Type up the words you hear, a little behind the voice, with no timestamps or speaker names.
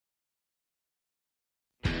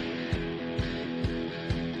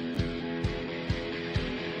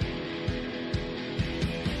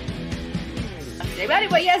Tuesday. But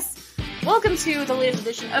anyway, yes, welcome to the latest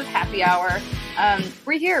edition of Happy Hour.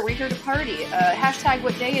 We're here to party. Hashtag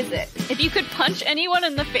what day is it? If you could punch anyone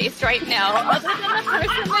in the face right now, other than the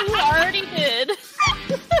person that you already did,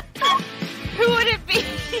 who would it be?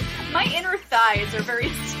 My inner thighs are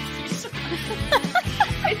very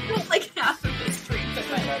I feel like half of this drink.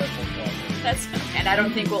 That's and I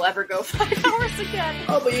don't think we'll ever go 5 hours again.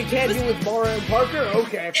 Oh, but you can't do with Laura and Parker?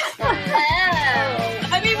 Okay.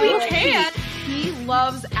 I mean, we can. He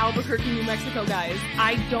loves Albuquerque, New Mexico, guys.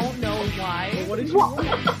 I don't know why. Well, what did you want?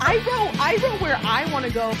 I wrote where I want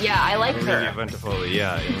to go. Yeah, I like her. Ventifoli,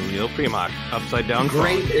 yeah. Neil Primac, upside down.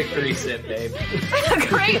 Great victory sip, babe.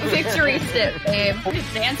 Great victory sip, babe. We're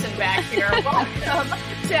just dancing back here. Welcome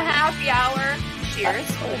to Happy Hour. Cheers.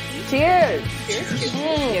 Cheers. Cheers.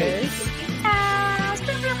 Cheers.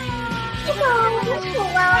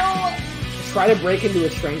 Try to break into a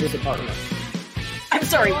stranger's apartment. I'm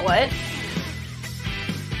sorry, what?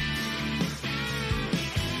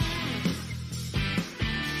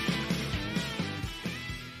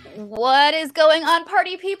 What is going on,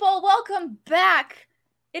 party people? Welcome back.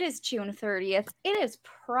 It is June 30th. It is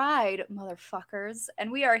Pride, motherfuckers.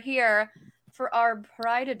 And we are here for our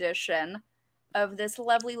Pride edition of this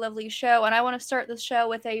lovely, lovely show. And I want to start this show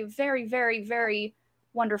with a very, very, very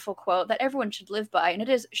wonderful quote that everyone should live by. And it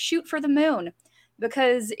is, shoot for the moon.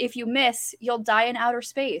 Because if you miss, you'll die in outer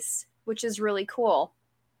space, which is really cool.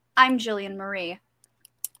 I'm Jillian Marie.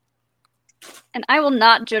 And I will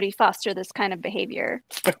not Jodie Foster this kind of behavior.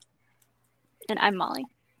 And I'm Molly.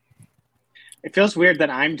 It feels weird that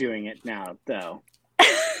I'm doing it now, though.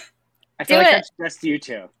 I feel Do like it. that's just you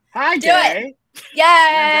two. Hi, Do Jay.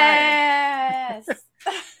 Yes!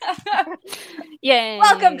 Yay!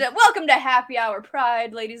 Welcome to Happy Hour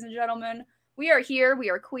Pride, ladies and gentlemen. We are here. We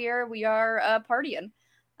are queer. We are partying.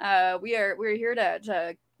 We're here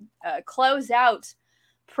to close out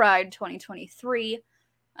Pride 2023.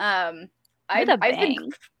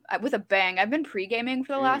 With a bang. I've been pre-gaming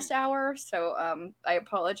for the last hour, so I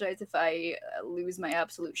apologize if I lose my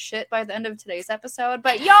absolute shit by the end of today's episode.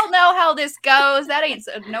 But y'all know how this goes. That ain't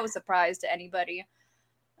no surprise to anybody.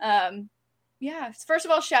 Yeah. First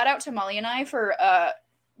of all, shout out to Molly and I for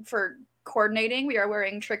coordinating. We are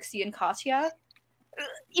wearing Trixie and Katya.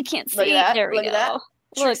 You can't see. Look at that. There we Look go. at that. Look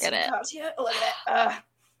Trixie at and it. Katya. Look at that.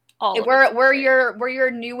 All of We're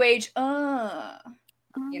your new age.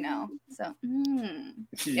 You know. So.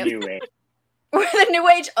 Yep. New age. We're the new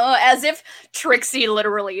age. As if Trixie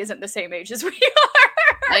literally isn't the same age as we are.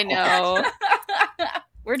 I know.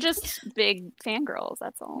 We're just big fangirls.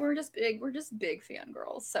 That's all. We're just big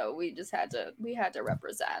fangirls. So we had to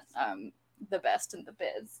represent the best in the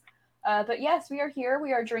biz. But yes, we are here.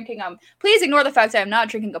 We are drinking. Please ignore the fact that I'm not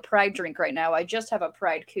drinking a Pride drink right now. I just have a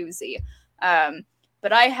Pride koozie.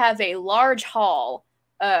 But I have a large haul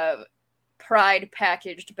of Pride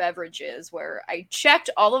packaged beverages where I checked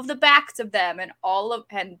all of the backs of them, and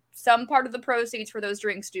some part of the proceeds for those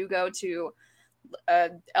drinks do go to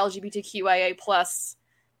LGBTQIA plus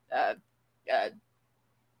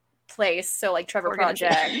place. So like Trevor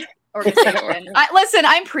Project. Organization. Listen,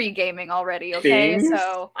 I'm pre-gaming already, okay? Things?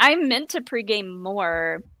 So I meant to pregame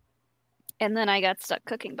more, and then I got stuck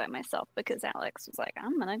cooking by myself because Alex was like,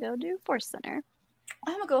 I'm gonna go do Force Center.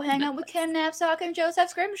 I'm gonna go hang out with Ken Knapsack and Joseph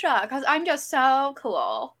Scrimshaw because I'm just so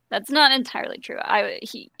cool. That's not entirely true.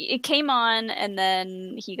 It came on, and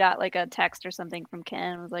then he got like a text or something from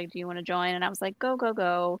Ken and was like, do you want to join? And I was like,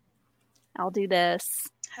 go. I'll do this.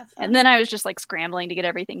 Have fun. And then I was just like scrambling to get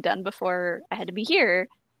everything done before I had to be here.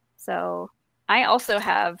 So I also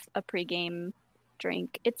have a pregame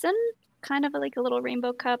drink. It's in kind of like a little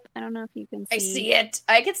rainbow cup. I don't know if you can see. I see it.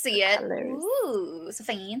 I can see it. Colors. Ooh, so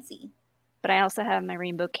fancy. But I also have my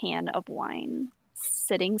rainbow can of wine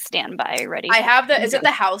sitting standby, ready. I have is it the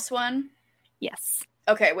house one? Yes.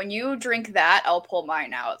 Okay, when you drink that, I'll pull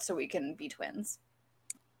mine out so we can be twins.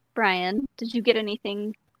 Brian, did you get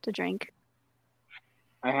anything to drink?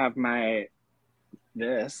 I have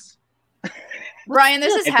this. Brian,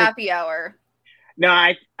 this is Happy Hour. No,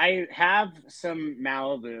 I have some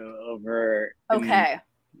Malibu over Okay. in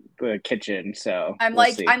the kitchen, so I'm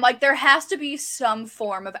like, there has to be some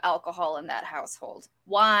form of alcohol in that household.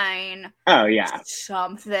 Wine. Oh yeah.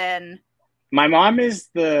 Something. My mom is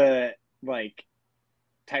the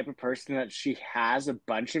type of person that she has a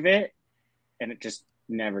bunch of it and it just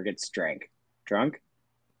never gets drank. Drunk?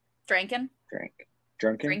 Drinking.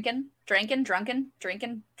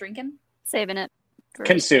 Saving it for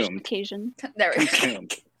Consumed. occasion. There we go.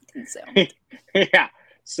 Consumed. Consumed. Yeah.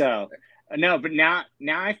 So no, but now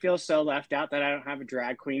I feel so left out that I don't have a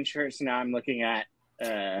drag queen shirt. So now I'm looking at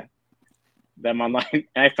them online.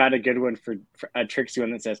 And I found a good one for a Trixie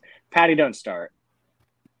one that says, "Patty, don't start."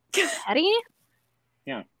 Patty?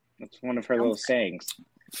 That's one of her little sayings.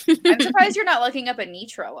 I'm surprised you're not looking up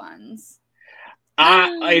Anitra ones.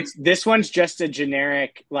 This one's just a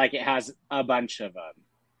generic, like it has a bunch of them.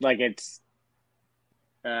 Like it's,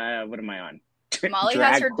 what am I on? Molly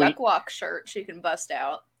has her duck walk shirt she can bust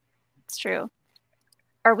out. It's true.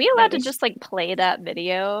 Are we allowed to just like play that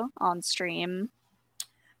video on stream?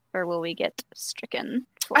 Or will we get stricken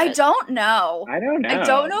for I it? don't know. I don't know. I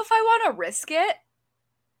don't know if I want to risk it.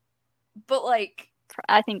 But like,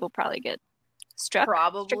 I think we'll probably get struck.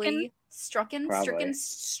 probably stricken.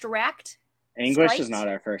 stracked. English Striked? is not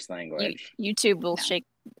our first language. YouTube will No. shake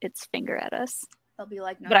its finger at us. They'll be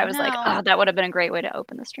like, no. But I was like, oh, that would have been a great way to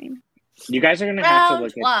open the stream. You guys are gonna have to round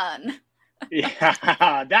look at. one.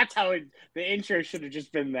 Yeah, that's how the intro should have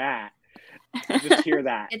just been that. Just hear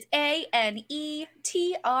that. It's Anetra.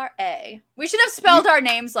 We should have spelled our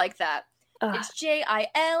names like that. Ugh. It's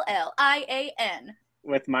Jillian.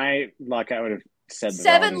 With my luck, I would have said the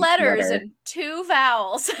 7 wrong letters letter. and 2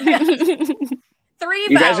 vowels. 3 You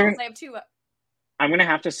guys vowels. are- I have 2. I'm gonna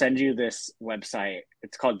have to send you this website.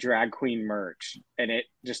 It's called Drag Queen Merch, and it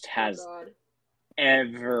just has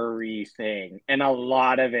everything, and a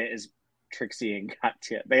lot of it is Trixie and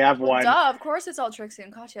Katya. They have one. Duh, of course it's all Trixie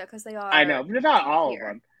and Katya because they are. I know, but not all here.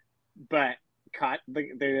 of them. But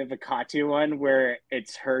they have a Katya one where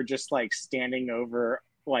it's her just like standing over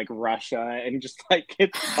like Russia and just like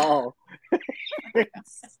it's all.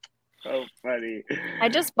 It's so funny. I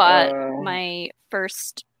just bought my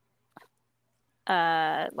first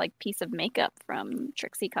like piece of makeup from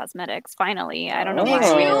Trixie Cosmetics. Finally, I don't know why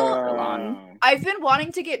I waited so long. I've been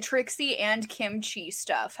wanting to get Trixie and Kimchi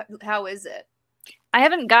stuff. How is it? I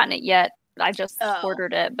haven't gotten it yet. I just Oh.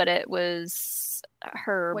 ordered it, but it was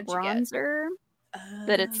her What'd you get? bronzer.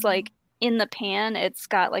 That it's like in the pan. It's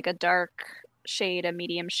got like a dark shade, a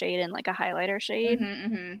medium shade, and like a highlighter shade.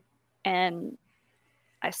 And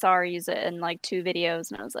I saw her use it in like 2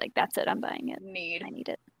 videos, and I was like, "That's it. I'm buying it. Need. I need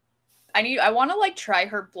it." I want to like try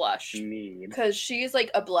her blush Need. because she's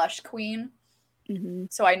like a blush queen. Mm-hmm.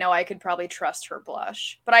 So I know I could probably trust her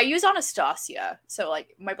blush. But I use Anastasia, so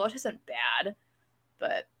like my blush isn't bad,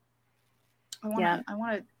 but I want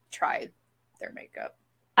to try their makeup.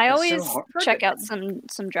 I It's always so hard. check out some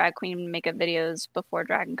drag queen makeup videos before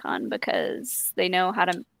Dragon Con because they know how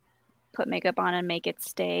to put makeup on and make it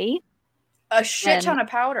stay. A shit And- ton of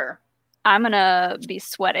powder. I'm gonna be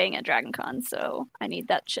sweating at Dragon Con, so I need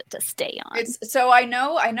that shit to stay on. It's so I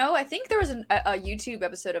know. I think there was a YouTube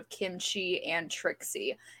episode of Kimchi and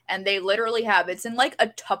Trixie, and they literally have it's in like a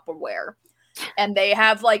Tupperware, and they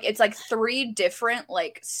have like it's like 3 different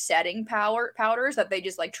like setting powders that they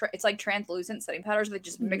just like it's like translucent setting powders that they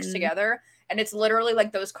just mix Mhm. together, and it's literally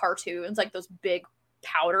like those cartoons, like those big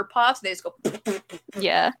powder puffs. They just go.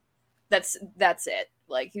 Yeah, That's it.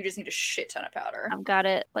 Like you just need a shit ton of powder. I've got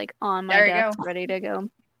it like on my There you desk, go. ready to go.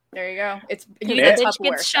 There you go. It's you Because need the a bitch Tupperware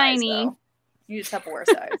gets size, shiny. though. You need a Tupperware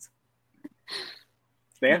size.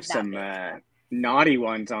 They have That some big. naughty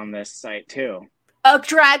ones on this site too. A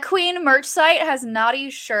drag queen merch site has naughty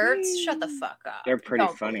shirts. Shut the fuck up. They're pretty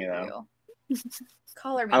Don't funny, believe though. you.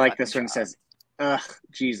 Color me. I like fucking this one. It shocked. says, "Ugh,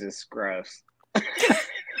 Jesus, gross."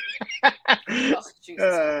 Ugh, Jesus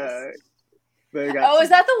Christ. They got Oh, some- is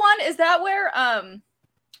that the one? Is that where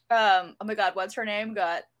oh my god, what's her name?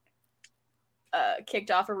 Got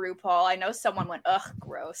kicked off of RuPaul. I know someone went, ugh,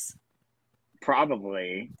 gross.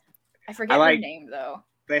 probably? I forget like- her name though.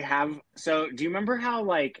 They have. So, do you remember how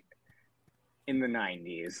like in the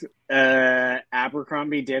 90s,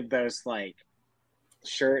 Abercrombie did those like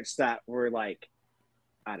shirts that were like,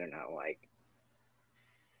 I don't know, like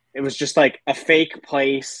it was just like a fake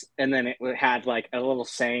place, and then it had like a little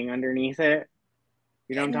saying underneath it.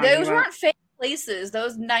 You know what I'm talking Those about? weren't fake places.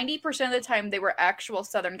 Those 90% of the time they were actual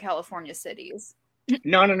Southern California cities.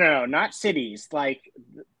 No, not cities. Like,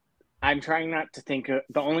 I'm trying not to think of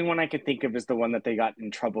the only one I could think of is the one that they got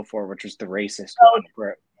in trouble for, which was the racist one.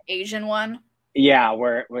 Where, Asian one.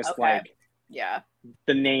 where it was Okay. like Yeah.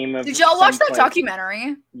 the name of. Did y'all watch that someplace-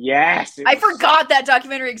 documentary? Yes, it I was- forgot that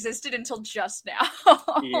documentary existed until just now.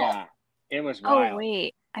 Yeah, it was Oh wild.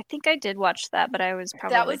 wait, I think I did watch that, but I was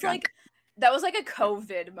probably that was drunk. that was like a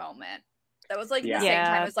COVID moment. That was like Yeah. the same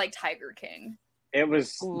time Yeah. as like Tiger King. It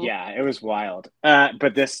was Cool. it was wild.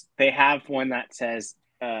 But they have one that says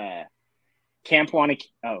Camp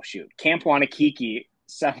Wanakiki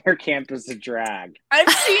summer camp is a drag. I've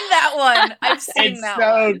seen that one. I've seen It's that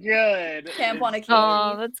so one. good. Camp on a Kiki.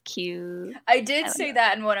 Oh, that's cute. I did I say like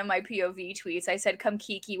that in one of my POV tweets. I said, "Come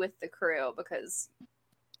kiki with the crew," because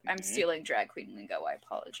I'm stealing drag queen lingo. I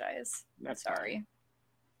apologize. That's sorry.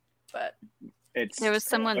 But there was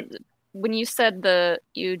someone when you said the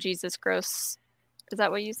 "ew, Jesus, gross." Is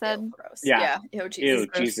that what you said? Ew, gross. Yeah. Ew, Jesus,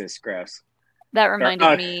 gross. Jesus, gross. That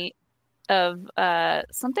reminded me of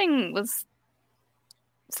some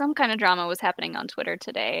kind of drama was happening on Twitter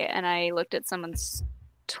today, and I looked at someone's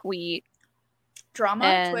tweet.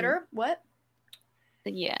 Drama? Twitter? What?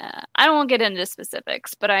 Yeah, I don't want to get into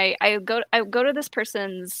specifics, but I go to this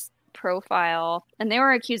person's profile, and they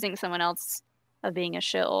were accusing someone else of being a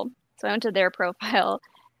shill. So I went to their profile,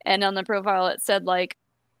 and on the profile it said like,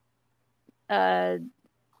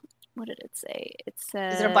 what did it say? It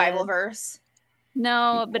said, is it a Bible verse?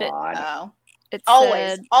 No, but it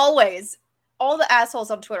always all the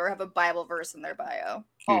assholes on Twitter have a Bible verse in their bio.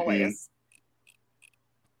 Always.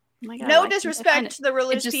 Oh my God, no disrespect to the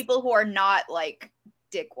religious people who are not like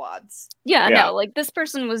dickwads. Yeah, no, like this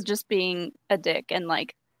person was just being a dick and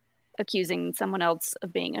like accusing someone else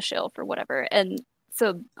of being a shill for whatever. And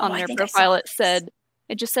so on their profile it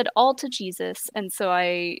just said all to Jesus, and so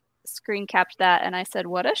I screen capped that and I said,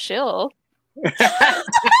 what a shill.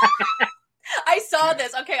 I saw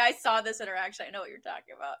this. Okay, I saw this interaction. I know what you're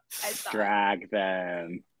talking about. I saw Drag it.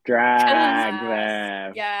 them.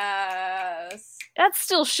 Yes. That's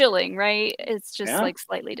still shilling, right? It's just like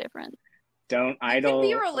slightly different. You can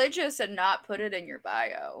be religious and not put it in your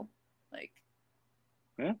bio. Like,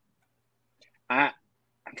 yeah. I'm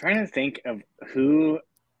trying to think of who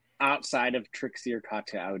outside of Trixie or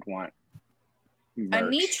Katya I would want merch.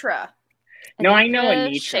 Anitra. No, I know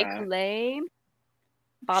Anitra. Shakule.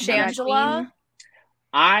 Bob Shangela.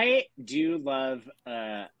 I do love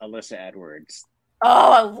Alyssa Edwards.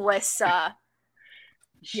 Oh, Alyssa.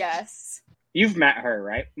 Yes. You've met her,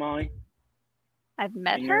 right, Molly? I've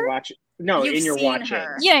met her? No, You've in your seen watching.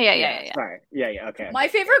 her. Yeah. Sorry. Yeah, okay. My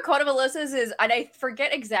favorite quote of Alyssa's is, and I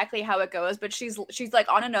forget exactly how it goes, but she's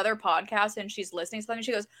like on another podcast and she's listening to something.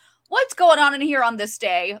 She goes, "What's going on in here on this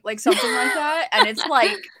day?" Like something like that. And it's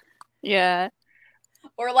like, yeah.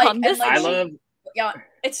 Or like, and like I love. Yeah,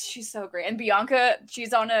 she's so great. And Bianca,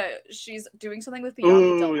 she's doing something with Bianca.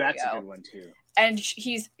 Ooh, that's a good one too. And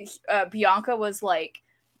Bianca was like,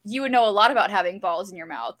 you would know a lot about having balls in your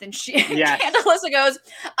mouth. And and Alyssa goes,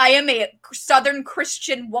 I am a Southern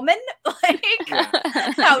Christian woman. Like,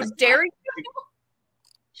 how dare you?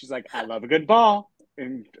 She's like, I love a good ball.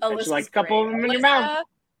 And she's like, a couple of them in your mouth.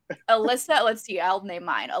 Alyssa, let's see, I'll name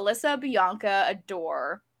mine. Alyssa, Bianca,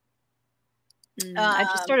 Adore. I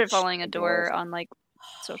just started following Adore on like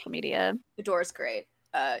social media. Adore's great.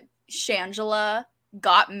 Shangela,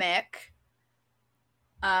 Got Mick.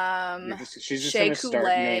 She's just gonna start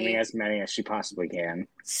naming as many as she possibly can.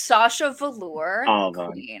 Sasha Velour, all of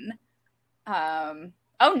them. Queen.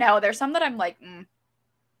 Oh no, there's some that I'm like,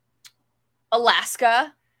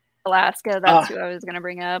 Alaska, that's who I was gonna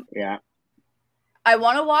bring up. Yeah. I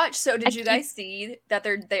want to watch. So did you guys see that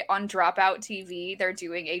they on Dropout TV? They're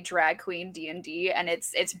doing a drag queen D&D, and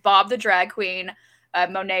it's Bob the drag queen,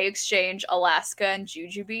 Monet Exchange, Alaska, and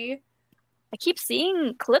Jujubee. I keep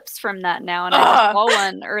seeing clips from that now, and I saw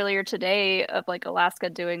one earlier today of like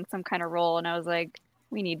Alaska doing some kind of role, and I was like,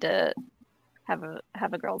 we need to have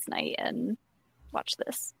a girls' night and watch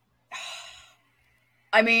this.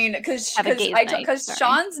 I mean, because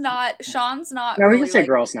Sean's not. No, really, we can say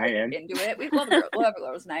girls' night into it. We'll have a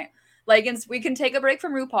girls' night. Like, we can take a break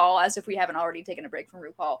from RuPaul, as if we haven't already taken a break from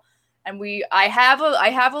RuPaul. And I have a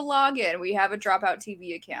login. We have a Dropout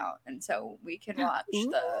TV account, and so we can watch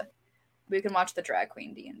the drag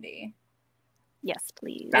queen D&D. Yes,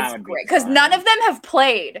 please. It's great because none of them have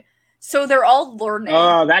played, so they're all learning.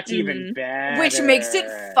 Oh, that's even better. Which makes it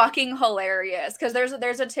fucking hilarious because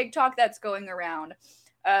there's a TikTok that's going around.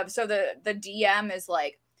 So the DM is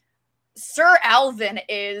like, Sir Alvin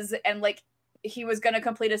is, and like he was gonna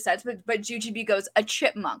complete a sentence, but Jujubee goes, a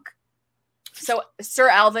chipmunk. So Sir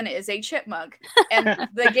Alvin is a chipmunk, and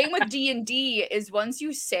the game with D&D is once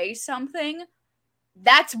you say something,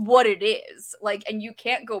 that's what it is. Like, and you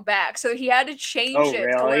can't go back. So he had to change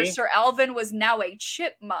it to where Sir Alvin was now a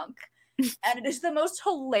chipmunk, and it is the most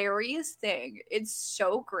hilarious thing. It's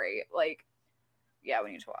so great. Like, yeah,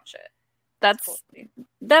 we need to watch it.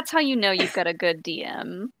 That's how you know you've got a good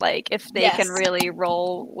DM. Like, if they can really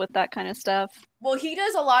roll with that kind of stuff. Well, he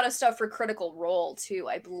does a lot of stuff for Critical Role too,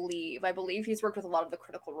 I believe. I believe he's worked with a lot of the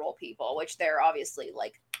Critical Role people, which they're obviously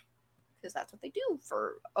like, because that's what they do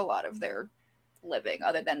for a lot of their living,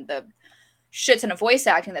 other than the shit ton of voice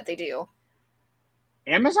acting that they do.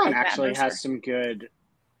 Amazon actually has some good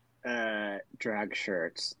drag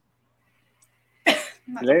shirts. I'm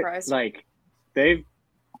not surprised. They've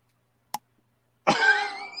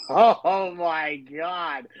Oh my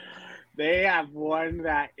god. They have one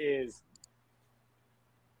that is.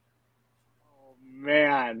 Oh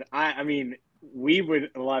man. I mean, we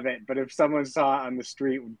would love it, but if someone saw it on the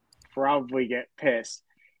street, would probably get pissed.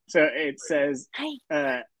 So it says, Hi,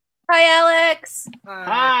 Alex.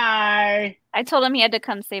 hi. I told him he had to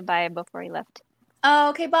come say bye before he left. Oh,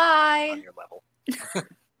 okay, bye. On your level.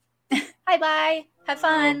 Hi, bye. Have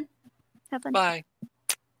fun. Have fun. Bye.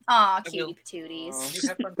 Aw, will. cutie patooties. You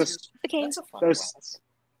have fun too. Okay. That's a fun Those- class.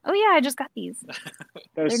 Oh yeah, I just got these.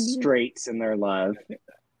 They're Those new. straights in their love.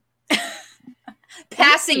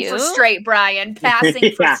 Passing for you. straight, Brian.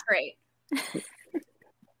 Passing for Yeah. straight.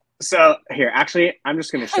 So here, actually, I'm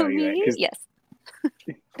just going to show Oh, you it me? because Yes.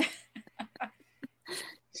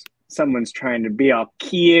 someone's trying to be all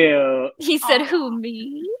cute. He said, Aw. "Who,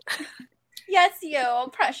 me?" Yes, you,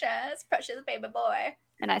 precious baby boy.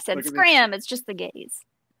 And I said, Look at this. "Scram! It's just the gays."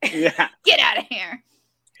 Yeah, Get out of here.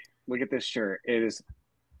 look at this shirt. It is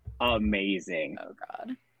amazing. Oh,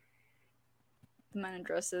 God. The men in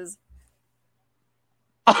dresses.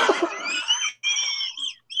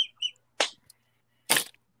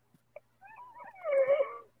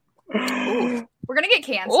 We're going to get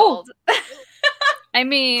canceled. I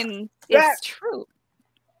mean, That- it's true.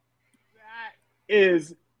 That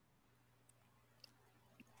is.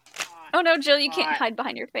 Oh no, Jill, you can't Hot. hide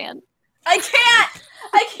behind your fan. I can't.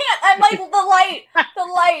 I'm like the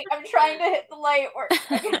light. I'm trying to hit the light or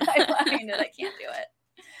I can't hide behind it. I can't do it.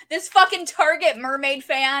 This fucking Target mermaid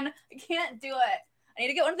fan. I can't do it. I need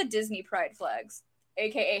to get one of the Disney Pride flags,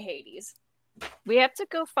 aka Hades. We have to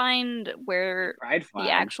go find where Pride flag.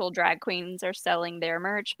 the actual drag queens are selling their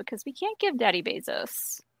merch because we can't give Daddy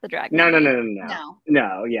Bezos the drag. No. money.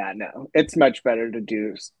 No. No. It's much better to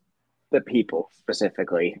do the people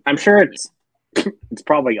specifically. I'm sure it's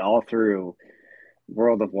probably all through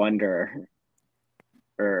World of Wonder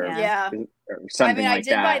or, Yeah. or something I like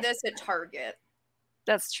did that. buy this at Target,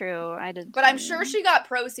 That's true. I did, but I'm too. sure she got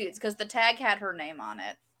proceeds because the tag had her name on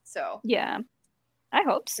it. So Yeah, I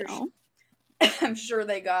hope For so. I'm sure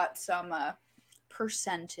they got some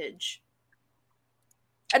percentage.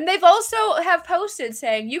 And they've also have posted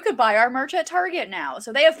saying you could buy our merch at Target now.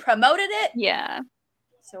 So they have promoted it. Yeah.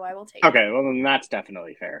 So I will take Okay, well then that's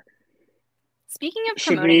definitely fair. Speaking of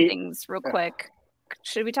Should promoting we- things, real quick,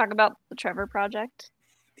 should we talk about the Trevor project?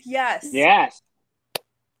 it. Yes. Yes.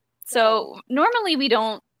 So normally we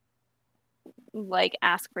don't like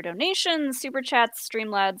ask for donations, super chats,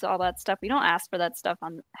 Streamlabs, all that stuff. We don't ask for that stuff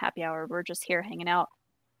on happy hour. We're just here hanging out,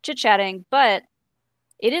 chit-chatting. But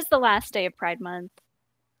it is the last day of Pride Month.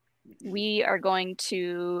 We are going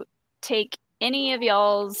to take any of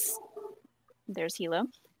y'all's, there's Hilo,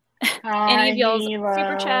 any of y'all's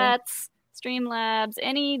super chats, Streamlabs,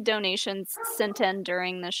 any donations sent in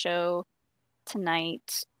during the show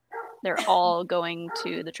tonight. They're all going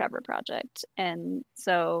to the Trevor Project. And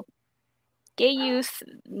so gay youth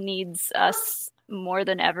needs us more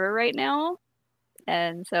than ever right now.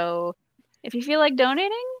 And so if you feel like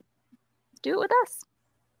donating, do it with us.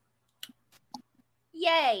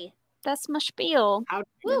 Yay. That's my spiel. How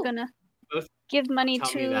We're Woo. gonna Both give money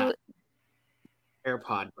tell me to that.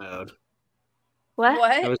 AirPod mode. what?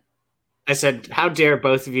 What? I said, how dare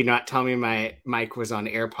both of you not tell me my mic was on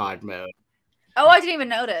AirPod mode? Oh, I didn't even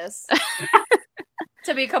notice.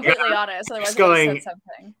 To be completely honest, otherwise Just I would have going- said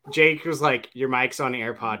something. Jake was like, your mic's on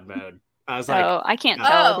AirPod mode. I was like, Oh, I can't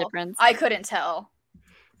tell Oh, the difference. I couldn't tell.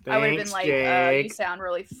 I would have been thanks, like, you Jake. sound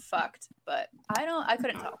really fucked, but I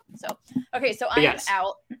couldn't tell. So, okay, so I'm Yes.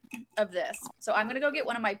 out of this. So I'm gonna go get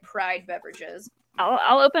one of my Pride beverages.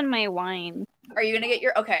 I'll open my wine. Are you gonna get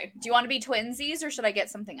your? Okay. Do you want to be twinsies or should I get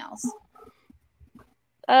something else?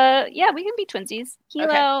 Yeah, we can be twinsies. Hilo,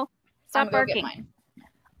 I'm stop gonna go get barking. mine.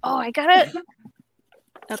 Oh, I got it.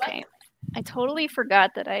 Okay. I totally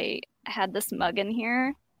forgot that I had this mug in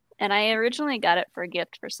here, and I originally got it for a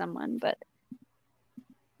gift for someone, but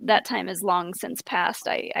that time is long since passed.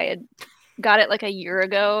 I had got it like a year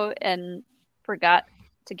ago and forgot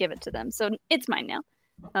to give it to them, so it's mine now.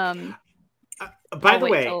 By I'll the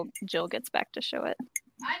wait way, till Jill gets back to show it.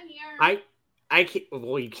 I'm here. I can't,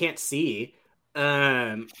 well, you can't see.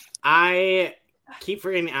 I keep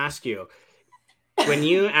forgetting to ask you. When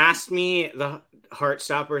you asked me the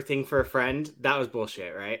Heartstopper thing for a friend, that was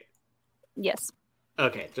bullshit, right? Yes,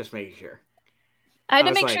 Okay, just making sure. I had I to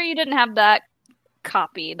was make like- sure you didn't have that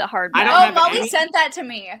copy, the hardback. I don't Oh, have Molly any- sent that to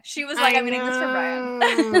me. She was like, I'm getting this for Brian.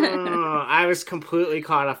 know. I was completely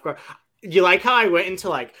caught off guard. You like how I went into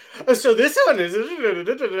like, oh, so this one is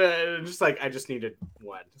just like I just needed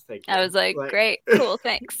one. Thank you. I was like, great, cool,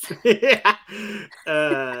 thanks. Yeah.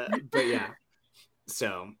 But yeah.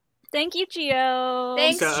 So Thank you, Gio.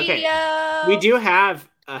 Thanks, So, okay. Gio. We do have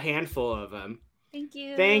a handful of them. Thank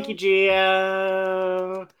you. Thank you,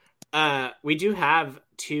 Gio. We do have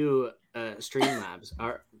 2 Streamlabs.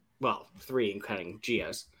 Well, 3 including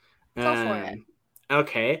Gio's. Go for it.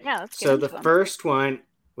 Okay. Yeah, let's get So into the them. first one.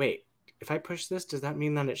 Wait, if I push this, does that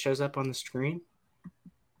mean that it shows up on the screen?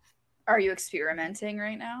 Are you experimenting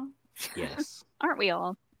right now? Yes. Aren't we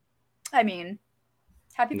all? I mean,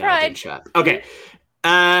 happy No, it Pride. didn't show up. Okay.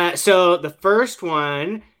 So the first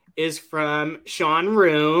one is from Sean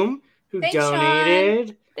Room, who Thanks,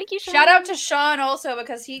 donated. Thank you, Sean. Shout out to Sean also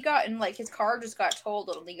because he got in his car just got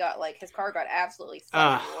totaled and his car got absolutely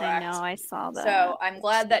fucking I wrecked. know, I saw that. So I'm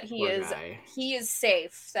glad that he Poor is guy. he is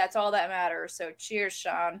safe. That's all that matters. So cheers,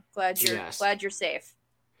 Sean. Glad you're safe.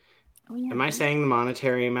 Oh, yeah. Am I saying the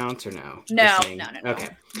monetary amounts or no? No. Just saying- No. Okay.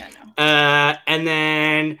 No. And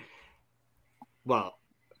then, well,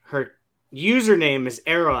 her username is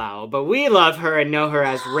Arrow Owl, but we love her and know her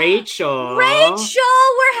as Rachel. Rachel,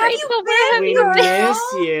 where have Rachel, you where been, have We you girl?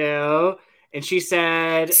 miss you. And she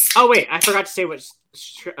said, oh, wait, I forgot to say what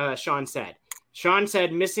Sean said. Sean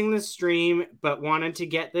said, missing the stream, but wanted to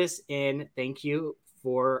get this in. Thank you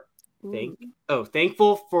for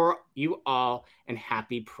thankful for you all and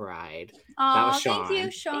happy Pride. That was Sean. Thank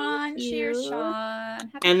you, Sean. Thank you. Cheers, Sean.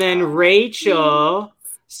 Happy And then Pride. Rachel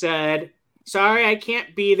said, sorry I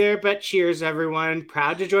can't be there, but cheers, everyone.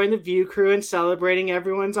 Proud to join the View crew and celebrating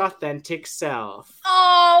everyone's authentic self.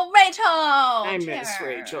 Oh, Rachel! I miss Cheers.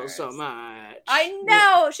 Rachel so much. I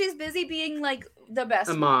know. She's busy being like the best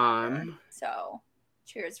A mom mom. ever. So,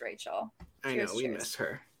 cheers, Rachel. I Cheers, know, we cheers. miss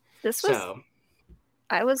her. This was. So,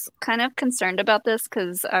 I was kind of concerned about this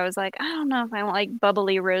because I was like, I don't know if I like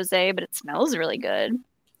bubbly rosé, but it smells really good.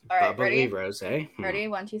 All right, bubbly ready? rosé. Ready?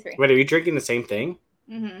 1, 2, 3. Wait, are you drinking the same thing?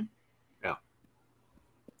 Mm-hmm. Oh.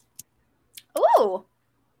 Ooh.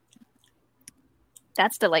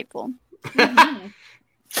 That's delightful. Mhm.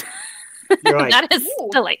 You're like, That is Ooh.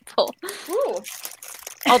 delightful. Ooh.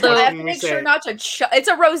 Although I have can to we make sure say? not to chug. It's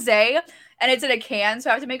a rosé, and it's in a can, so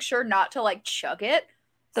I have to make sure not to like chug it.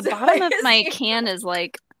 the So bottom of I my see- can is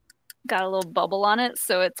like got a little bubble on it,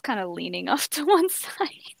 so it's kind of leaning off to one side.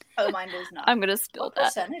 Oh, mine does not. I'm gonna spill What that.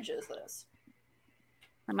 percentage is this?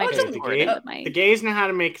 I might Oh, just it's pour it okay. into my. The gays know how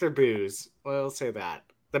to make their booze. Well, I'll say that.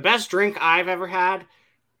 The best drink I've ever had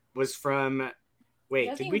was from. Wait,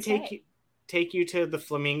 doesn't did we even say. take you to the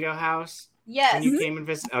Flamingo House Yes. when you came and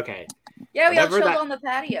visited? Okay. Yeah, we all Whatever chilled that- on the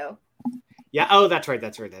patio. Yeah. Oh, that's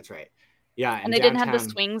right. Yeah. And they didn't have the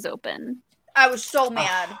swings open. I was so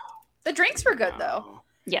mad. The drinks were good though. Oh,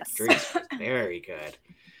 Yes. drinks was very good.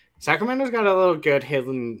 Sacramento's got a little good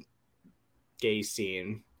hidden gay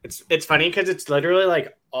scene. It's funny because it's literally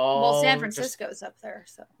like all. Well, San just- Francisco's up there,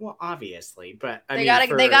 so well, obviously, but I they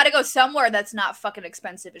mean, they gotta go somewhere that's not fucking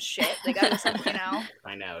expensive as shit. They gotta go somewhere,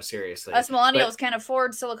 I know, seriously. Us millennials But can't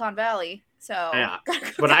afford Silicon Valley, so Yeah.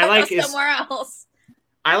 gotta What I like go is- somewhere else.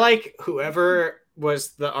 I like whoever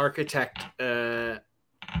was the architect,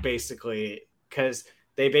 basically, because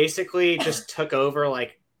they basically just took over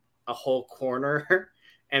like a whole corner,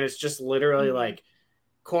 and it's just literally Mhm. like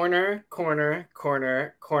corner,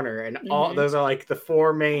 and all Mhm. those are like the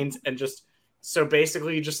 4 mains, and just so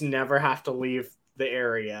basically you just never have to leave the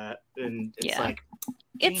area, and it's Yeah. like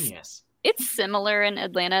It's genius. it's similar in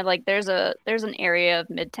Atlanta. Like there's an area of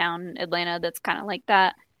Midtown Atlanta that's kind of like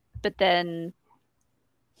that. But then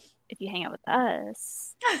if you hang out with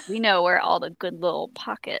us, we know where all the good little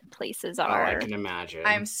pocket places Oh, I are. can imagine.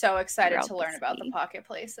 I'm so excited Throughout to the learn about the city. pocket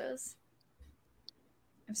places.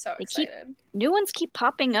 I'm so They keep- excited. New ones keep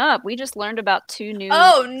popping up. We just learned about 2 new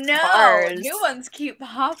Oh no! bars. New ones keep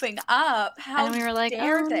popping up. How and we were like,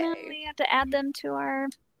 dare oh they? no, we have to add them to our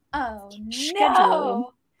Oh schedule.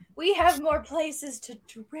 no! We have more places to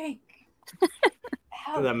drink.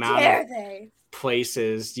 How The amount dare of- they?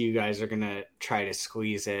 Places you guys are gonna try to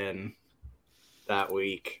squeeze in that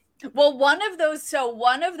week. Well, one of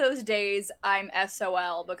those days I'm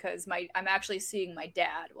SOL because I'm actually seeing my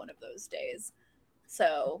dad one of those days.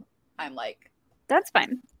 So I'm like, That's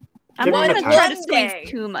fine. I'm Give not him a gonna time. try to One squeeze day.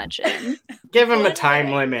 too much in. Give him a One time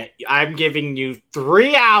day. limit. I'm giving you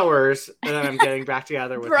 3 hours, and then I'm getting back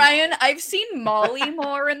together with Brian, Mom. I've seen Molly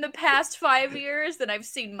more in the past 5 years than I've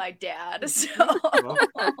seen my dad. So, Well,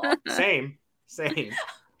 same. so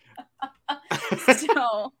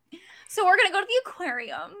we're gonna go to the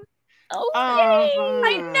aquarium. Oh,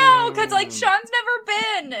 I know, because like Sean's never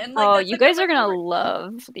been, and like oh, that's, you like, guys my are gonna favorite-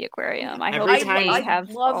 love the aquarium. I hope Every they time- I have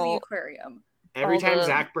love the all. aquarium. Every all time the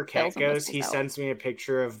Zach bells Burkett and goes, whistles he out. sends me a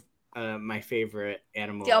picture of my favorite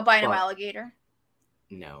animal. The albino Well, alligator.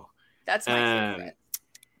 No. That's my favorite.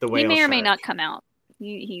 The He whale may or may shark. not come out.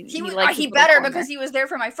 He likes he better because he was there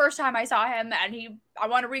for my first time I saw him, and I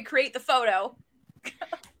want to recreate the photo.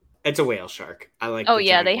 It's a whale shark. I like. Oh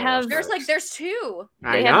yeah, they have. There's two.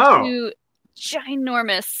 They have two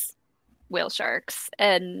ginormous whale sharks,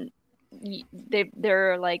 and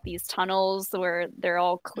they're like these tunnels where they're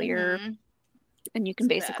all clear, and you can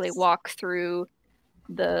basically walk through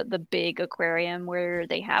the big aquarium where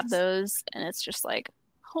they have those, and it's just like,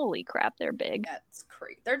 holy crap, they're big. That's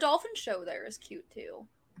great. Their dolphin show there is cute too.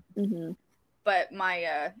 But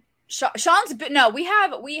my Sean's been we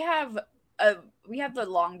have the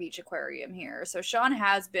Long Beach Aquarium here, so Sean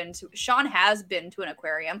has been to an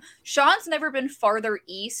aquarium. Sean's never been farther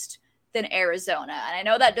east than Arizona, and I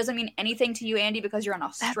know that doesn't mean anything to you, Andy, because you're in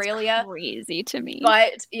Australia. That's crazy to me.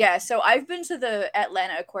 But yeah, so I've been to the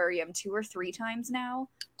Atlanta Aquarium 2 or 3 times now,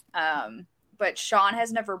 but Sean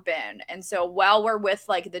has never been. And so while we're with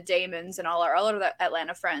like the Damons and all our other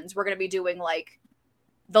Atlanta friends, we're gonna be doing like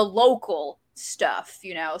the local stuff,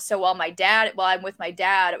 you know. So while I'm with my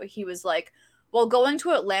dad, he was like, well, going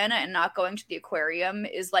to Atlanta and not going to the aquarium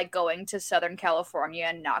is like going to Southern California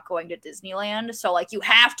and not going to Disneyland. So like you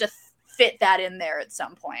have to fit that in there at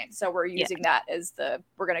some point. So we're using that as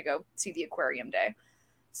we're going to go see the aquarium day.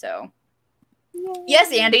 So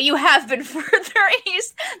yes, Andy, you have been further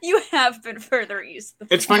east.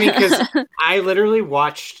 It's funny because I literally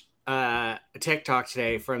watched a TikTok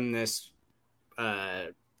today from this,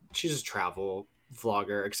 she's a travel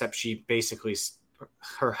vlogger, except she basically,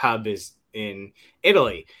 her hub is in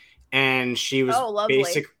Italy. And she was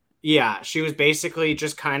she was basically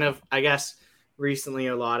just kind of, I guess, recently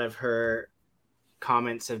a lot of her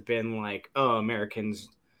comments have been like, oh, Americans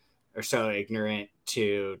are so ignorant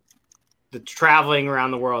to the traveling around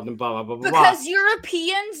the world and blah, blah, blah, blah. Because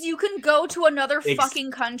Europeans, you can go to another fucking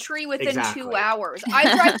country within 2 hours.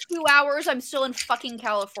 I drive 2 hours, I'm still in fucking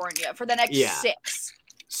California for the next 6.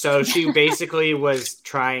 So she basically was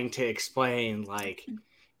trying to explain, like,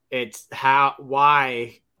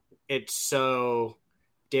 why it's so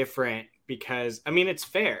different, because, I mean, it's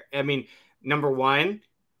fair. I mean, number one,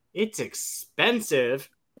 it's expensive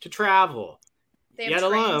to travel. They have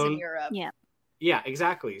trains in Europe. Yeah,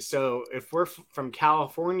 exactly. So if we're from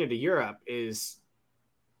California to Europe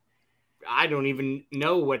I don't even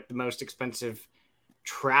know what the most expensive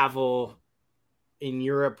travel in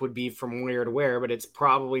Europe would be from where to where, but it's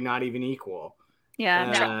probably not even equal.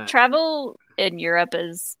 Yeah, travel in Europe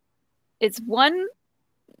it's 1,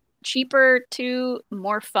 cheaper, 2,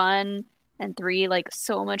 more fun, and 3, like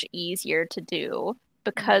so much easier to do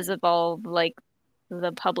because of all like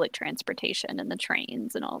the public transportation and the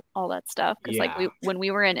trains and all that stuff. Because like when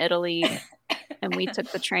we were in Italy and we took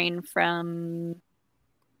the train from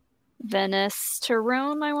Venice to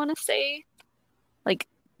Rome, I want to say, like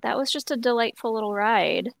that was just a delightful little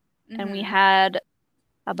ride. And we had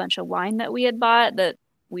a bunch of wine that we had bought that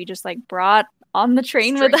we just like brought on the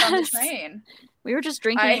train with us. We were just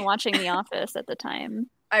drinking and watching The Office at the time.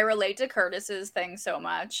 I relate to Curtis's thing so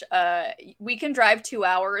much. We can drive 2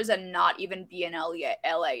 hours and not even be in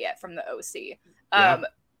LA yet from the OC.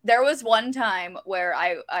 There was one time where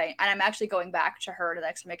and I'm actually going back to her to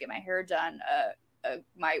next time I get my hair done.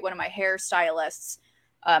 One of my hairstylists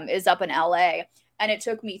is up in LA, and it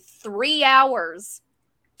took me 3 hours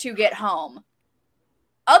to get home.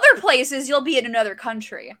 Other places you'll be in another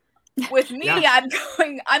country. With me,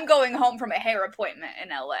 I'm going home from a hair appointment in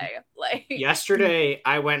LA. Like yesterday,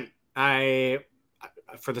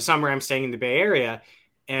 for the summer, I'm staying in the Bay Area,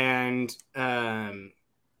 and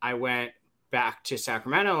I went back to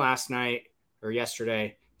Sacramento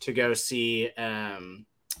yesterday to go see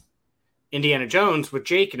Indiana Jones with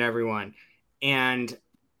Jake and everyone. And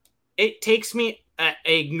it takes me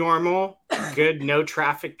a normal, good, no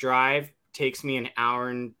traffic drive takes me an hour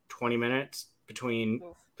and 20 minutes between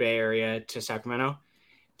Bay Area to Sacramento.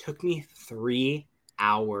 Took me 3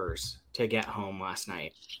 hours to get home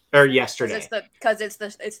yesterday. Because it's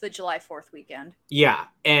the July 4th weekend. Yeah,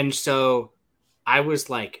 and so I was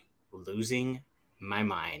like losing my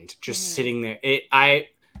mind just sitting there. I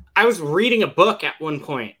was reading a book at one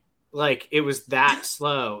point. Like it was that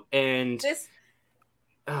slow, and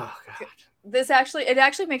oh god. It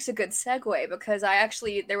actually makes a good segue because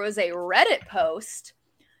there was a Reddit post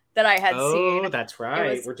that I had seen. Oh, that's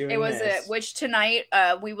right. We're doing this. Which tonight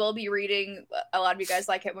we will be reading. A lot of you guys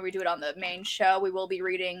like it when we do it on the main show. We will be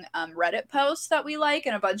reading Reddit posts that we like,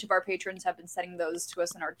 and a bunch of our patrons have been sending those to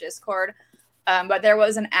us in our Discord. But there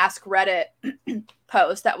was an Ask Reddit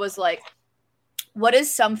post that was like, what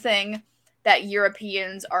is something that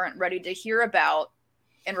Europeans aren't ready to hear about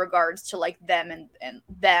in regards to like them and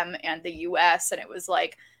the US? And it was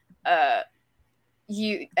like,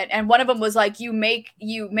 and one of them was like, you make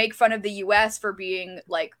fun of the US for being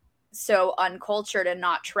like so uncultured and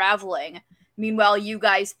not traveling. Meanwhile, you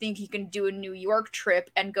guys think you can do a New York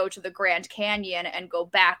trip and go to the Grand Canyon and go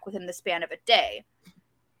back within the span of a day.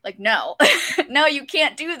 Like, no. No, you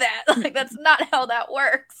can't do that. Like, that's not how that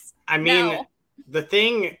works. I mean, the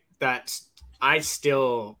thing that I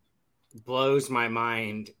still blows my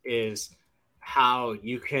mind is how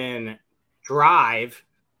you can drive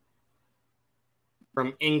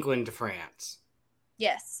from England to France.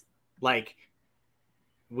 Yes. Like,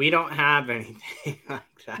 we don't have anything like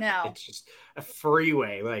that. No. It's just a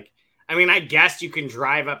freeway. Like, I mean, I guess you can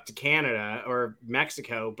drive up to Canada or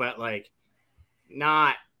Mexico, but like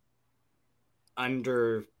not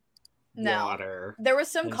underwater. No. There were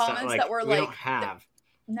some comments that were we like, don't have.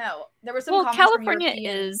 No, there were some well, comments California from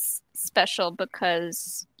European... is special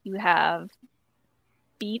because you have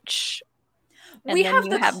beach, and we then have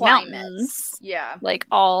you the have climates. mountains, Yeah, like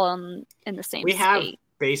all in the same We state. have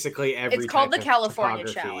basically every. It's called the type of California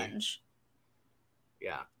topography. Challenge.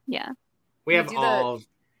 Yeah. We have all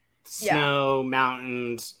snow,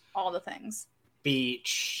 mountains, all the things.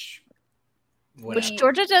 Beach. Whatever. Which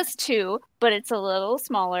Georgia does too, but it's a little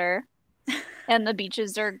smaller, and the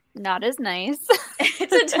beaches are not as nice.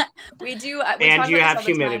 We do. We and talk you about have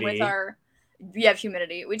this all the time humidity. We have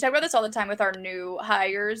humidity. We talk about this all the time with our new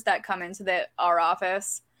hires that come into our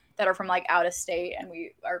office that are from like out of state, and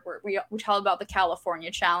we tell about the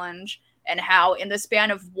California Challenge and how in the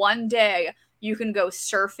span of one day you can go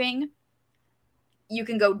surfing, you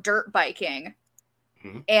can go dirt biking,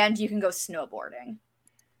 and you can go snowboarding,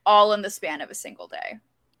 all in the span of a single day.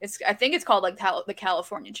 I think it's called like the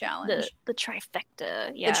California Challenge. The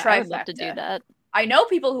trifecta. Yeah, the trifecta. I would love to do that. I know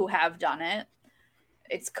people who have done it.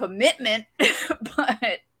 It's commitment,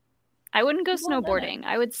 but I wouldn't go snowboarding.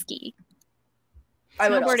 I would ski.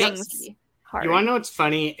 Snowboarding's hard. You want to know what's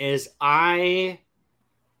funny is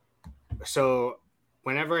so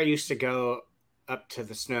whenever I used to go up to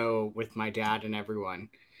the snow with my dad and everyone,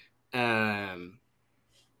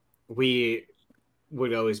 we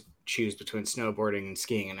would always choose between snowboarding and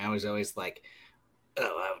skiing, and I was always like, oh,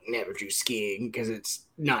 I would never do skiing because it's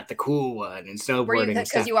not the cool one, and snowboarding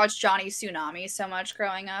because you watched Johnny Tsunami so much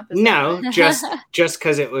growing up? No, just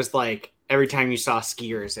because it was like every time you saw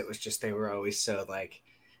skiers, it was just they were always so like,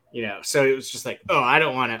 so it was just like, oh, I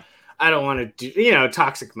don't want to do,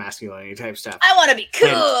 toxic masculinity type stuff. I want to be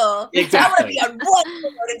cool. Exactly. I want to be on one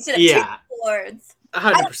board instead of two boards.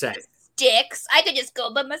 100%. Sticks. I could just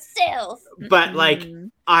go by myself. But like,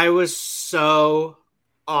 I was so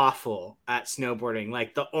awful at snowboarding.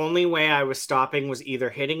 Like, the only way I was stopping was either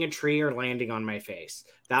hitting a tree or landing on my face.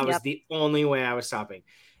 That was the only way I was stopping.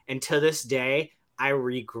 And to this day, I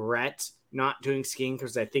regret not doing skiing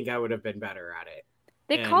because I think I would have been better at it.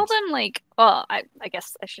 They call them like, well, I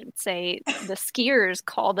guess I should say the skiers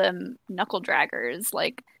call them knuckle draggers.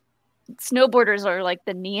 Like, snowboarders are like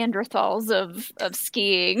the Neanderthals of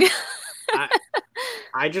skiing.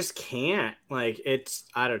 I just can't. Like,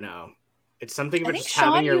 I don't know. It's something about just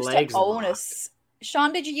Sean having your legs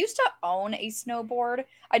Sean, did you used to own a snowboard?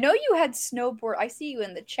 I know you had snowboard. I see you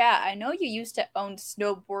in the chat. I know you used to own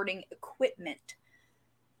snowboarding equipment.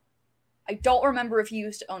 I don't remember if you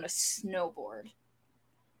used to own a snowboard.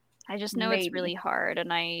 I just know it's really hard,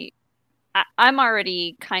 and I'm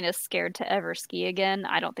already kind of scared to ever ski again.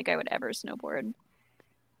 I don't think I would ever snowboard.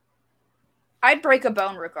 I'd break a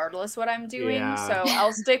bone regardless what I'm doing, so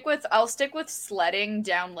I'll stick with sledding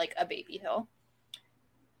down like a baby hill.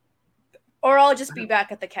 Or I'll just be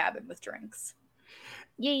back at the cabin with drinks.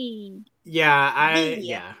 Yay.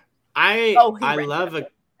 Yeah, I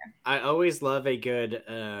always love a good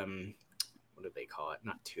what do they call it?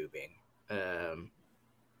 Not tubing.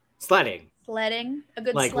 Sledding. A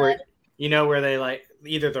good like sled. Where they like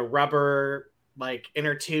either the rubber like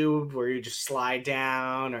inner tube where you just slide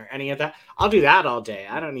down or any of that. I'll do that all day.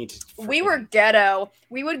 I don't need to. We were ghetto.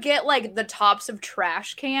 We would get like the tops of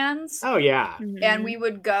trash cans. Oh yeah. And we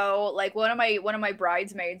would go like one of my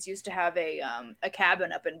bridesmaids used to have a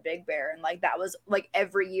cabin up in Big Bear, and like that was like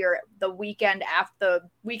every year the weekend after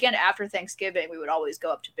Thanksgiving we would always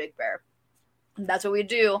go up to Big Bear. And that's what we'd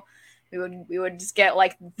do. We would just get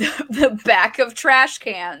like the back of trash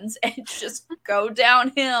cans and just go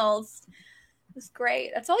down hills. It's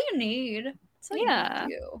great. That's all you need. That's all you need to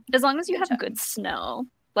do. As long as you have good snow.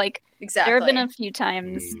 Like, exactly. There have been a few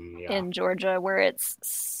times in Georgia where it's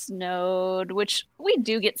snowed, which we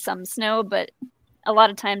do get some snow, but a lot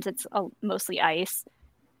of times it's mostly ice.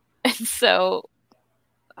 And so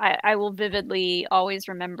I will vividly always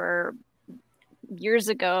remember years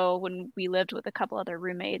ago when we lived with a couple other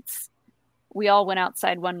roommates, we all went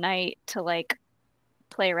outside one night to like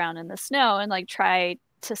play around in the snow and like try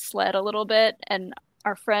to sled a little bit. And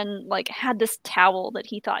our friend like had this towel that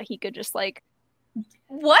he thought he could just like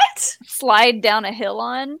What? slide down a hill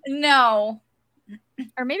on. No.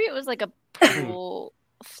 Or maybe it was like a pool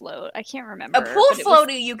float. I can't remember. A pool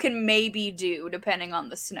floaty you can maybe do depending on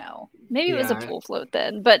the snow. Maybe it was a pool float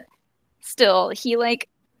then, but still, he like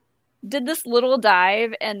did this little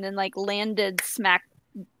dive and then like landed smack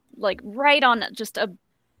like right on just a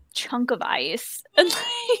chunk of ice and like,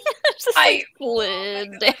 just like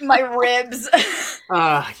slid down. My ribs.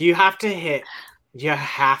 You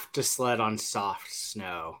have to sled on soft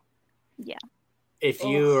snow. Yeah. If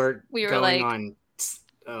you are we were going like, on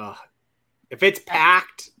if it's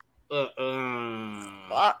packed no.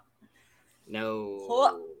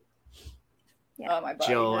 Yeah. Oh, my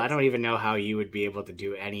body Jill, hurts. I don't even know how you would be able to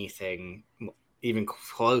do anything even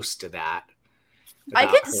close to that. I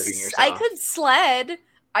could sled.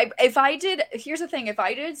 Here's the thing, if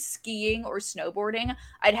I did skiing or snowboarding,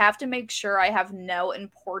 I'd have to make sure I have no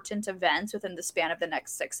important events within the span of the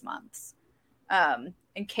next 6 months.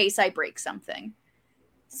 In case I break something.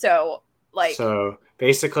 So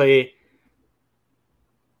basically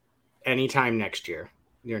anytime next year,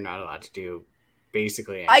 you're not allowed to do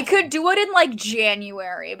basically anything. I could do it in like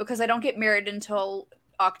January because I don't get married until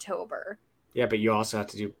October. Yeah, but you also have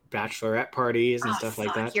to do bachelorette parties and stuff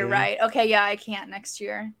like that. You're right. Okay, yeah, I can't next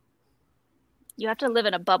year. You have to live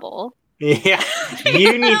in a bubble. Yeah.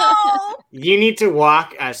 You need to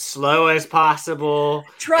walk as slow as possible.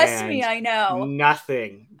 Trust me, I know.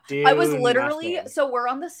 Nothing. I was literally so we're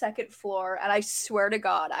on the second floor, and I swear to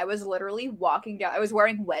God, I was literally walking down. I was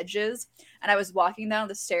wearing wedges, and I was walking down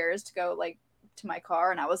the stairs to go like to my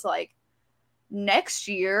car, and I was like, next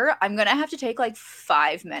year I'm gonna have to take like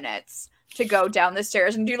 5 minutes to go down the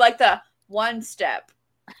stairs and do like the 1 step,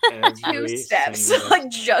 2 steps, like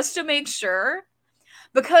just to make sure,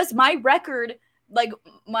 because my record,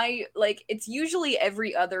 it's usually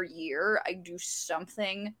every other year I do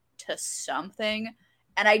something to something.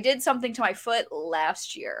 And I did something to my foot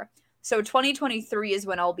last year. So 2023 is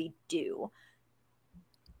when I'll be due.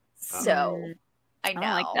 So, I know. I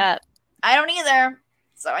don't like that. I don't either.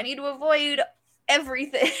 So I need to avoid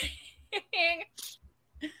everything.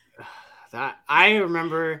 That I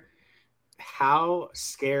remember how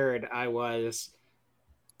scared I was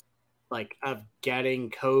like of getting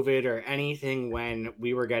COVID or anything when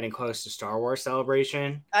we were getting close to Star Wars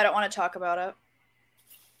Celebration. I don't want to talk about it.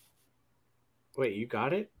 Wait, you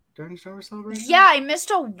got it during Star Wars Celebration? Yeah, I missed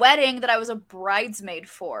a wedding that I was a bridesmaid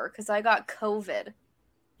for because I got COVID.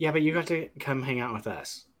 Yeah, but you got to come hang out with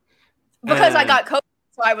us. Because I got COVID,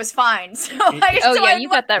 so I was fine. So you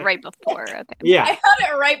got that right before. Okay. Yeah. I had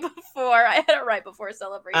it right before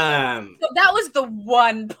celebration. So that was the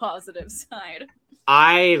one positive side.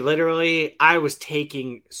 I was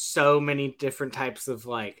taking so many different types of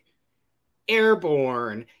like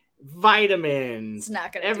airborne vitamins,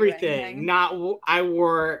 not gonna everything. I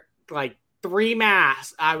wore like 3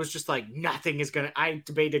 masks. I was just like, I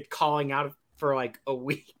debated calling out for like a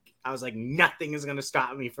week. I was like, nothing is gonna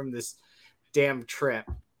stop me from this damn trip.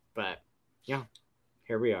 But yeah,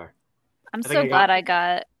 here we are. I'm so glad I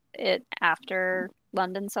got it after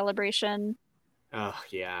London Celebration. Oh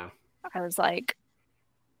yeah. I was like,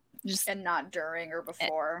 and not during or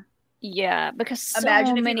before. Yeah, because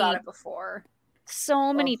imagine if you got it before.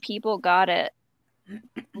 So many people got it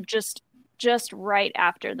just right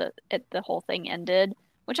after the whole thing ended,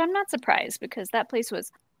 which I'm not surprised because that place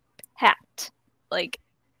was packed. Like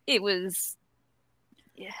it was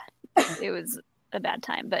a bad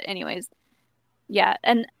time. But anyways, yeah,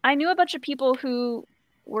 and I knew a bunch of people who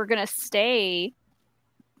were gonna stay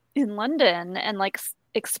in London and like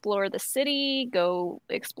explore the city, go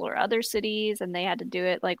explore other cities, and they had to do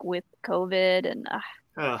it like with COVID and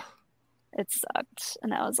it sucked.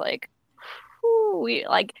 And I was like, whew,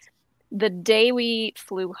 like the day we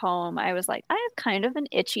flew home, I was like, I have kind of an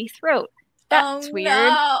itchy throat. That's weird.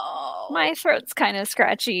 No. My throat's kind of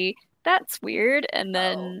scratchy. That's weird. And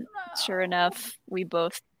then sure enough, we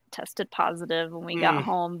both tested positive when we got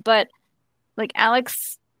home. But like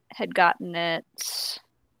Alex had gotten it,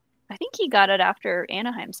 I think he got it after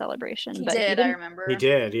Anaheim Celebration. He but did, I remember. He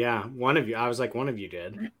did, yeah. One of you. I was like, one of you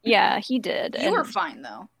did. Yeah, he did. You were fine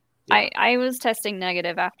though. Yeah. I was testing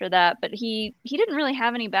negative after that, but he didn't really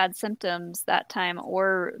have any bad symptoms that time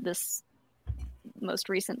or this most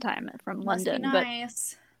recent time from London.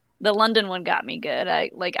 Nice. But the London one got me good.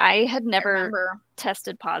 I had never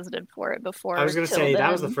tested positive for it before. I was going to say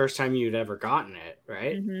that was the first time you'd ever gotten it,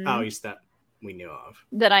 right? Mm-hmm. At least that we knew of.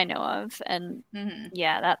 That I know of. And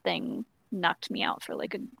yeah, that thing knocked me out for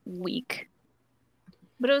like a week.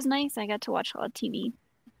 But it was nice. I got to watch a lot of TV.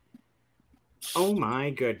 Oh my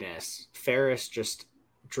goodness. Ferris just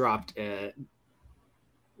dropped a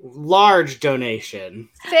large donation.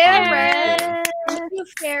 Ferris! Miss you,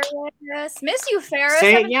 Ferris. Miss you, Ferris.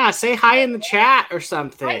 Say hi in the chat or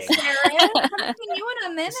something. Hi, Ferris. Haven't seen you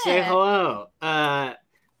in a minute. Say hello.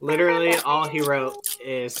 Literally all he wrote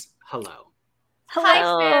is hello. Hi,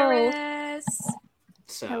 Ferris.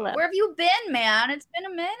 So Hello. Where have you been, man? It's been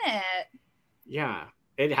a minute. Yeah,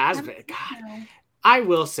 it has been. God, I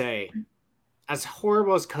will say, as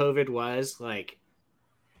horrible as COVID was, like,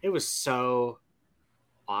 it was so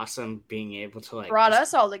awesome being able to, like, brought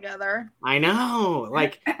us all together. I know.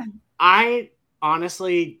 Like, I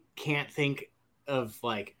honestly can't think of,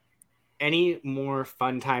 like, any more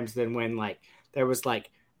fun times than when, like, there was,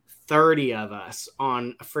 like, 30 of us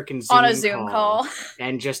on a freaking Zoom call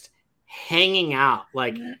and just hanging out.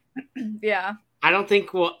 Like, yeah, I don't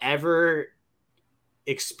think we'll ever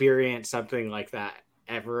experience something like that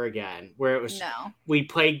ever again, where it was we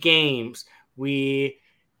played games, we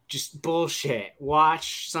just bullshit,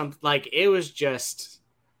 watch some, like, it was just,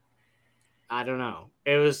 I don't know,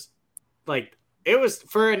 it was like, it was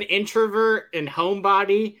for an introvert and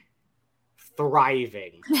homebody,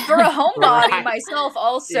 thriving. For a homebody myself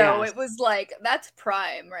also, yes. It was like, that's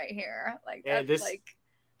prime right here. Like, that's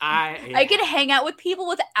I can hang out with people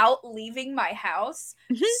without leaving my house.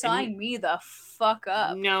 Sign me the fuck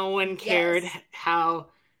up. No one cared how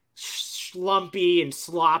slumpy and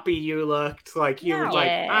sloppy you looked. Like, you were like,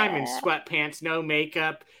 I'm in sweatpants, no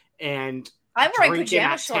makeup, and I'm wearing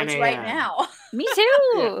pajama shorts right now. Me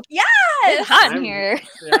too. Yes, it's hot in here.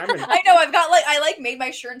 I know. I've got I made my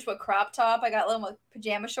shirt into a crop top. I got little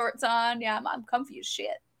pajama shorts on. Yeah, I'm comfy as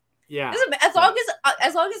shit. Yeah. As long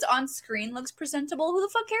as on screen looks presentable, who the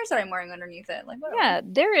fuck cares that I'm wearing underneath it? Like, whatever. Yeah,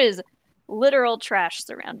 there is literal trash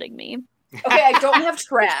surrounding me. Okay, I don't have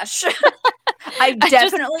trash. I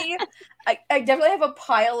definitely have a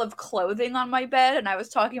pile of clothing on my bed, and I was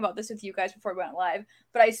talking about this with you guys before we went live,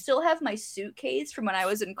 but I still have my suitcase from when I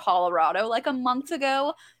was in Colorado like a month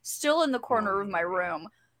ago, still in the corner of my room,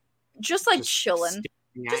 just chilling,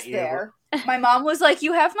 just there. My mom was like,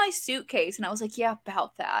 "You have my suitcase," and I was like, "Yeah,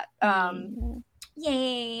 about that." Yeah,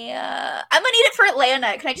 I'm gonna need it for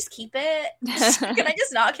Atlanta. Can I just keep it? Can I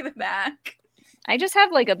just not give it back? I just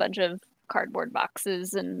have like a bunch of cardboard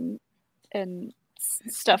boxes and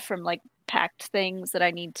stuff from like packed things that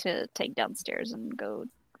I need to take downstairs and go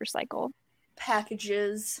recycle.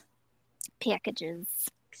 Packages.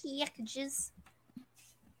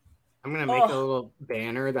 I'm gonna make a little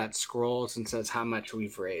banner that scrolls and says how much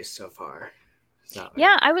we've raised so far.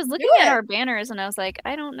 Yeah, I was looking at our banners and I was like,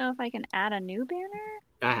 I don't know if I can add a new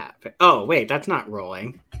banner. Oh wait, that's not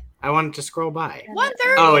rolling. I wanted to scroll by.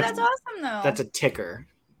 130. Oh, that's awesome though. That's a ticker.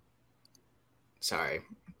 Sorry.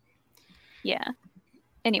 Yeah.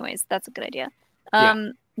 Anyways, that's a good idea.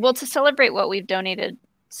 Well, to celebrate what we've donated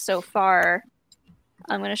so far,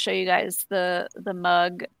 I'm going to show you guys the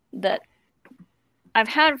mug that I've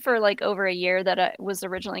had for like over a year that I was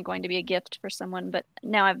originally going to be a gift for someone, but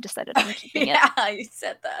now I've decided I'm keeping it. Yeah, you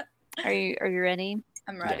said that. Are you ready?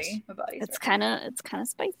 I'm ready. Yes. My body's It's ready. kind of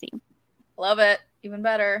spicy. Love it. Even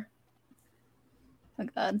better. Oh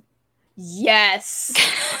god. Yes.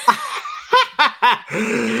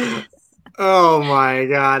 Oh my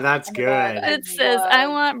god, that's good. It says, "I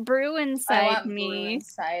want brew inside me." Brew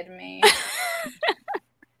inside me.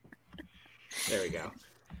 There we go.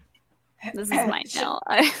 This is mine now.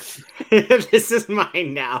 This is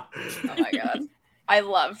mine now. Oh my god. I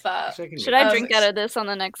love that. Should I drink out of this on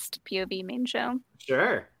the next POV main show?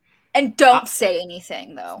 Sure. And don't say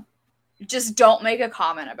anything though. Just don't make a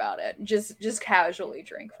comment about it. Just casually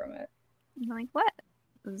drink from it. I'm like, what?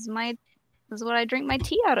 This is what I drink my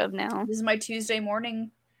tea out of now. This is my Tuesday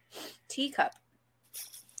morning teacup.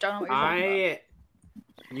 Don't know what you're talking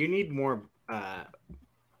about. You need more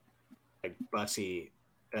like Bussy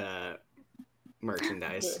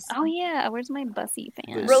merchandise. Oh yeah, where's my Bussy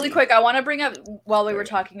fan? Really quick, I want to bring up, while we were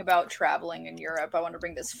talking about traveling in Europe, I want to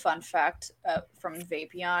bring this fun fact from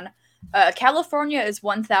Vapion. California is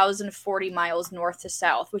 1,040 miles north to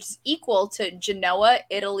south, which is equal to Genoa,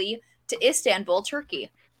 Italy, to Istanbul, Turkey.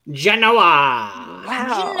 Genoa!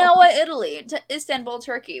 Wow. Genoa, Italy, to Istanbul,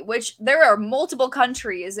 Turkey, which there are multiple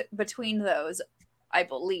countries between those, I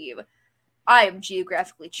believe. I am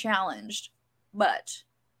geographically challenged, but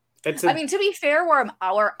I mean, to be fair, where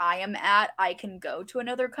I am at, I can go to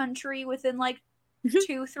another country within like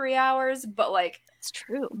 2-3 hours, but like it's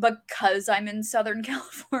true because I'm in Southern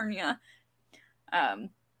California.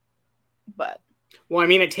 But well, I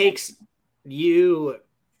mean, it takes you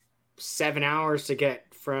 7 hours to get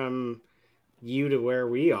from you to where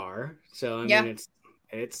we are, so I mean,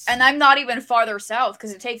 And I'm not even farther south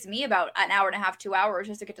because it takes me about an hour and a half, 2 hours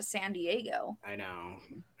just to get to San Diego. I know.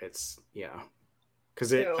 It's, yeah.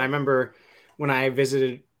 Because I remember when I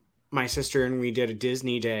visited my sister and we did a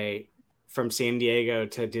Disney day from San Diego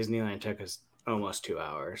to Disneyland, took us almost 2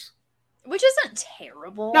 hours. Which isn't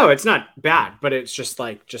terrible. No, it's not bad, but it's just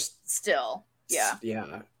still, yeah.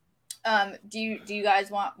 Yeah. Do you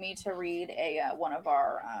guys want me to read one of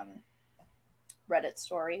our Reddit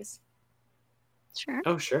stories? Sure.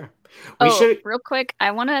 Oh, sure. Real quick,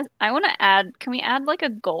 I wanna add. Can we add like a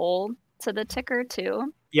goal to the ticker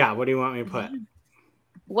too? Yeah. What do you want me to put?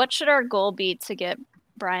 What should our goal be to get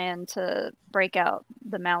Brian to break out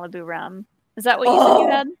the Malibu rum? Is that what you said you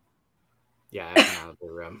had? Yeah, I have Malibu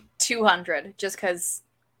rum. 200, just because.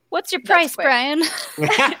 What's your price, Brian?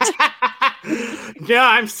 No,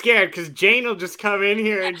 I'm scared because Jane will just come in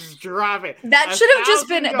here and just drop it. That should have just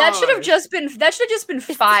been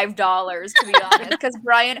 $5, to be honest. Because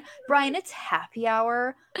Brian, it's happy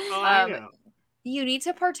hour. Oh, I know. You need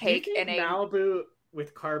to partake in a Malibu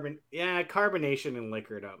with carbonation and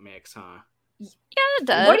liquor don't mix, huh? Yeah, it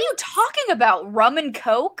does. What are you talking about? Rum and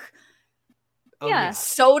Coke? Oh, yeah.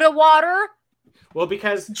 Soda water? Well,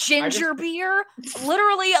 because ginger beer,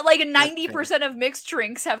 literally like 90% of mixed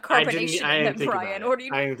drinks have carbonation in them, Brian. What are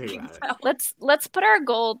you thinking about? Let's put our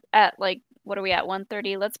goal at what are we at?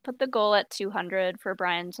 130. Let's put the goal at 200 for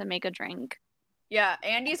Brian to make a drink. Yeah,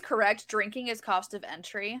 Andy's correct. Drinking is cost of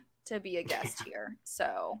entry to be a guest here.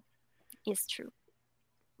 So it's true.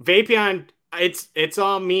 Vapion, it's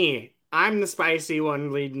all me. I'm the spicy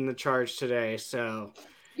one leading the charge today, so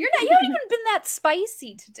you haven't even been that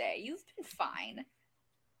spicy today. You've been fine.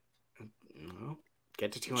 Well,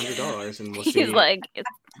 get to $200 and we'll see. He's like,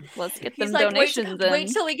 let's get them donations in. Wait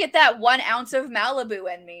till we get that 1 ounce of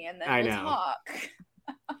Malibu in me, and then we'll talk.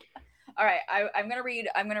 All right, I'm gonna read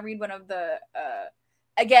one of the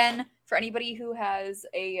again for anybody who has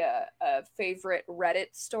a favorite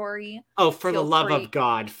Reddit story. Oh, for the love of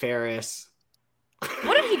God, Ferris!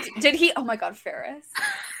 What did he? Did he? Oh my God, Ferris!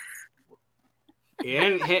 We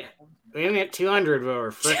didn't hit 200, but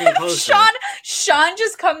we're freaking close. Sean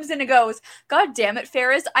just comes in and goes, "God damn it,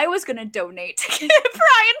 Ferris! I was gonna donate to get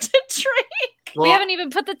Brian to drink." Well, we haven't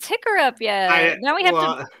even put the ticker up yet. Now we have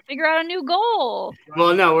to figure out a new goal.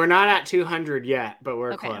 Well, no, we're not at 200 yet, but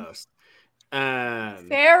we're close.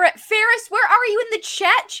 Ferris, where are you in the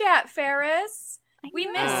chat, Ferris? We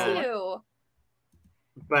miss you.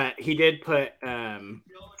 But he did put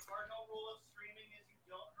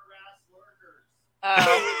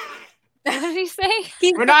what did he say?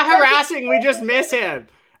 We're not harassing. We just miss him.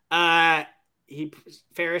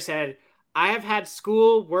 Ferris said, "I have had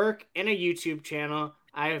school, work, and a YouTube channel.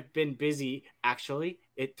 I have been busy. Actually,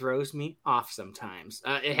 it throws me off sometimes."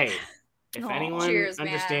 Hey, if anyone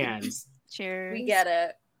understands, cheers. We get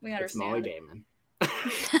it. We understand. It's Molly Damon.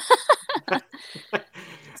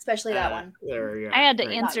 Especially that one. There we go. I had to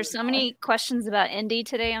answer so many questions about Indy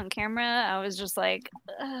today on camera. I was just like,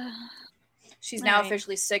 she's now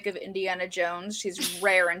officially sick of Indiana Jones. She's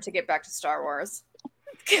raring to get back to Star Wars.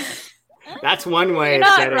 That's one way. You're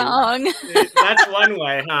not wrong. That's one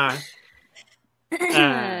way, huh?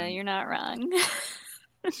 You're not wrong.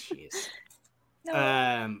 Jeez.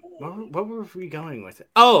 What were we going with?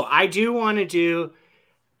 Oh, I do want to do.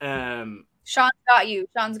 Sean's got you.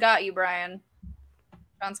 Sean's got you, Brian.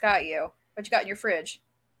 Sean's got you. What you got in your fridge?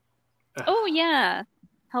 Oh yeah.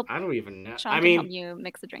 I don't even know. Sean can help you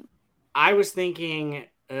mix a drink. I was thinking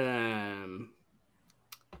of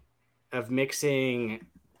mixing.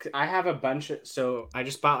 I have a bunch of. So I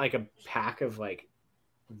just bought like a pack of like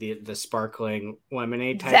the sparkling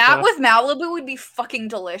lemonade type. That with Malibu would be fucking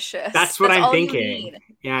delicious. That's what I'm thinking.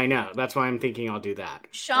 Yeah, I know. That's why I'm thinking I'll do that.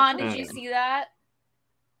 Sean, did you see that?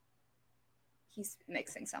 He's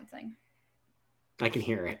mixing something. I can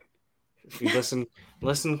hear it. If you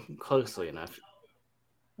listen closely enough.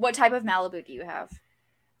 What type of Malibu do you have?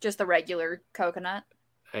 Just the regular coconut?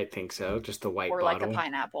 I think so. Just the white or bottle. Like a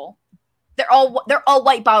pineapple. They're all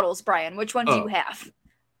white bottles, Brian. Which one do you have?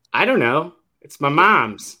 I don't know. It's my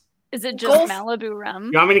mom's. Is it just Malibu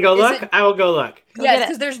rum? You want me to go look? I will go look. Yes,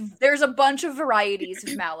 because there's a bunch of varieties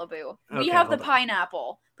of Malibu. We have the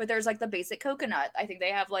pineapple, but there's like the basic coconut. I think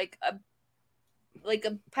they have like a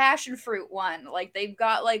passion fruit one. Like they've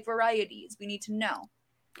got like varieties. We need to know.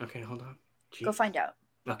 Okay, hold on. Jeez. Go find out.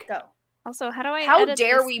 Okay. Go. Also, how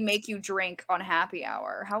dare we make you drink on happy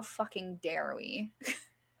hour? How fucking dare we?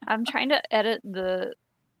 I'm trying to edit the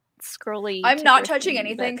scrolly. I'm not touching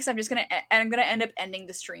anything because I'm gonna end up ending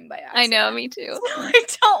the stream by accident. I know, me too. I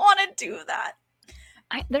don't want to do that.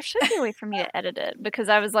 There should be a way for me to edit it because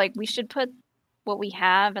I was like, we should put what we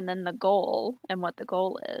have and then the goal and what the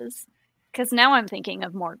goal is. Because now I'm thinking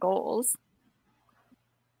of more goals.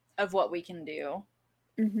 Of what we can do.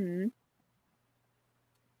 Mm-hmm.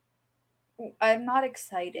 I'm not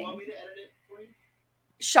exciting. Want me to edit it for you?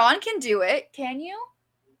 Sean can do it. Can you?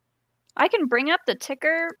 I can bring up the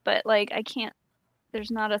ticker, but like I can't.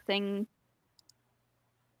 There's not a thing.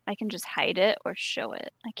 I can just hide it or show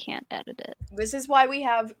it. I can't edit it. This is why we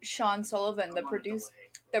have Sean Sullivan, the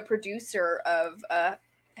producer of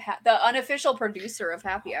the unofficial producer of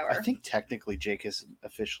Happy Hour. I think technically Jake has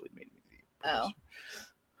officially made me the producer. Oh.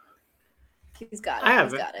 He's got it.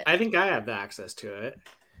 He's got it. I think I have the access to it.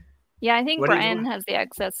 Yeah, I think Brian has the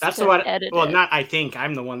access to edit it. Well, not I think.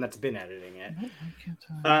 I'm the one that's been editing it.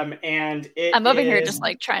 And I'm over here just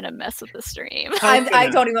like trying to mess with the stream. I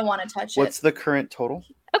don't even want to touch it. What's the current total?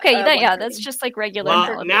 Okay, that's just like regular.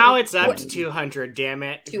 Well, now it's up to 200. Damn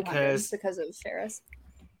it! 200 because of Ferris.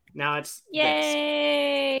 Now it's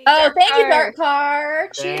yay! This. Oh, thank you, Dark Car.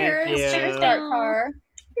 Cheers, cheers, Dark Car.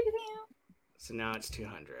 So now it's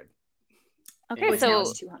 200. Okay, so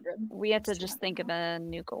we have to just think of a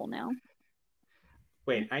new goal now.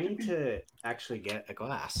 Wait, I need to actually get a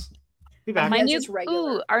glass. Be back.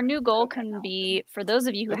 Our new goal can be, for those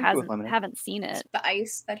of you who haven't seen it, the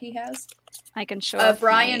ice that he has. I can show.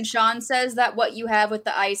 Brian Sean says that what you have with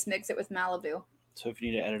the ice, mix it with Malibu. So if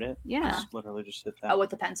you need to edit it, just literally just hit that. Oh,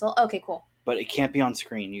 with the pencil. Okay, cool. But it can't be on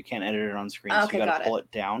screen. You can't edit it on screen. Okay, so you gotta pull it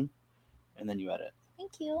down, and then you edit.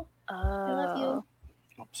 Thank you. I love you.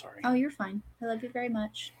 Oh, sorry. Oh, you're fine. I love you very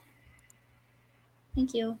much.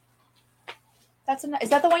 Thank you. Is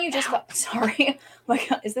that the one you just got? Sorry. Like,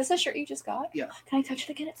 is this a shirt you just got? Yeah. Can I touch it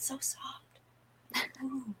again? It's so soft.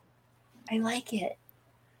 Ooh, I like it.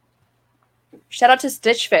 Shout out to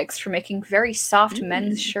Stitch Fix for making very soft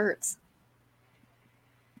men's shirts.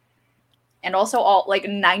 And also all like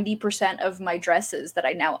 90% of my dresses that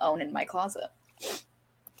I now own in my closet.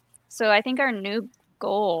 So I think our new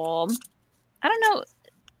goal, I don't know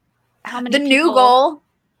how many. The new goal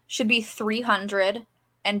should be 300,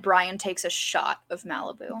 and Brian takes a shot of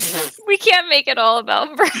Malibu. We can't make it all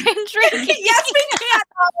about Brian drinking. Yes, we can.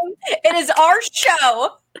 It is our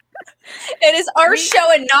show. It is our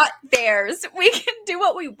show and not theirs. We can do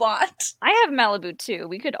what we want. I have Malibu too.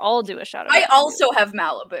 We could all do a shot of Malibu. I also have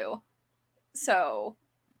Malibu. So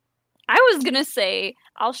I was gonna say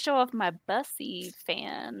I'll show off my Bussy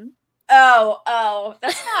fan. Oh,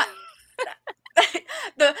 that's not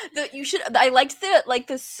you should. I liked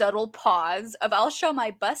the subtle pause of I'll show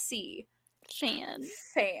my Bussy fan.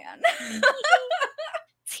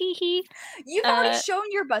 Teehee. You've already shown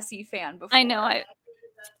your Bussy fan before. I know.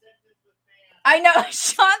 I know.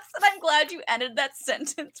 Sean said, "I'm glad you ended that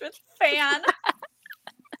sentence with fan."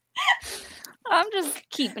 I'm just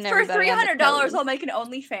keeping for $300. I'll make an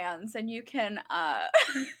OnlyFans, and you can.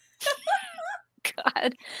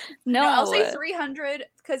 God, no. I'll say 300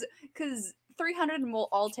 because 300, and we'll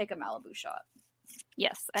all take a Malibu shot.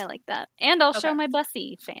 Yes, I like that, and I'll show my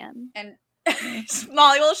Bussy fan. And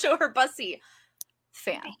Molly will show her Bussy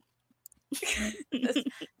fan.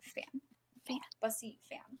 Bussy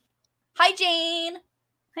fan. Hi, Jane.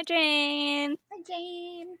 Hi, Jane. Hi,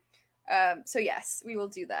 Jane. So yes, we will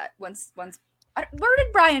do that once. Where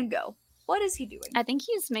did Brian go? What is he doing? I think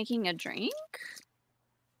he's making a drink,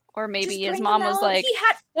 or maybe his mom was like,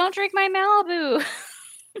 "Don't drink my Malibu."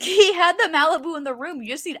 He had the Malibu in the room. You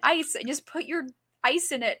just need ice, and just put your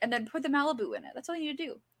ice in it, and then put the Malibu in it. That's all you need to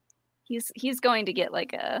do. He's going to get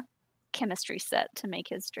like a chemistry set to make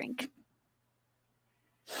his drink.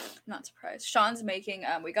 I'm not surprised. Sean's making.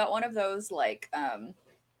 We got one of those like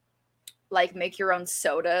make your own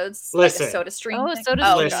sodas. Listen. Like a soda stream. Oh, thing.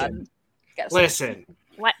 soda. Listen.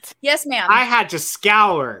 What? Yes, ma'am. I had to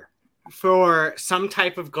scour for some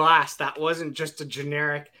type of glass that wasn't just a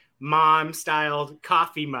generic mom-styled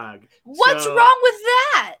coffee mug. What's wrong with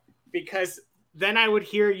that? Because then I would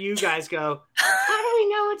hear you guys go, "How do we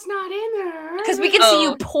know it's not in there?" Because we can see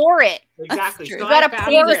you pour it. Exactly. So you gotta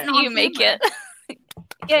pour it. You make it.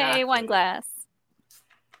 Yay, wine glass.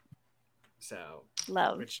 So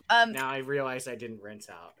love. Which now I realize I didn't rinse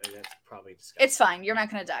out. That's probably disgusting. It's fine. You're not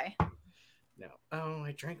gonna die. No. Oh,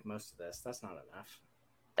 I drank most of this. That's not enough.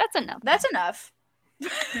 That's enough. That's enough.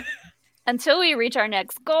 Until we reach our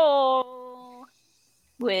next goal,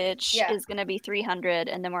 which is going to be 300,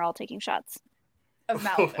 and then we're all taking shots of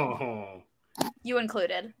Malibu. You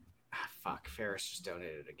included. Fuck, Ferris just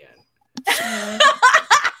donated again.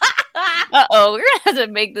 Uh-oh, we're going to have to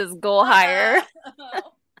make this goal higher.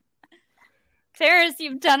 Ferris,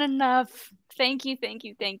 you've done enough. Thank you.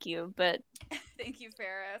 But thank you,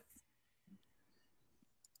 Ferris.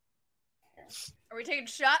 Are we taking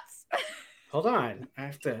shots? Hold on. I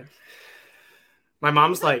have to. My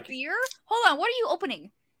mom's like, beer? Hold on, what are you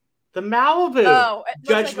opening? the Malibu. Oh, it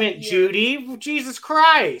looks Judgment like a beer. Judy. Jesus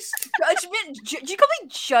Christ. Did you call me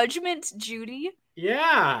Judgment Judy?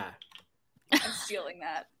 Yeah. I'm stealing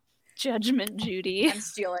that. Judgment Judy. I'm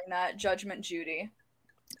stealing that. Judgment Judy.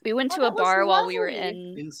 We went to a that was bar while we were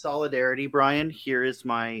lovely. In solidarity, Brian, here is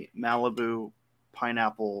my Malibu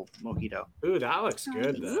pineapple mojito. Ooh, that looks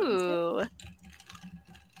good though. Ooh.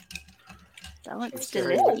 That looks I'm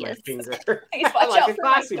staring at my delicious. finger. Please watch I'm like out a for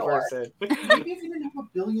my classy door. person. Maybe if you didn't have a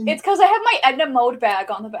billion. It's because I have my Edna Mode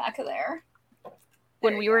bag on the back of there.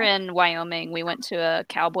 When we were in Wyoming, we went to a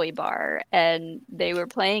cowboy bar, and they were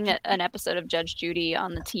playing an episode of Judge Judy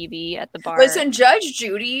on the TV at the bar. Listen, Judge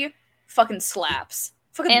Judy fucking slaps.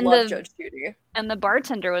 Fucking And love the- Judge Judy. And the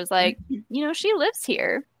bartender was like, she lives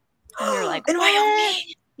here. And we were like, in Wyoming.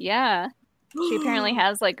 yeah. She apparently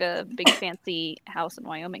has like a big fancy house in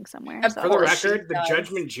Wyoming somewhere. Of So. For the course she record, the does.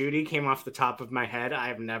 Judgment Judy came off the top of my head. I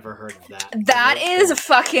have never heard of that. That is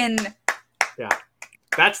fucking.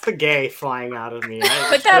 That's the gay flying out of me.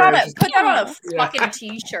 Put that on a Yeah. fucking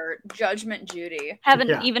t-shirt. Judgment Judy.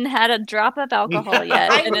 Haven't even had a drop of alcohol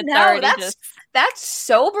yet, I and it's know, already that's- just. That's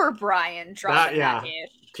sober Brian dropping yeah. that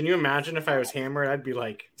ish. Can you imagine if I was hammered? I'd be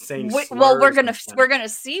like saying. Well, we're slurs gonna and stuff.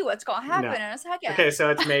 see what's gonna happen No. in a second. Okay, so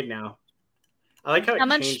it's made now. I like how How it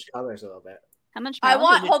much- changed colors a little bit. How much? I Malibu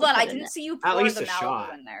want. did Hold you on, put I in didn't it? see you At pour least the a Malibu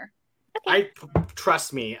shot. in there.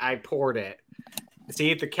 Trust me, I poured it.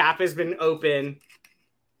 See, the cap has been open.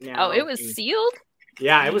 Now, Oh, it was sealed?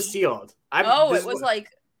 Yeah, it was sealed. It was like.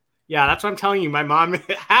 Yeah, that's what I'm telling you. My mom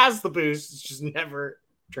has the booze, it's just never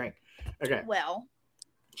drank. Okay. Well.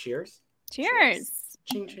 Cheers. Cheers.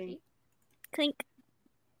 Ching ching. Clink.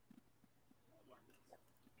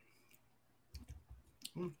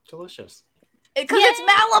 Delicious. Because it's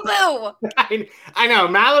Malibu. I know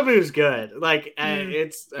Malibu's good. Like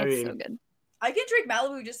it's. I It's mean, so good. I can drink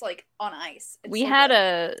Malibu just like on ice. It's We so had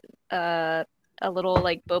good. a little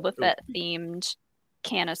like Boba Fett themed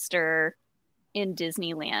canister in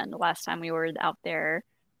Disneyland last time we were out there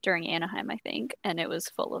during Anaheim, I think, and it was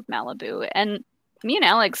full of Malibu. And me and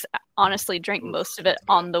Alex honestly drank most of it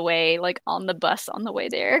on the way, like on the bus on the way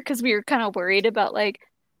there, because we were kind of worried about like,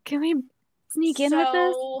 can we sneak in with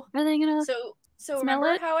this? Are they gonna? So smell remember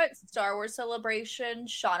it? how at Star Wars Celebration,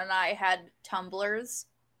 Sean and I had tumblers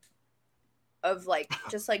of like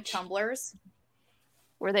just like tumblers.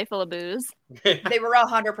 Were they full of booze? They were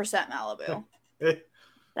 100% Malibu.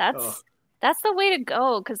 That's the way to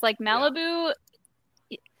go, because like Malibu,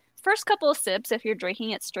 first couple of sips, if you're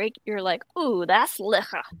drinking it straight, you're like, ooh, that's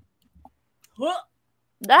liquor.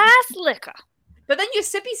 That's liquor. But then you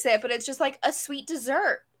sippy sip, and it's just like a sweet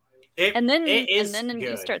dessert. And then you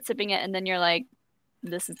good. start sipping it, and then you're like,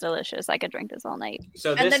 this is delicious. I could drink this all night.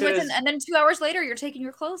 So And this then is. and then 2 hours later, you're taking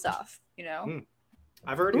your clothes off. You know.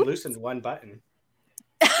 I've already loosened one button.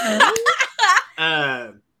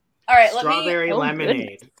 All right, Strawberry Oh, lemonade.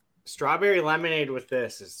 goodness. Strawberry lemonade with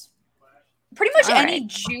this is. Pretty much All any right.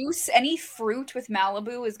 juice, any fruit with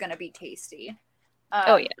Malibu is gonna be tasty.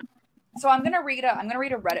 Oh yeah, So I'm gonna read a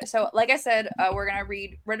Reddit. So like I said, we're gonna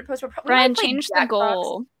read Reddit posts. Brian, change the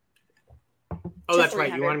goal. Oh, To that's right.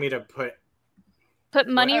 You 300. wanted me to put. Put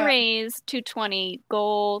money What? raised 220,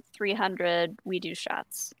 goal 300. We do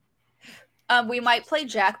shots. We might play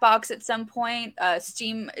Jackbox at some point.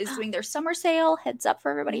 Steam is doing their summer sale. Heads up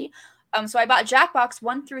for everybody. So I bought Jackbox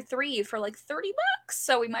 1 through 3 for like $30.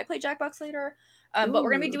 So we might play Jackbox later. But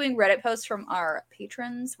we're gonna be doing Reddit posts from our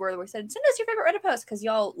patrons where we said send us your favorite Reddit post because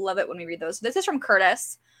y'all love it when we read those. So this is from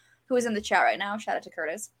Curtis, who is in the chat right now. Shout out to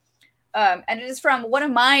Curtis. And it is from one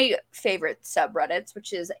of my favorite subreddits,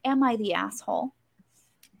 which is Am I the Asshole?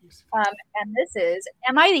 And this is,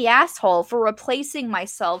 am I the asshole for replacing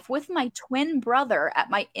myself with my twin brother at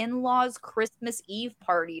my in-laws' Christmas Eve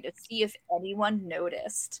party to see if anyone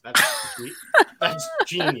noticed? That's sweet. That's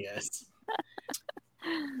genius.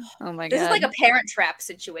 Oh my god. This is like a parent trap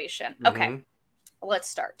situation. Okay, Mhm. let's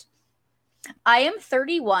start. I am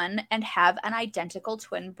 31 and have an identical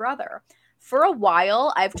twin brother. For a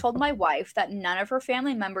while, I've told my wife that none of her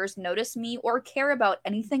family members notice me or care about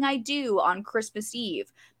anything I do on Christmas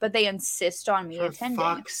Eve, but they insist on me For attending.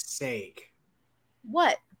 fuck's sake.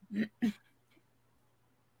 What? Do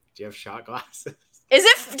you have shot glasses? Was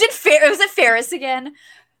it Ferris again?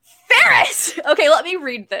 Ferris! Okay, let me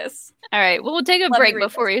read this. All right, well, we'll take a Let me break read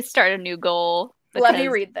before we start a new goal. Let me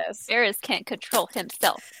because read this. Ferris can't control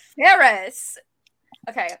himself. Ferris!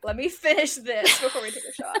 Okay, let me finish this before we take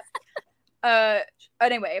a shot.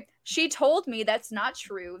 Anyway, she told me that's not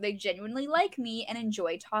true. They genuinely like me and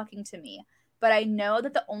enjoy talking to me. but I know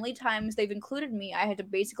that the only times they've included me, I had to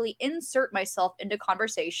basically insert myself into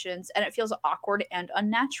conversations, and it feels awkward and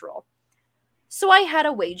unnatural. So I had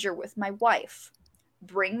a wager with my wife.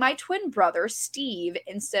 Bring my twin brother, Steve,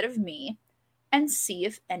 instead of me, and see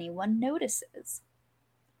if anyone notices.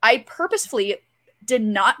 I purposefully did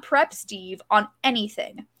not prep Steve on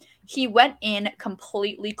anything. He went in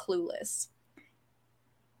completely clueless.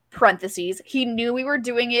 Parentheses, he knew we were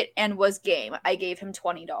doing it and was game. I gave him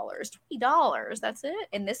 $20. $20, that's it?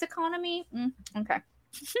 In this economy? Okay.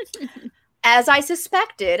 As I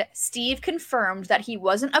suspected, Steve confirmed that he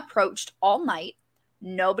wasn't approached all night.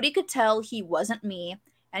 Nobody could tell he wasn't me,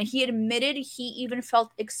 and he admitted he even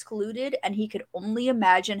felt excluded, and he could only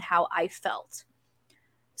imagine how I felt.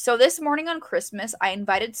 So this morning on Christmas, I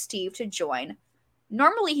invited Steve to join.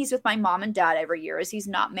 Normally, he's with my mom and dad every year, as he's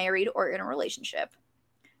not married or in a relationship.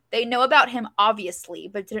 They know about him, obviously,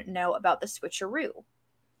 but didn't know about the switcheroo.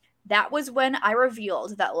 That was when I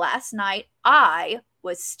revealed that last night I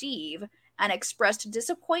was Steve and expressed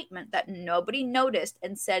disappointment that nobody noticed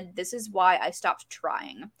and said this is why I stopped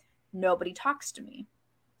trying. Nobody talks to me.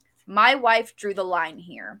 My wife drew the line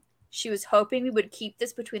here. She was hoping we would keep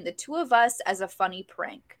this between the two of us as a funny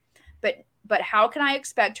prank. But how can I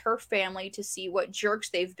expect her family to see what jerks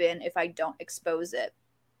they've been if I don't expose it?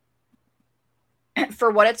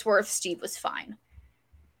 For what it's worth, Steve was fine.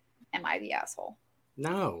 Am I the asshole?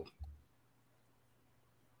 No.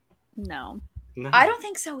 I don't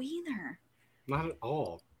think so either. Not at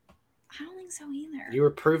all. I don't think so either. You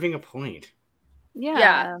were proving a point.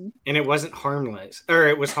 Yeah. And it wasn't harmless. Or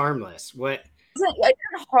it was harmless. What? I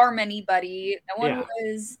didn't harm anybody. No one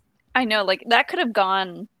was... I know, like, that could have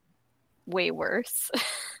gone way worse.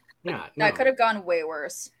 Yeah. That could have gone way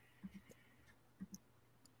worse.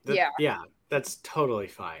 Yeah. That's totally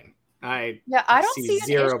fine. I don't see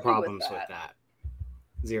zero problems with that.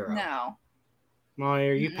 Zero. No. Molly,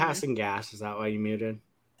 are you passing gas? Is that why you muted?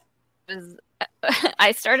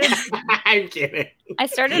 I started. I'm kidding.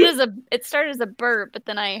 It started as a burp, but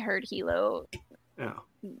then I heard Hilo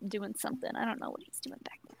doing something. I don't know what he's doing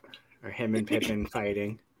back there. Or him and Pippin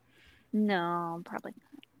fighting. No, probably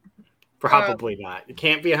not. Probably not. You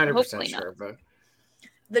can't be 100% sure, but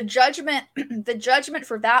the judgment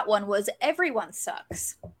for that one was everyone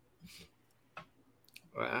sucks.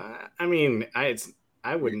 I mean,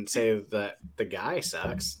 I wouldn't say that the guy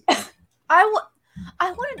sucks. I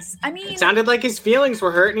wouldn't. I mean, it sounded like his feelings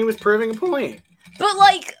were hurt, and he was proving a point. But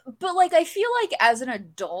I feel like as an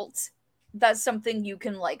adult, that's something you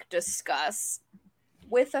can like discuss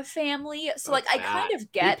with a family. So like, I kind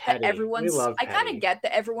of get that everyone's. I kind of get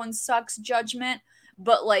that everyone sucks judgment,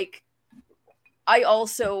 but like, I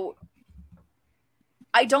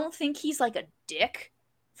don't think he's like a dick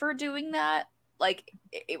for doing that. Like,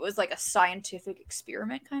 it was like a scientific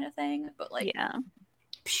experiment kind of thing, but like, yeah.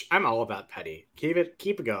 I'm all about petty. Keep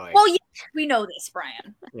it going. Well, yeah, we know this,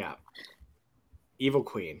 Brian. Yeah. Evil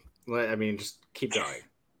queen. I mean, just keep going.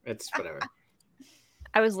 It's whatever.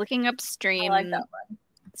 I was looking up stream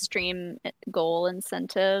goal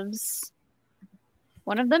incentives.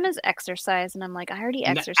 One of them is exercise, and I'm like, I already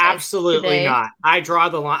exercised. Absolutely today. not. I draw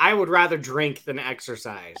the line. I would rather drink than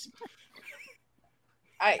exercise.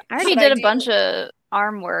 I already did a bunch of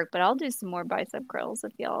arm work, but I'll do some more bicep curls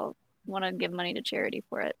if y'all want to give money to charity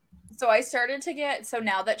for it. So I started to get, so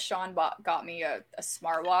now that Sean got me a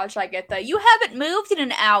smartwatch, I get the, you haven't moved in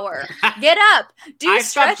an hour. Get up. Do I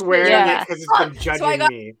stopped wearing it because it's been judging so I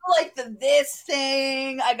got, me. Like this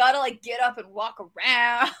thing. I gotta like get up and walk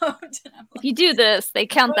around. If you do this, they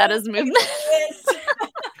count that as movement.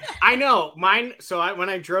 I know. Mine, so when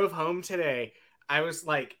I drove home today, I was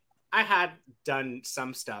like, I had done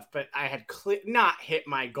some stuff, but I had not hit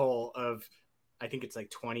my goal of, I think it's like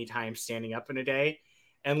 20 times standing up in a day.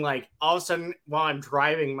 And like all of a sudden while I'm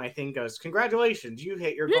driving, my thing goes, congratulations, you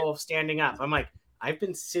hit your goal of standing up. I'm like, I've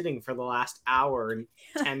been sitting for the last hour and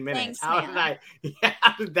 10 minutes. How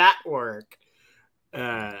did that work?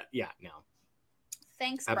 No.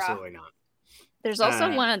 Thanks, absolutely not. There's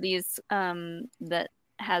also one of these that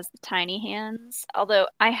has tiny hands. Although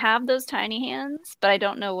I have those tiny hands, but I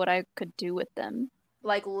don't know what I could do with them.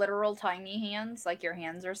 Like literal tiny hands? Like your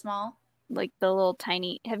hands are small? Like the little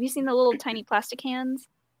tiny, have you seen the little tiny plastic hands?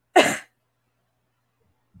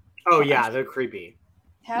 Oh yeah, they're creepy.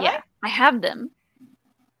 I have them.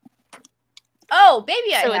 Oh,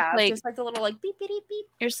 baby, I so have. It's like, just like the little like beep beep beep.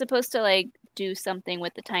 You're supposed to like do something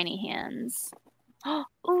with the tiny hands.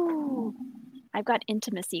 Ooh, I've got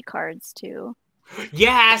intimacy cards too.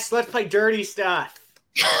 Yes, let's play dirty stuff.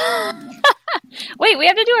 Wait, we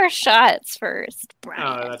have to do our shots first, Brian.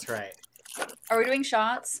 Oh, that's right. Are we doing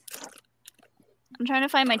shots? I'm trying to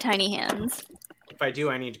find my tiny hands. If I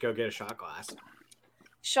do, I need to go get a shot glass.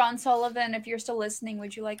 Sean Sullivan, if you're still listening,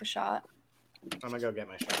 would you like a shot? I'm gonna go get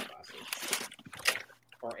my shot glasses.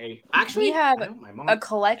 Or actually, we have my mom... a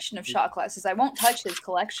collection of shot glasses. I won't touch his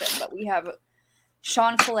collection, but we have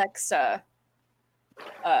Sean collects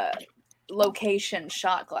location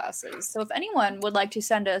shot glasses. So if anyone would like to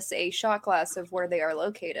send us a shot glass of where they are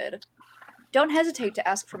located, don't hesitate to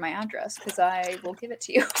ask for my address because I will give it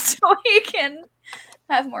to you so you can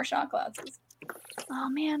have more shot glasses. Oh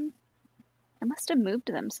man, I must have moved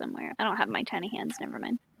them somewhere. I don't have my tiny hands. Never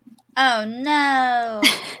mind. Oh no.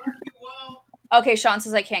 Okay, Sean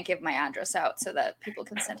says I can't give my address out so that people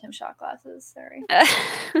can send him shot glasses. Sorry.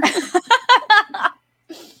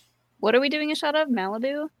 What are we doing a shot of?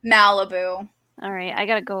 Malibu? Malibu. All right, I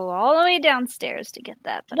gotta go all the way downstairs to get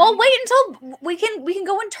that. But Well, wait until we can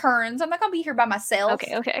go in turns. I'm not gonna be here by myself.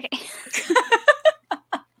 Okay.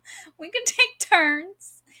 We can take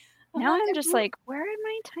turns. Now I'm just like, where are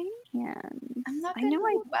my tiny hands? I'm not gonna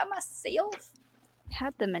go by myself.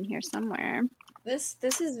 Had them in here somewhere. This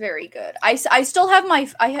is very good. I still have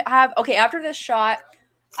okay, after this shot,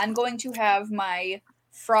 I'm going to have my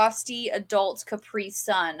Frosty Adult Capri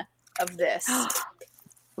Sun of this.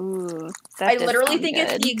 Ooh, I literally think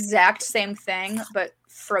it's the exact same thing, but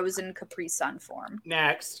frozen Capri Sun form.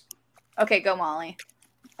 Next. Okay, go Molly.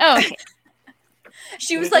 Oh, okay.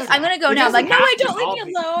 She was like, I'm gonna go now. I'm like, no, I don't, leave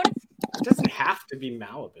me alone. It doesn't have to be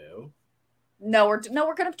Malibu. No,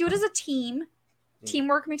 we're gonna do it as a team.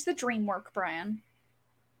 Teamwork makes the dream work, Brian.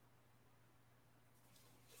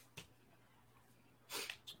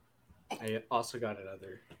 I also got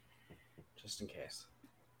another, just in case.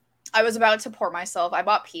 I was about to pour myself. I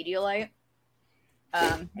bought Pedialyte.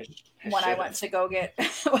 When I went to go get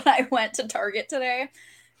when I went to Target today,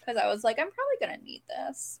 because I was like, I'm probably gonna need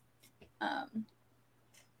this,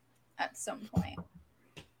 at some point.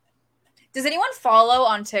 Does anyone follow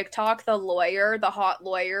on TikTok the hot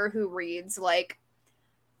lawyer who reads like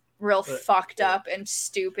real fucked up and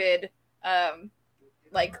stupid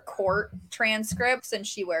like court transcripts, and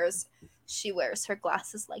she wears her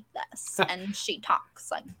glasses like this and she talks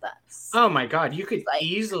like this? Oh my god, you could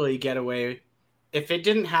easily get away if it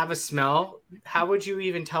didn't have a smell. How would you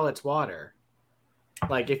even tell it's water?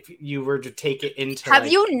 Like if you were to take it into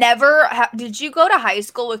you never did you go to high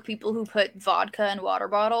school with people who put vodka in water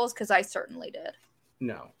bottles? Because I certainly did.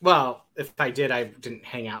 No. Well, if I did, I didn't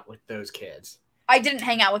hang out with those kids. I didn't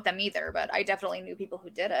hang out with them either, but I definitely knew people who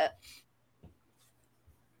did it.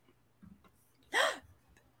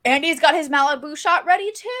 Andy's got his Malibu shot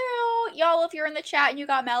ready too. Y'all, if you're in the chat and you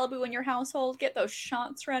got Malibu in your household, get those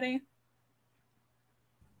shots ready.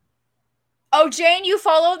 Oh, Jane, you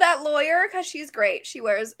follow that lawyer? Because she's great. She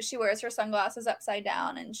wears her sunglasses upside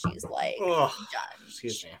down and she's like, judge.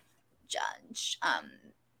 Excuse me. Judge.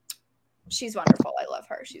 She's wonderful. I love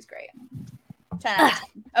her. She's great. 10 out of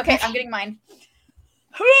 10. Okay, I'm getting mine.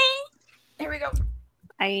 Here we go.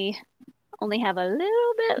 I only have a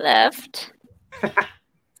little bit left.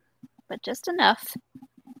 But just enough.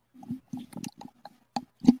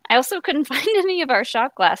 I also couldn't find any of our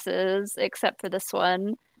shot glasses except for this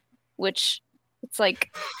one, which it's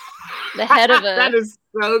like the head of a... That is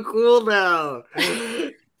so cool, though.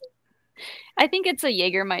 I think it's a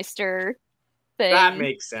Jägermeister thing. That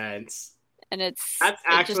makes sense. And that's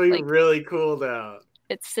actually really cool, though.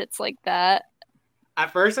 It sits like that.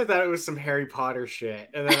 At first, I thought it was some Harry Potter shit,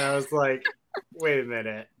 and then I was like, wait a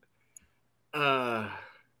minute.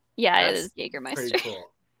 Yeah, it is Jägermeister. Pretty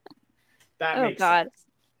cool. That oh makes god, sense.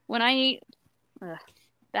 When I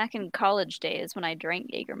back in college days when I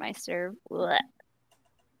drank Jägermeister, bleh.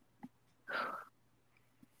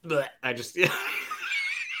 Bleh. I just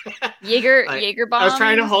Jäger bomb. I was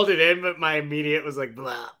trying to hold it in, but my immediate was like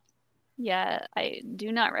blah. Yeah, I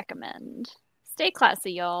do not recommend. Stay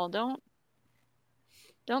classy, y'all. Don't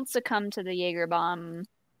succumb to the Jaeger bomb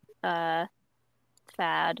fad,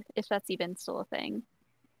 if that's even still a thing.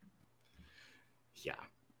 Yeah.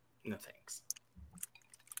 No thanks.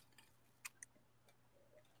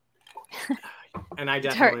 And I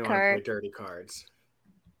definitely want to play dirty cards.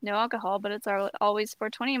 No alcohol, but it's always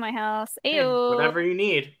 420 in my house. Ayo. Hey, whatever you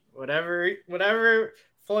need. Whatever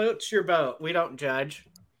floats your boat. We don't judge.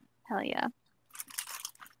 Hell yeah.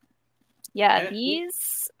 Yeah,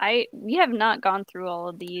 we have not gone through all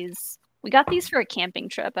of these. We got these for a camping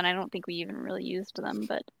trip, and I don't think we even really used them,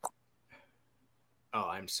 but... Oh,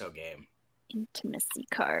 I'm so game. Intimacy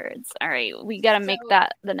cards. All right, we got to make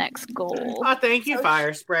that the next goal. Oh, thank you,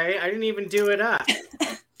 Fire Spray. I didn't even do it up.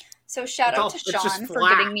 So shout out to Sean for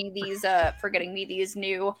getting me these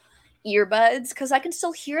new earbuds because I can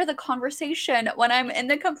still hear the conversation when I'm in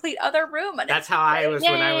the complete other room. And That's how I was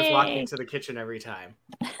when I was walking into the kitchen every time.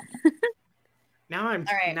 Now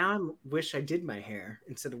I'm wish I did my hair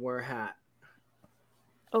instead of wore a hat.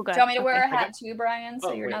 Oh god. Do you want me to wear a hat too, Brian?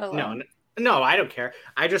 So you're not alone. No, I don't care.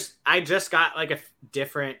 I just got like a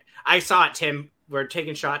different. I saw it, Tim. We're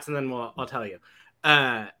taking shots, and then I'll tell you.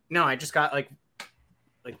 No, I just got like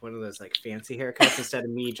one of those like fancy haircuts instead of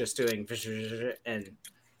me just doing and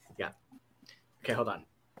yeah. Okay, hold on.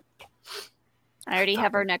 I already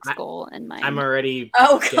have our next goal in mind. I'm already.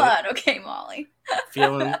 Oh god. Okay, Molly.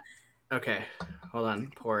 Feeling. Okay, hold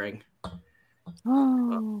on. Pouring.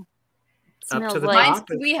 Oh. Up to the like... top.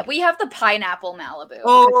 We have the pineapple Malibu.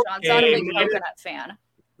 Oh, Sean's not a big coconut fan.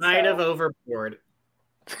 Might have overpoured.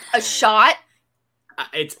 A shot?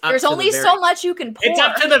 It's up There's to only so much you can pour. It's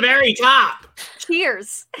up to the very top.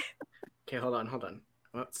 Cheers. Okay, hold on.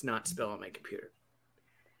 Let's not spill on my computer.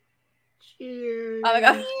 Cheers. Oh my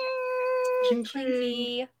god.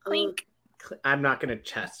 Clinky. Clink. I'm not gonna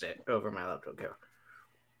chest it over my laptop. Okay.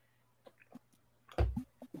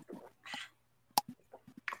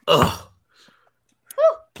 Ugh.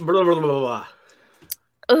 Blah, blah, blah, blah.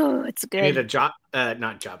 Oh, it's good. I need a job,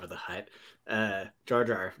 not Jabba the Hutt. Jar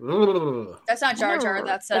Jar. That's not Jar Jar.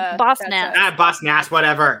 That's Boss Nass. Boss Nass.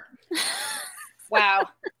 Whatever. Wow.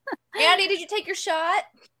 Andy, did you take your shot?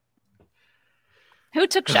 Who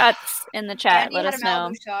took shots in the chat? Andy Let had us a know.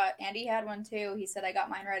 Malibu shot. Andy had one too. He said I got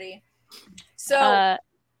mine ready. So.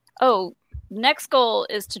 Next goal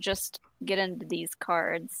is to just get into these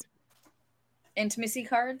cards. Intimacy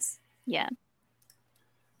cards. Yeah.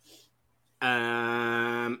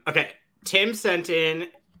 Okay. Tim sent in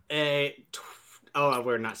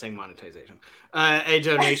we're not saying monetization. A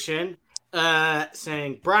donation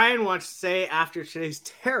saying Brian wants to say after today's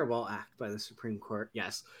terrible act by the Supreme Court,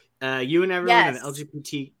 yes, you and everyone in the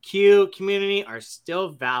LGBTQ community are still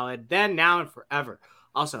valid then, now, and forever.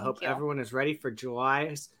 Also, hope everyone is ready for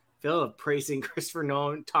July's fill of praising Christopher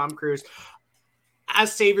Nolan, Tom Cruise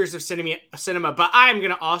as saviors of cinema, but I'm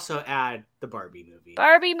going to also add the Barbie movie.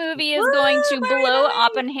 Barbie movie is going to blow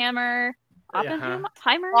Oppenheimer.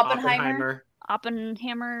 Oppenheimer,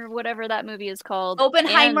 whatever that movie is called.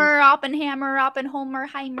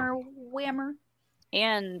 Whammer.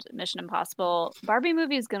 And Mission Impossible. Barbie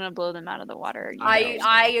movie is going to blow them out of the water.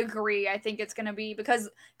 I agree. I think it's going to be because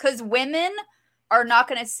women are not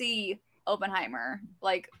going to see Oppenheimer.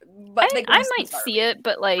 I might see it,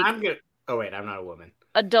 but like I'm good. Oh wait, I'm not a woman.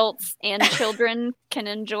 Adults and children can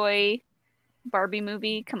enjoy Barbie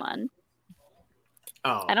movie. Come on.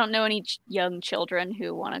 Oh. I don't know any young children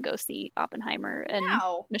who want to go see Oppenheimer and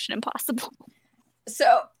Mission Impossible.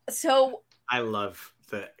 So I love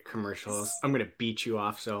the commercials. I'm gonna beat you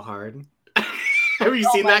off so hard. Have you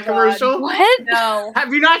seen that commercial? What? No.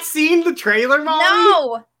 Have you not seen the trailer, Molly?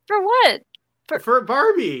 No. For what? For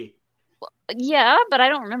Barbie. Yeah, but I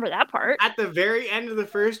don't remember that part. At the very end of the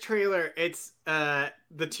first trailer, it's the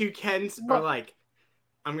two Kens are like,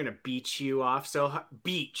 I'm gonna beat you off so hard.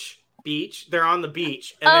 Beach. They're on the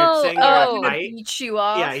beach and they're saying they're gonna fight. Beat you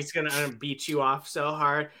off. Yeah, he's gonna beat you off so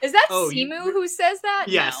hard. Is that Simu who says that?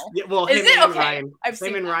 Yes. No. Yeah, well, is him it? and Okay. Ryan. I've seen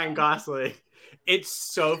him and that Ryan one. Gosling.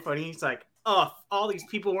 It's so funny. He's like, oh, if all these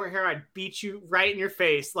people weren't here, I'd beat you right in your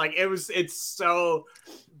face. Like it's so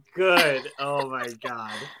good. Oh my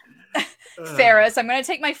god. Ferris, I'm gonna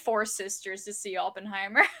take my 4 sisters to see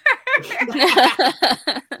Oppenheimer.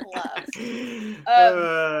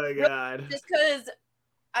 Oh god. Just because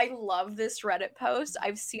I love this Reddit post.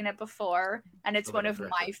 I've seen it before, and it's one of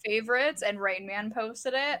my favorites, and Rain Man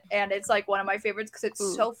posted it, and it's like one of my favorites because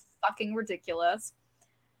it's so fucking ridiculous.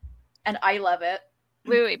 And I love it.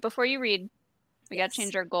 Wait, before you read, we gotta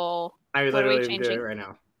change our goal. I literally do it right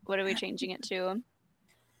now. What are we changing it to?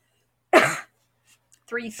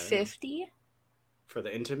 350 for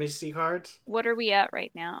the intimacy cards. What are we at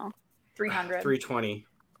right now? 300. 320.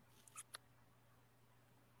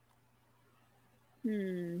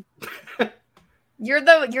 You're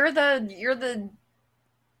the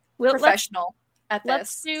professional at this.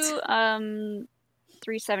 Let's do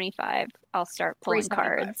 375. I'll start pulling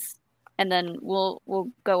cards. And then we'll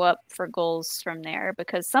go up for goals from there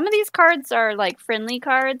because some of these cards are like friendly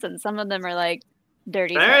cards and some of them are like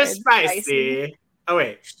dirty They're cards. spicy. Oh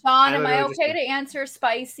wait. Sean, am I okay to answer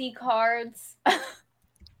spicy cards?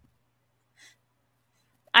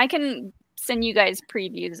 I can send you guys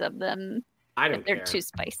previews of them. I don't care. They're too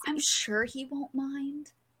spicy. I'm sure he won't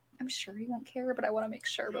mind. I'm sure he won't care, but I want to make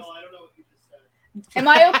sure. No, I don't know what you just said. Am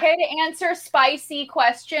I okay to answer spicy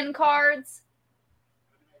question cards?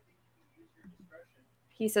 I mean, I think you can use your discretion.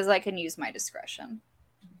 He says I can use my discretion.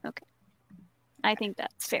 Okay. I think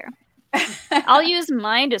that's fair. I'll use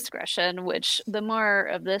my discretion, which the more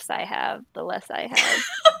of this I have, the less I have.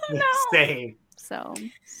 No. Same. So,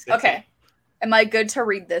 Okay. Am I good to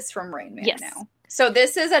read this from Rain Man yes. now? So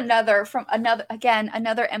this is another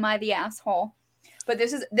Am I the Asshole? But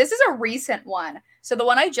this is a recent one. So the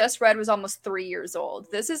one I just read was almost 3 years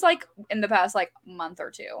old. This is like in the past like month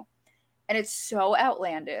or two. And it's so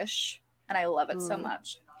outlandish. And I love it so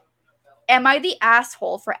much. Am I the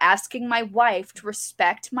asshole for asking my wife to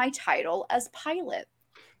respect my title as pilot?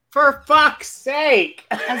 For fuck's sake!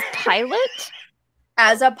 As pilot?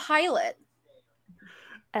 As a pilot.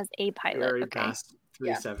 As a pilot. Very okay. past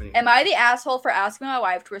 370. Yeah. Am I the asshole for asking my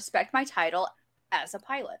wife to respect my title as a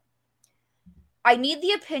pilot? I need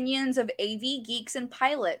the opinions of AV geeks and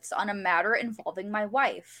pilots on a matter involving my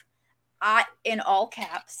wife. In all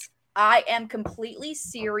caps, I am completely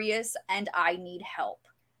serious and I need help.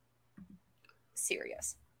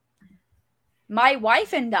 Serious. My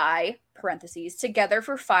wife and I, parentheses, together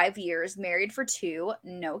for 5 years, married for 2,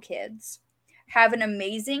 no kids, have an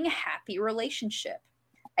amazing, happy relationship.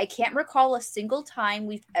 I can't recall a single time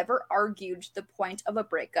we've ever argued to the point of a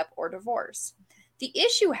breakup or divorce. The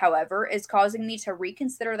issue, however, is causing me to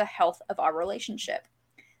reconsider the health of our relationship.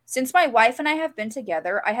 Since my wife and I have been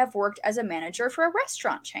together, I have worked as a manager for a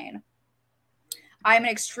restaurant chain. I am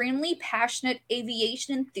an extremely passionate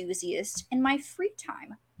aviation enthusiast in my free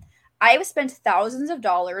time. I have spent thousands of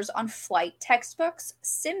dollars on flight textbooks,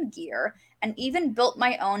 sim gear, and even built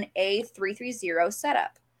my own A330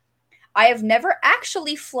 setup. I have never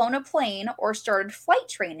actually flown a plane or started flight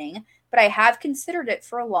training, but I have considered it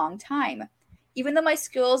for a long time. Even though my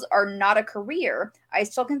skills are not a career, I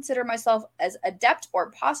still consider myself as adept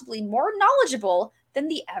or possibly more knowledgeable than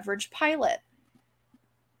the average pilot.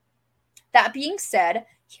 That being said,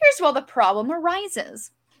 here's where the problem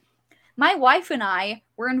arises. My wife and I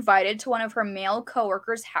were invited to one of her male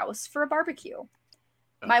coworkers' house for a barbecue.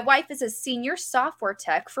 My wife is a senior software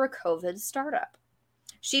tech for a COVID startup.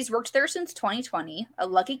 She's worked there since 2020, a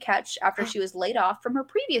lucky catch after she was laid off from her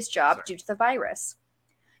previous job due to the virus.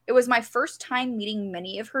 It was my first time meeting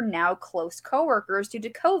many of her now close coworkers due to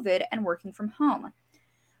COVID and working from home.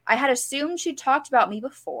 I had assumed she'd talked about me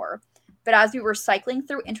before, but as we were cycling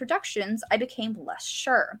through introductions, I became less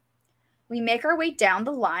sure. We make our way down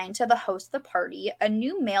the line to the host of the party, a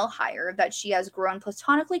new male hire that she has grown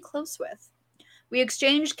platonically close with. We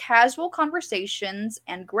exchanged casual conversations,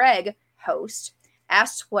 and Greg, host,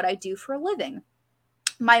 asks what I do for a living.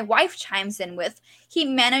 My wife chimes in with, he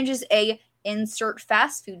manages a insert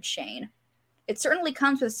fast food chain. It certainly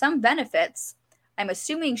comes with some benefits. I'm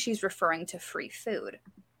assuming she's referring to free food.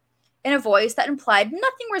 In a voice that implied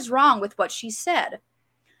nothing was wrong with what she said.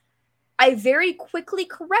 I very quickly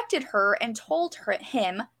corrected her and told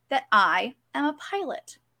him that I am a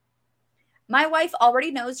pilot. My wife already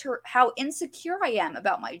knows how insecure I am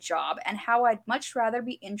about my job and how I'd much rather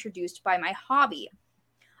be introduced by my hobby.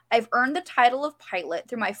 I've earned the title of pilot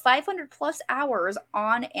through my 500 plus hours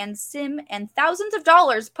on and sim and thousands of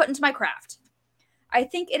dollars put into my craft. I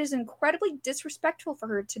think it is incredibly disrespectful for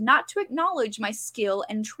her not to acknowledge my skill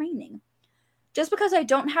and training. Just because I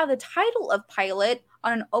don't have the title of pilot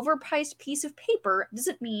on an overpriced piece of paper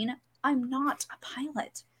doesn't mean I'm not a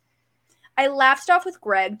pilot. I laughed off with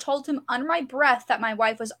Greg, told him under my breath that my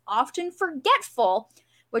wife was often forgetful,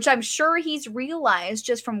 which I'm sure he's realized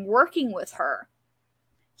just from working with her.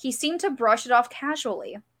 He seemed to brush it off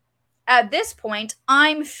casually. At this point,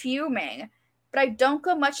 I'm fuming, but I don't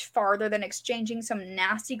go much farther than exchanging some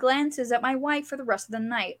nasty glances at my wife for the rest of the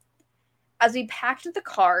night. As we packed the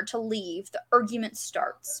car to leave, the argument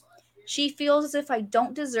starts. She feels as if I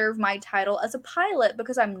don't deserve my title as a pilot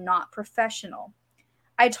because I'm not professional.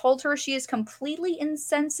 I told her she is completely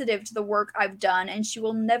insensitive to the work I've done and she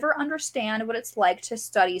will never understand what it's like to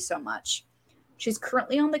study so much. She's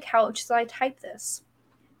currently on the couch as I type this.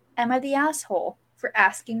 Am I the asshole for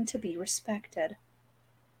asking to be respected?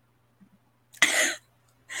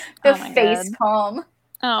 The face palm.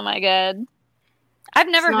 Oh my god. I've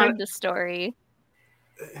never heard this story.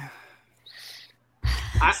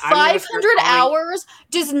 500 hours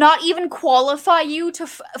does not even qualify you to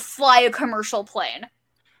fly a commercial plane.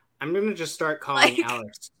 I'm going to just start calling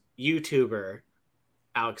Alex YouTuber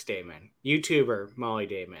Alex Damon. YouTuber Molly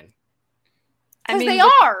Damon. Because they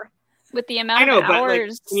are. With the amount of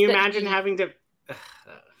hours. Can you imagine having to...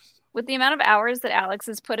 With the amount of hours that Alex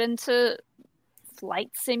has put into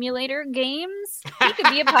flight simulator games, he could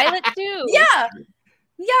be a pilot too.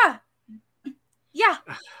 Yeah.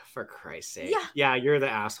 For Christ's sake. Yeah, you're the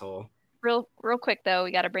asshole. Real quick though,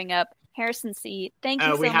 we got to bring up Harrison C. Thank you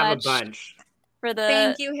so much. We have a bunch. For the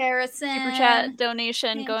Thank you, Harrison. Super chat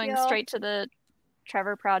donation going straight to the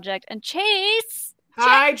Trevor Project, and Chase.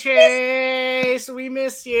 Hi, Chase. We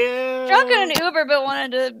miss you. Drunk in an Uber, but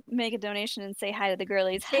wanted to make a donation and say hi to the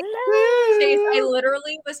girlies. Hello. Chase, I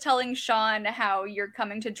literally was telling Sean how you're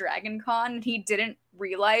coming to Dragon Con, and he didn't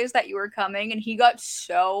realize that you were coming, and he got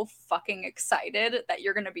so fucking excited that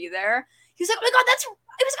you're gonna be there. He was like, "Oh my god, I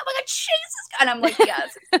was like, oh my god, Chase is," and I'm like,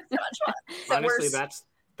 "Yes, it's so much fun." So honestly,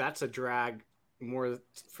 that's a drag more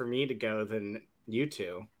for me to go than you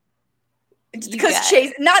two. It's because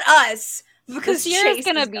Chase, not us. Because this year is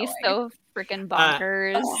gonna be so freaking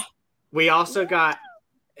bonkers. We also got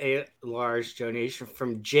a large donation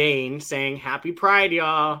from Jane saying Happy Pride,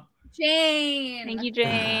 y'all. Jane. Thank you,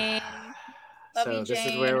 Jane. Love so you, this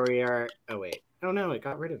Jane. is where we are. Oh wait. Oh no, it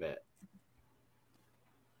got rid of it.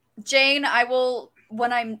 Jane, I will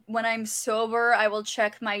when I'm sober, I will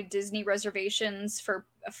check my Disney reservations for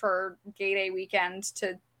Gay Day weekend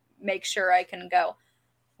to make sure I can go.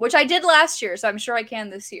 Which I did last year, so I'm sure I can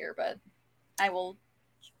this year, but I will,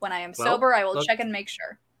 when I am sober, I will check and make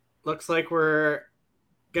sure. Looks like we're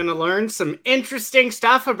gonna learn some interesting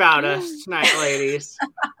stuff about us tonight, ladies.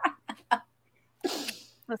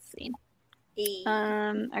 Let's see.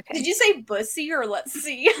 Okay. Did you say bussy or let's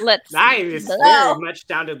see? Let's see. Nice. Very much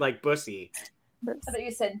sounded like bussy. I thought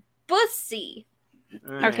you said bussy.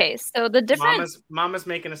 Right. Okay, so the different Mama's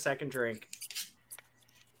making a second drink.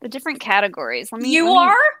 The different categories. You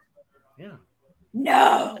are? Yeah.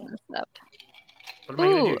 No. What am I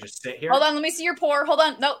gonna do? Just sit here? Hold on, let me see your pour. Hold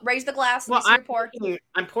on. No, raise the glass. Let me see your pour.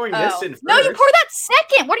 I'm pouring this in first. No, you pour that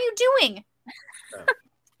second. What are you doing?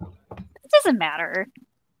 It doesn't matter.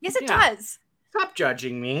 Yes, it does. Stop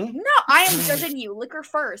judging me. No, I am judging you. Liquor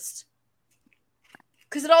first.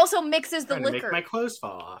 Because it also mixes the liquor. Make my clothes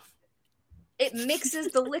fall off. It mixes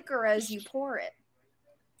the liquor as you pour it.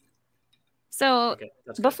 So,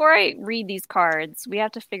 before I read these cards, we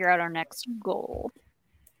have to figure out our next goal.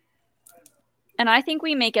 And I think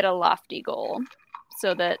we make it a lofty goal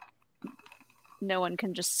so that no one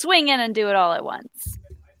can just swing in and do it all at once.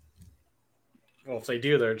 Well, if they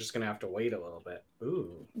do, they're just going to have to wait a little bit.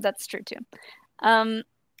 Ooh. That's true, too.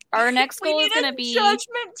 Our next goal is going to be...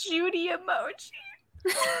 Judgment Judy emoji.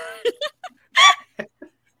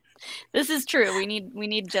 This is true. We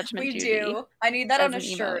need Judgment Judy. We do. I need that on a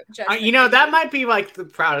shirt. That might be like the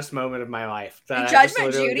proudest moment of my life. That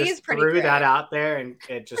Judgment Judy is pretty threw great. that out there, and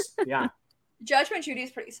it just Judgment Judy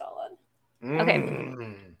is pretty solid. Okay.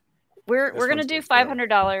 We're gonna do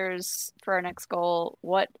 $500 for our next goal.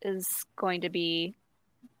 What is going to be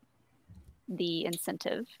the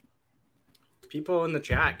incentive? People in the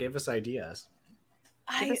chat, give us ideas.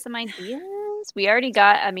 Give us some ideas. We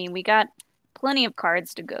got plenty of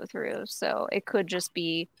cards to go through, so it could just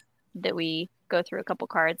be that we go through a couple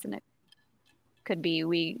cards, and it could be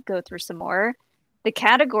we go through some more. The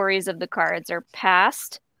categories of the cards are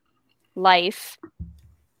past, life,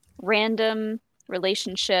 random,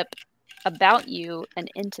 relationship, about you,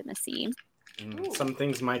 and intimacy. Some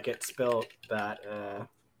things might get spilled that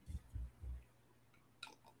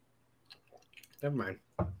never mind.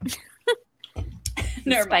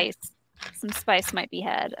 Some spice might be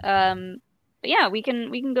had. But yeah, we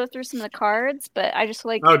can go through some of the cards, but I just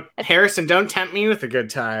like... Oh, Harrison, don't tempt me with a good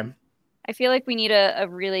time. I feel like we need a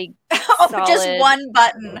really solid... just one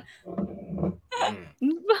button.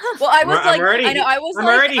 Well, I was I'm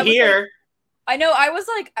already here. I know, I was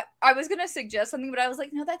going to suggest something, but I was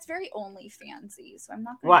like, no, that's very OnlyFansy, so I'm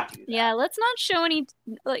not going to do that. Yeah, let's not show any...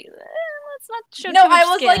 let's not show No, too much I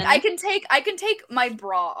was skin. like, I can take my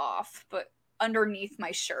bra off, but underneath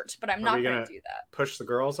my shirt, but I'm not going to do that. Push the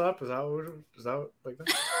girls up? Is that like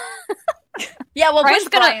that? Yeah, well, Brian's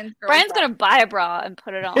gonna buy a bra and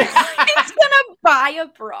put it on. He's gonna buy a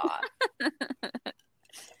bra.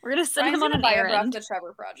 We're gonna send him on an errand. The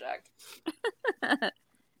Trevor Project.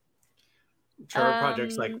 Trevor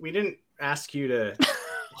Project's like, we didn't ask you to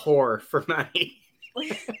whore for money.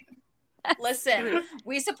 Listen,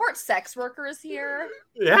 we support sex workers here.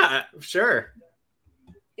 Yeah, sure.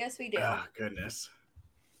 Yes, we do. Oh, goodness.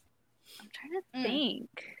 I'm trying to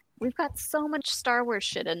think. We've got so much Star Wars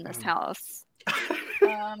shit in this house.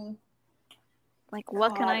 Like,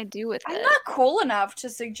 what can I do with it? I'm not cool enough to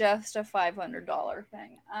suggest a $500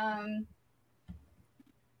 thing.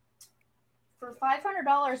 For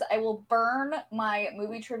 $500, I will burn my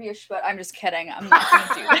movie trivia but I'm just kidding. I'm not going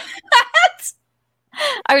to do that.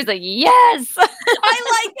 I was like, yes!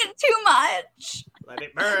 I like it too much. Let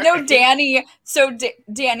it burn. No, Danny. So,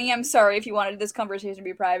 Danny, I'm sorry if you wanted this conversation to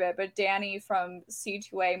be private, but Danny from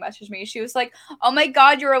C2A messaged me. She was like, oh my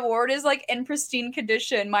god, your award is like in pristine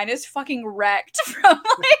condition. Mine is fucking wrecked from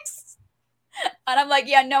like And I'm like,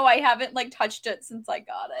 yeah, no, I haven't like touched it since I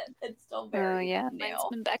got it. It's still very new. Mine's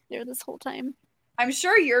been back there this whole time. I'm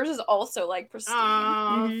sure yours is also like pristine.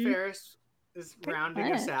 Oh, Ferris is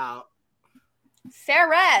rounding us out.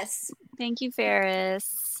 Ferris! Thank you,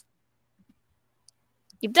 Ferris.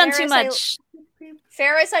 You've done too much.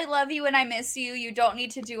 Ferris, I love you and I miss you. You don't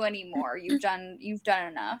need to do any more. You've done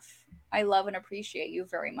enough. I love and appreciate you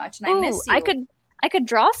very much, and I miss you. I could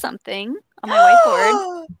draw something on my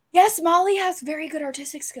whiteboard. Yes, Molly has very good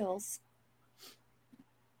artistic skills.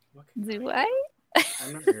 Do I?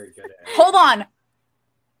 I'm not very good at it. Hold on.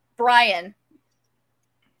 Brian,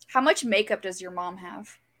 how much makeup does your mom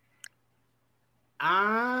have?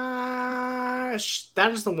 That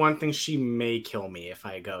is the one thing she may kill me if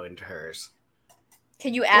I go into hers.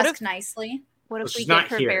 Can you ask nicely? What if we give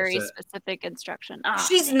her very specific instruction?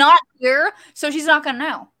 She's not here, so she's not gonna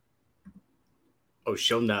know. Oh,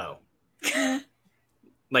 she'll know.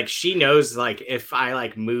 Like, she knows, like, if I,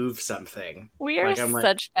 like, move something. We are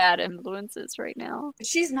such bad influences right now.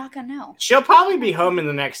 She's not gonna know. She'll probably be home in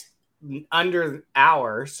the next under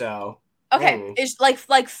hour, so. Okay, is like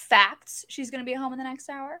facts she's gonna be home in the next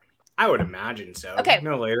hour? I would imagine so. Okay.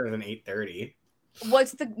 No later than 8:30.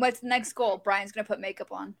 What's the next goal? Brian's gonna put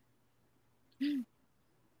makeup on.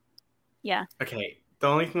 Yeah. Okay, the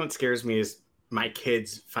only thing that scares me is my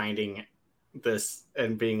kids finding this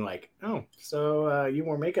and being like, oh, so you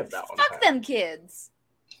wore makeup that one. Fuck them kids.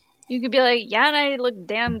 You could be like, yeah, and I look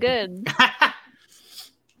damn good.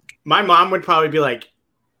 My mom would probably be like,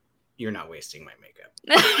 you're not wasting my makeup.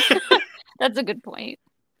 That's a good point.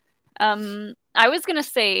 I was gonna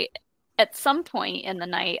say at some point in the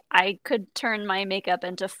night I could turn my makeup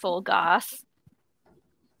into full goth,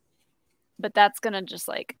 but that's gonna just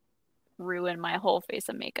like ruin my whole face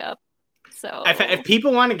of makeup. So if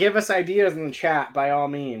people want to give us ideas in the chat, by all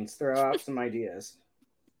means, throw out some ideas.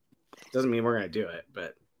 Doesn't mean we're gonna do it,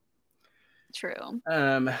 but true.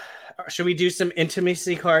 Should we do some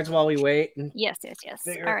intimacy cards while we wait? Yes.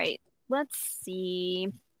 All right. Let's see.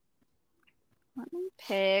 Let me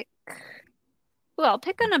pick. Well, I'll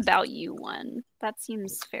pick an about you one. That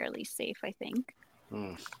seems fairly safe, I think.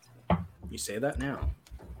 You say that now.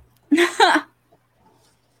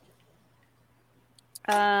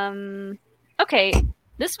 Okay.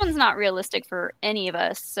 This one's not realistic for any of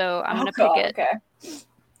us, so I'm gonna pick it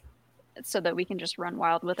so that we can just run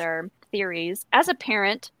wild with our theories. As a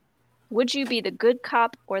parent, would you be the good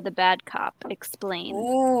cop or the bad cop? Explain.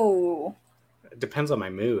 Ooh. It depends on my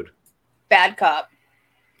mood. Bad cop.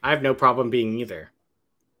 I have no problem being either.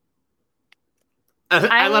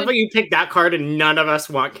 I love how you picked that card and none of us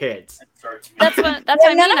want kids. That's what I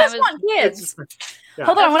mean. None of us want kids. Yeah.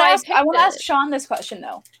 Hold on, I want to ask Sean this question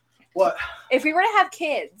though. What? If we were to have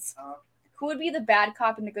kids, who would be the bad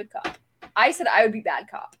cop and the good cop? I said I would be bad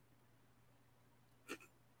cop.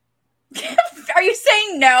 Are you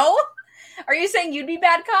saying no? Are you saying you'd be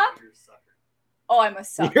bad cop? You're a sucker. Oh, I'm a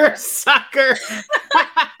sucker. You're a sucker.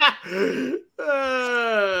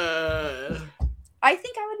 I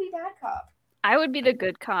think I would be bad cop. I would be the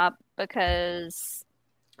good cop because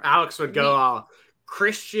Alex would go all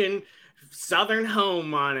Christian Southern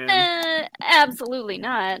home on him. Absolutely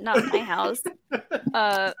not my house.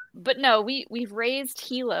 But no, we've raised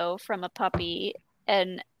Hilo from a puppy,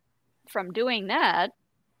 and from doing that,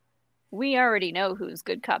 we already know who's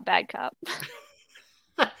good cop, bad cop.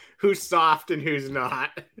 Who's soft and who's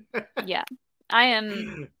not. Yeah, I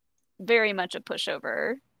am very much a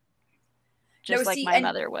pushover, just my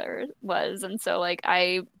mother was, and so like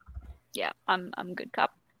I'm good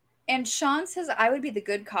cop. And Sean says I would be the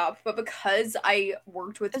good cop, but because I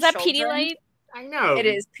worked with children... Is that Pedialyte? I know. It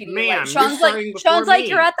is Pedialyte. Sean's like,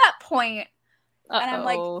 you're at that point. Uh-oh. And I'm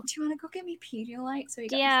like, do you want to go get me Pedialyte? So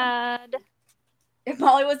Dad. And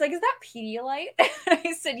Molly was like, is that Pedialyte? And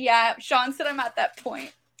I said, yeah. Sean said I'm at that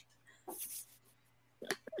point.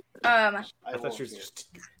 I thought she was just...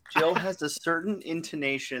 Jill has a certain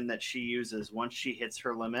intonation that she uses once she hits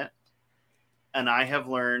her limit. And I have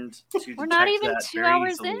learned to We're not even 2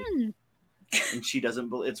 hours in. And she doesn't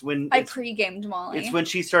believe it's when I pre-gamed Molly. It's when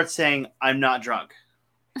she starts saying, "I'm not drunk."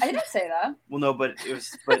 I didn't say that. Well, no, but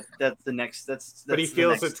that's the next. That's but he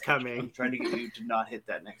feels it's stage. coming. I'm trying to get you to not hit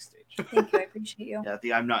that next stage. Thank you, I appreciate you. Yeah,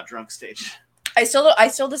 the "I'm not drunk" stage. I still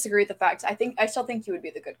disagree with the facts. I still think you would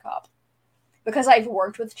be the good cop because I've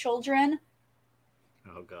worked with children.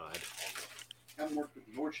 Oh God. I haven't worked with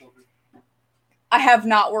your children. I have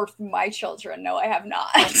not worked with my children. No, I have not.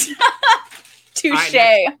 Touche.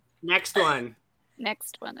 Right, next one.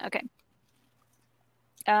 Next one. Okay.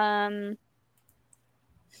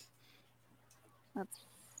 Let's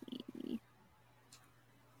see.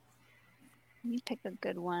 Let me pick a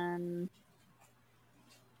good one.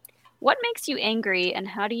 What makes you angry, and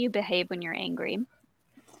how do you behave when you're angry?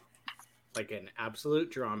 Like an absolute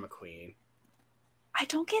drama queen. I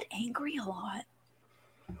don't get angry a lot.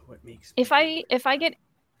 What makes If I get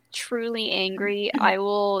truly angry, I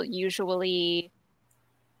will usually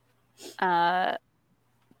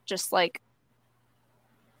just like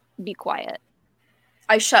be quiet.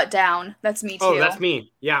 I shut down. That's me too. Oh, that's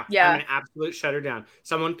me. Yeah. Yeah. I'm an absolute shutter down.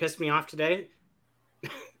 Someone pissed me off today.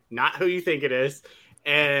 Not who you think it is.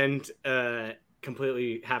 And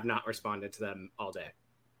completely have not responded to them all day.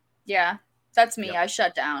 Yeah. That's me. Yep. I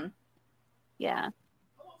shut down. Yeah.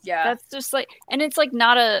 Yeah. That's just like, and it's like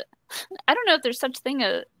not a, I don't know if there's such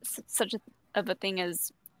of a thing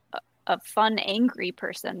as a fun angry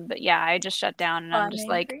person, but yeah, I just shut down and I'm just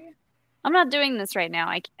like, I'm not doing this right now.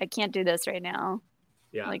 I can't do this right now.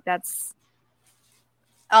 Yeah. Like that's.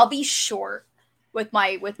 I'll be short with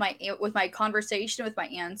my conversation, with my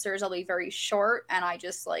answers. I'll be very short, and I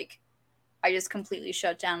just completely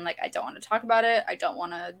shut down. Like, I don't want to talk about it. I don't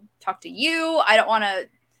want to talk to you. I don't want to.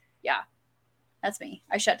 Yeah, that's me.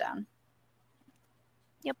 I shut down.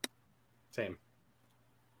 Yep. Same.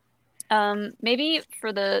 Maybe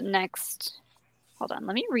for the next. Hold on,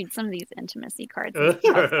 let me read some of these intimacy cards.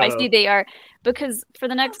 How spicy they are, because for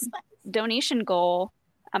the next donation goal,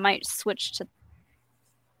 I might switch to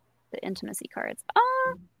the intimacy cards.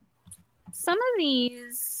 Some of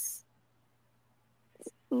these.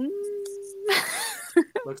 Looks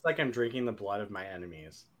like I'm drinking the blood of my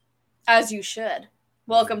enemies. As you should.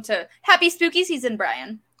 Welcome to Happy Spooky Season,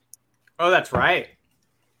 Brian. Oh, that's right.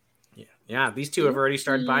 Yeah, these two have already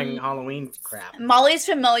started buying Halloween crap. Molly's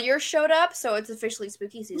Familiar showed up, so it's officially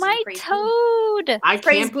spooky season. My Praise toad! I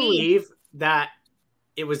Praise can't believe that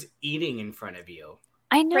it was eating in front of you.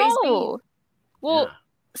 I Praise know. Well,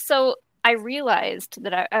 so I realized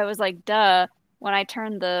that I was like, duh. When I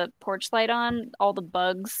turn the porch light on, all the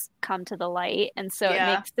bugs come to the light, and so it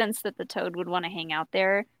makes sense that the toad would want to hang out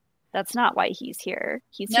there. That's not why he's here.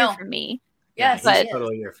 He's here for me. Yes, he's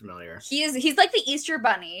totally your familiar. He's like the Easter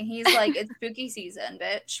bunny. He's like, it's spooky season,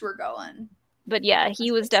 bitch. We're going. But yeah,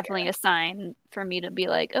 he was definitely a sign for me to be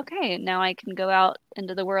like, okay, now I can go out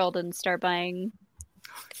into the world and start buying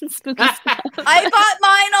spooky stuff. I bought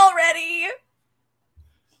mine already.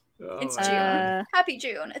 Oh, it's June. Happy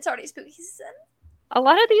June. It's already spooky season. A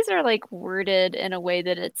lot of these are like worded in a way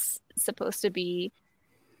that it's supposed to be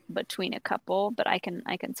between a couple, but I can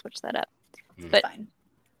switch that up. But fine.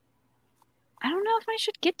 I don't know if I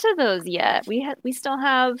should get to those yet. We still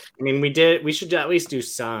have. I mean, we should at least do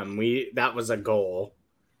some. That was a goal.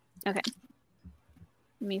 Okay.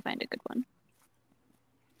 Let me find a good one.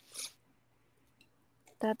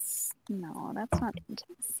 That's not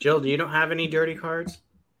intense. Jill, do you don't have any dirty cards?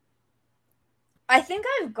 I think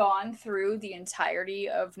I've gone through the entirety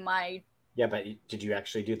of my. Yeah, but did you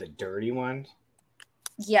actually do the dirty ones?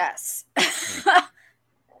 Yes.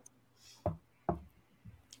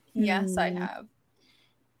 Yes, I have.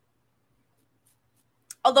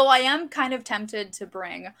 Although I am kind of tempted to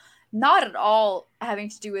bring, not at all having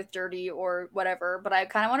to do with dirty or whatever, but I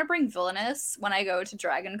kind of want to bring villainous when I go to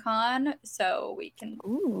Dragon Con, so we can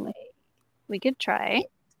play. We could try.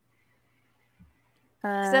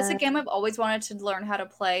 Because that's a game I've always wanted to learn how to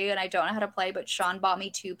play, and I don't know how to play, but Sean bought me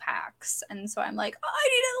 2 packs, and so I'm like, I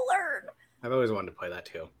need to learn. I've always wanted to play that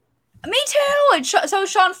too. Me too! And so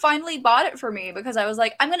Sean finally bought it for me, because I was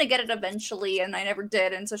like, I'm going to get it eventually, and I never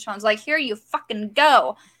did, and so Sean's like, here you fucking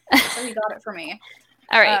go. So he got it for me.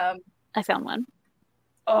 All right. I found one.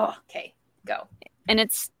 Oh, okay. Go. And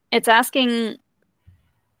it's asking,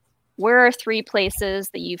 where are 3 places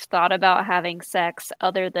that you've thought about having sex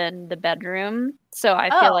other than the bedroom? So I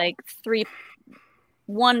feel like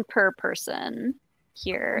 1 per person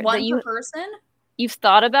here. 1 per person? You've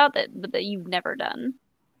thought about that, but that you've never done.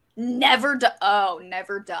 Never done. Oh,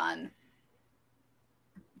 never done.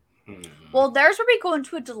 Well, there's where we go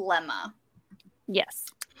into a dilemma. Yes.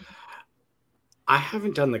 I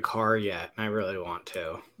haven't done the car yet, and I really want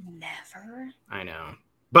to. Never? I know.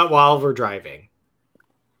 But while we're driving.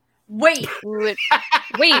 Wait. Wait.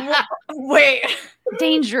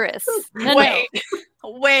 Dangerous. No, Wait.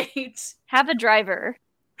 No. Wait. Have a driver.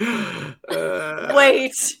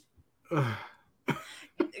 Wait.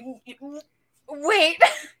 Wait.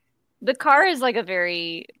 The car is like a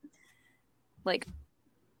very, like,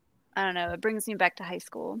 I don't know. It brings me back to high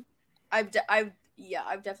school. I've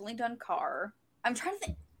definitely done car. I'm trying to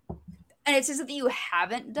think. And it says that you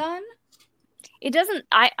haven't done? It doesn't.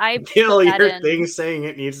 I Kill your thing saying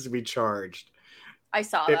it needs to be charged. I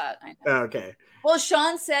saw that. I know. Okay. Well,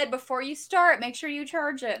 Sean said before you start, make sure you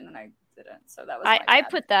charge it, and then I didn't. So that was. I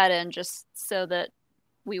put that in just so that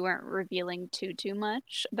we weren't revealing too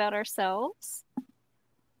much about ourselves.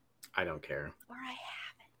 I don't care. Or I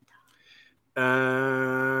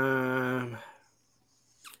haven't.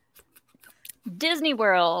 Disney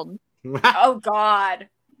World. Oh God.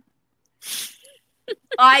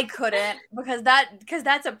 I couldn't because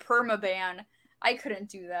that's a perma ban. I couldn't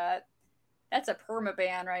do that. That's a perma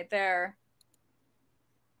ban right there.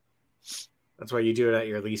 That's why you do it at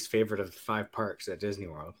your least favorite of the 5 parks at Disney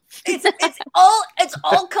World. It's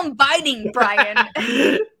all combining, Brian.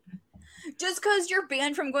 Just because you're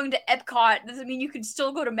banned from going to Epcot doesn't mean you can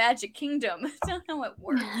still go to Magic Kingdom. That's not how it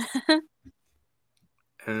works.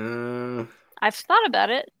 I've thought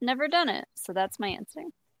about it, never done it, so that's my answer.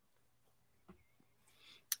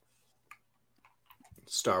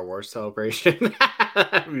 Star Wars Celebration.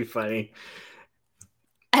 That'd be funny.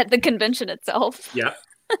 At the convention itself. Yep.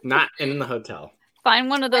 Not in the hotel. Find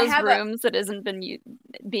one of those rooms that isn't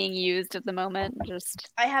being used at the moment.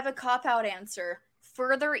 I have a cop-out answer.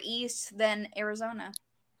 Further east than Arizona.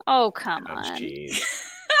 Oh, come on. Geez.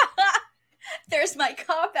 There's my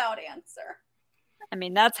cop-out answer. I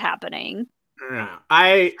mean, that's happening. Yeah.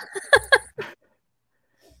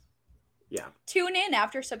 Tune in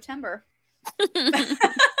after September.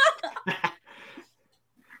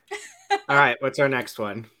 All right, what's our next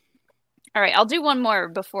one? All right, I'll do one more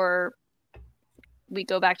before we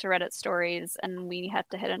go back to Reddit stories and we have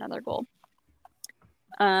to hit another goal.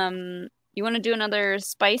 You want to do another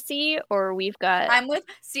spicy, or we've got... I'm with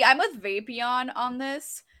Vapion on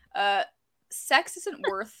this. Sex isn't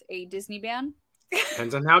worth a Disney ban.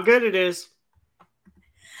 Depends on how good it is.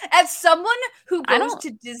 As someone who goes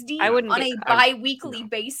to Disney on a bi-weekly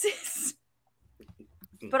basis.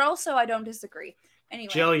 But also, I don't disagree.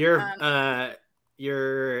 Anyway, Jill,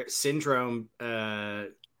 your syndrome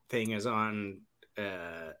thing is on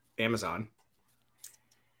Amazon.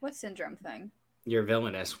 What syndrome thing? Your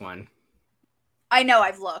villainous one. I know,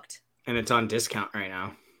 I've looked. And it's on discount right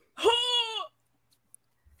now.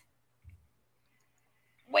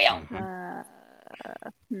 Well.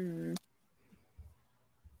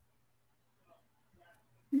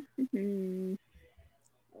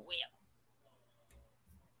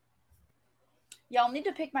 Y'all need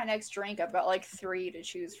to pick my next drink. I've got like 3 to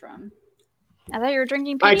choose from. I thought you were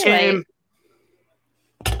drinking Bye, Tim.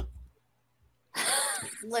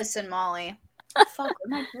 Listen, Molly. Fuck, where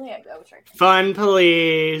my I go? Fun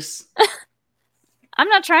police. I'm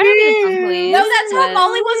not trying to be a fun police. No, that's how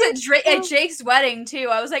Molly was at Jake's wedding too.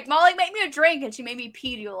 I was like, Molly, make me a drink, and she made me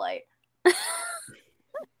Pedialyte.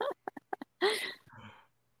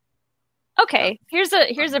 Okay, here's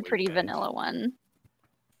a pretty vanilla one.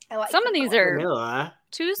 I like some of these are vanilla.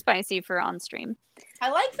 Too spicy for on stream. I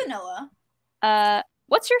like vanilla.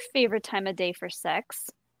 What's your favorite time of day for sex?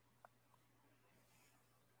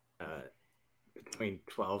 Between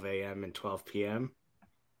 12 a.m. and 12 p.m.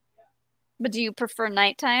 But do you prefer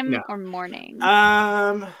nighttime or morning?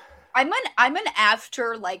 I'm an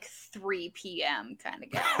after like 3 p.m. kind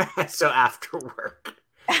of guy. So after work.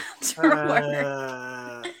 After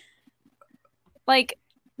work. Like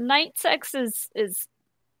night sex is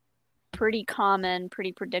pretty common,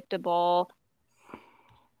 pretty predictable.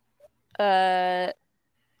 I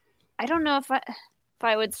don't know if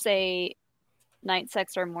I would say night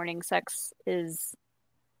sex or morning sex is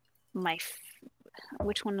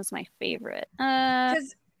which one was my favorite?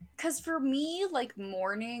 Because for me, like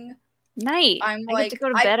morning, night. I get to go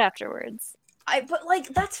to bed afterwards. But like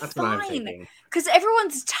that's fine because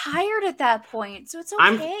everyone's tired at that point, so it's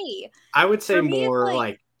okay. I would say more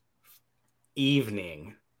like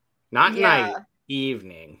evening, not night.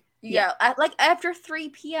 Evening. Yeah, like after 3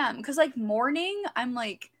 p.m. Because like morning, I'm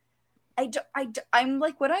like, I'm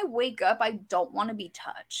like when I wake up, I don't want to be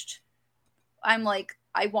touched. I'm like,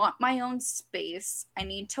 I want my own space. I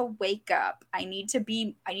need to wake up. I need to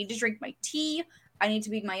drink my tea. I need to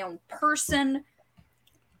be my own person.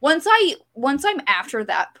 Once I'm after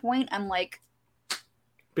that point, I'm like,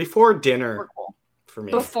 before dinner for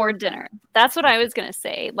me. Before dinner. That's what I was gonna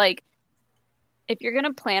say. Like, if you're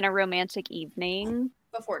gonna plan a romantic evening,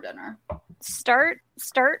 before dinner, start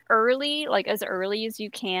early, like as early as you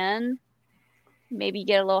can. Maybe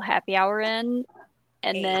get a little happy hour in,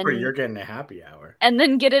 and then you're getting a happy hour, and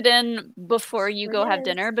then get it in before you go have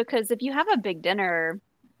dinner. Because if you have a big dinner,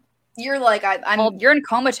 you're like you're in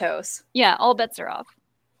comatose. Yeah, all bets are off.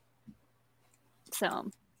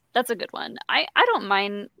 So that's a good one. I don't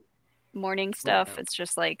mind morning stuff. Yeah. It's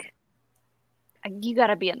just like you got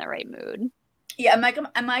to be in the right mood. Yeah, am I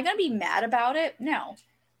gonna be mad about it? No,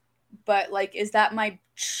 but like, is that my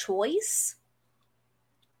choice?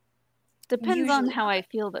 Depends on how I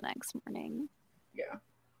feel the next morning. Yeah.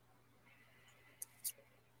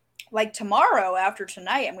 like tomorrow after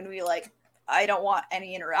tonight, I'm going to be like, I don't want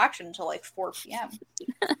any interaction until like 4 p.m.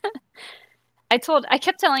 I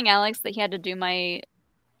kept telling Alex that he had to do my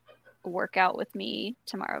workout with me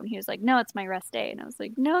tomorrow. And he was like, no, it's my rest day. And I was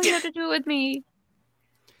like, no, you have to do it with me.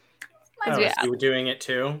 Oh, so you were doing it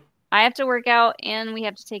too? I have to work out and we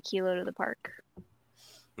have to take Kilo to the park.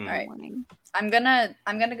 All right. I'm gonna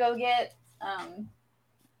go get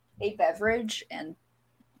a beverage and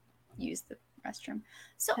use the restroom.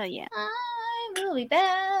 So yeah. I will be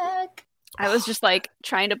back. I was just like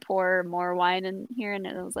trying to pour more wine in here, and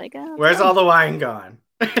I was like, oh, where's all the wine gone?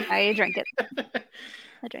 I drank it.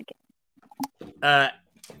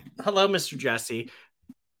 Hello, Mr. Jesse.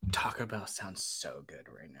 Taco Bell sounds so good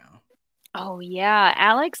right now. Oh yeah,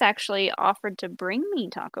 Alex actually offered to bring me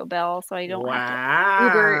Taco Bell, so I don't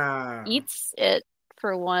have to Uber Eats it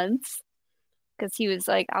for once. Because he was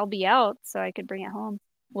like, I'll be out, so I could bring it home.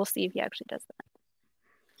 We'll see if he actually does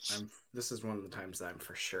that. This is one of the times that I'm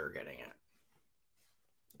for sure getting it.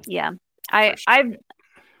 Yeah,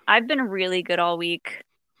 I've been really good all week.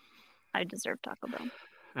 I deserve Taco Bell.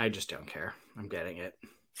 I just don't care. I'm getting it.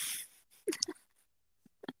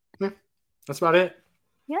 Yeah, that's about it.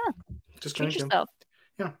 Yeah. Just treat yourself.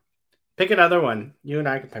 Yeah. Pick another one. You and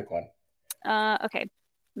I can pick one. Okay.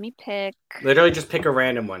 Let me pick. Literally just pick a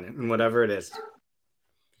random one and whatever it is.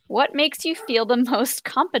 What makes you feel the most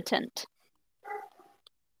competent?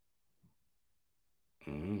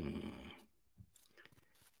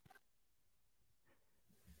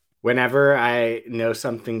 Whenever I know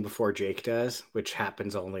something before Jake does, which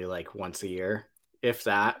happens only like once a year, if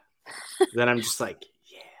that, then I'm just like,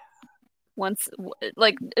 once,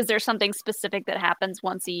 like, is there something specific that happens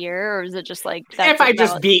once a year, or is it just like if I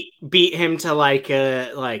just beat him to like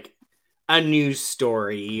a news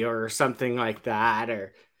story or something like that,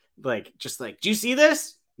 or like just like, do you see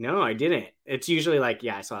this? No, I didn't. It's usually like,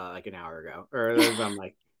 yeah, I saw it like an hour ago, or I'm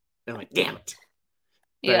like, damn it.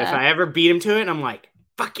 But if I ever beat him to it, I'm like,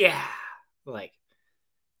 fuck yeah, like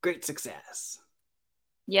great success.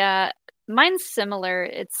 Yeah, mine's similar.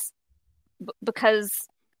 It's because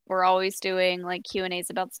we're always doing like Q&As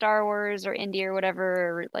about Star Wars or indie or whatever,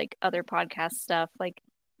 or like other podcast stuff. Like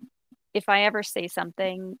if I ever say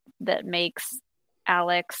something that makes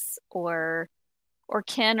Alex or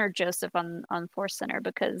Ken or Joseph on Force Center,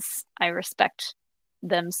 because I respect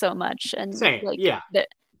them so much, and same, like yeah,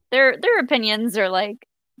 their opinions are like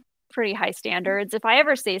pretty high standards. If I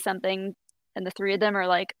ever say something and the three of them are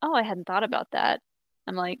like, oh, I hadn't thought about that,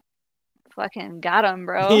 I'm like, fucking got him,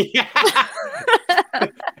 bro. Yeah.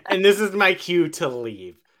 And this is my cue to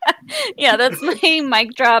leave. Yeah, that's my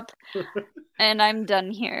mic drop, and I'm done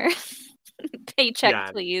here.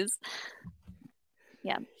 Paycheck, please.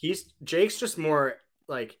 Yeah. Jake's just more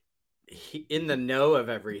like in the know of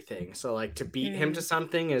everything. So like to beat him to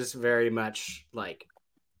something is very much like,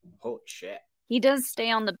 holy shit. He does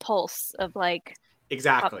stay on the pulse of like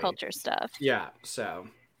pop culture stuff. Yeah. So,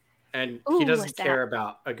 and he doesn't care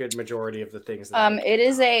about a good majority of the things that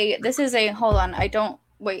this is a hold on. I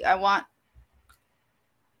want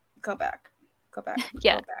go back.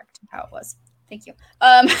 Yeah. Go back to how it was. Thank you.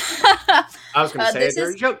 I was going to say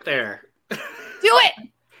there's a joke there. Do it.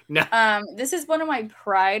 No. This is one of my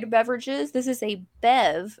Pride beverages. This is a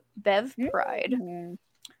Bev Pride.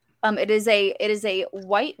 It is a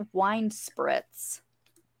white wine spritz.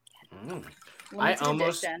 I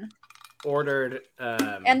almost ordered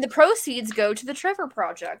and the proceeds go to the Trevor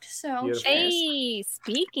Project. So hey,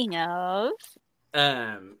 speaking of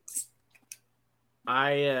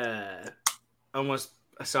I almost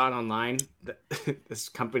saw it online. This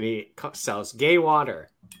company sells gay water.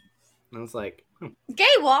 And I was like, gay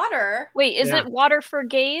water? Wait, is it water for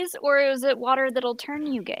gays, or is it water that'll turn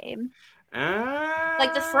you gay?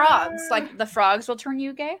 Like the frogs. Like the frogs will turn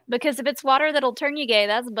you gay? Because if it's water that'll turn you gay,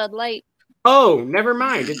 that's Bud Light. Oh, never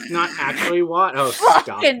mind. It's not actually water. Oh, stop.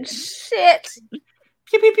 Fucking shit.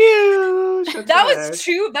 Pew pew pew.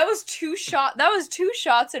 That was two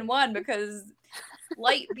shots in one, because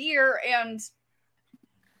light beer and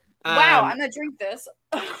wow, I'm gonna drink this.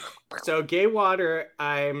 So gay water,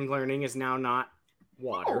 I'm learning, is now not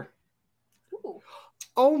water. Ooh.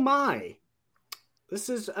 Oh my. This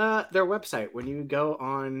is their website when you go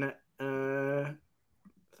on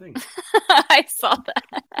thing. I saw that.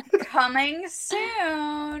 Coming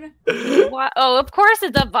soon. Oh, of course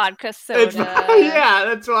it's a vodka soda. Yeah,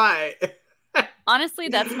 that's why. Honestly,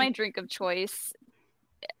 that's my drink of choice.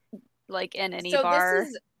 Like in any bar.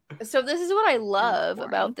 This is what I love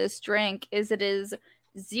about this drink is it is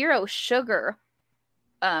 0 sugar.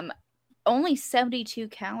 Only 72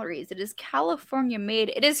 calories. It is California made.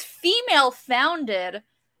 It is female founded.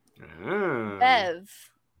 Bev.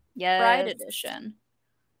 Yes. Pride Edition.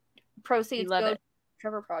 Proceeds love go it. to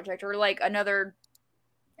Trevor Project or like another.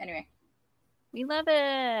 Anyway, We love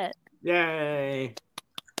it. Yay!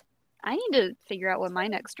 I need to figure out what my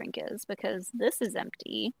next drink is because this is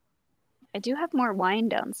empty. I do have more wine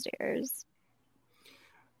downstairs.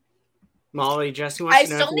 Molly, Jesse wants I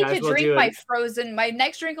to know still if you need guys to will drink do my it. frozen. My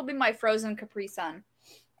next drink will be my frozen Capri Sun.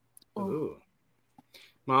 Ooh.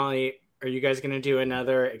 Molly, are you guys going to do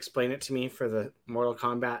another Explain It to Me for the Mortal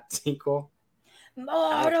Kombat sequel?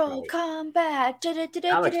 Mortal Kombat.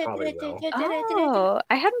 Alex probably will. Oh,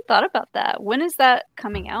 I hadn't thought about that. When is that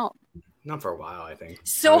coming out? Not for a while, I think.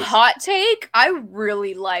 So hot take. I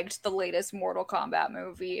really liked the latest Mortal Kombat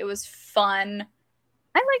movie. It was fun.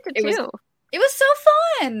 I liked it too. It was so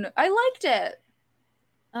fun. I liked it.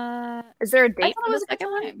 Is there a I date thought for it the was a good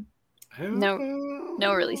second one? time.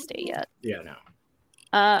 No release date yet. Yeah, no.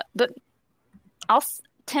 But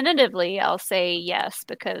tentatively I'll say yes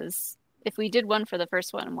because if we did one for the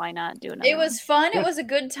first one, why not do another? It was fun. It was a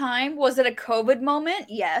good time. Was it a COVID moment?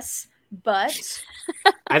 Yes, but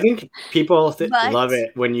I think people love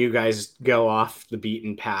it when you guys go off the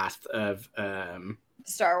beaten path of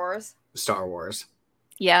Star Wars.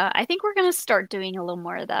 Yeah, I think we're gonna start doing a little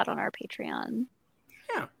more of that on our Patreon.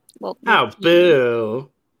 Yeah.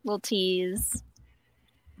 Boo! Little tease.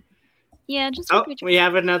 Yeah, just we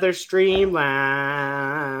have another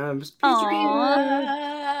Streamlabs.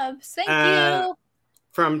 Streamlabs. Thank you.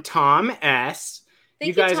 From Tom S.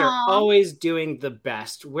 You guys are always doing the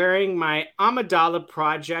best. Wearing my Amidala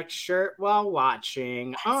Project shirt while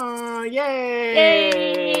watching. Oh,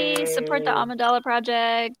 yay! Yay! Support the Amidala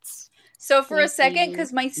Project. So for a second,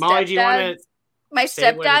 because my Molly, do you want to my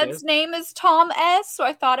stepdad's name is Tom S, so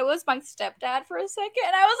I thought it was my stepdad for a second.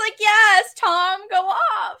 And I was like, yes, Tom, go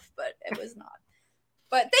off. But it was not.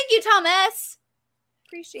 But thank you, Tom S.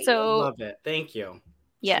 Appreciate you. Love it. Thank you.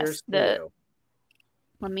 Yes. Let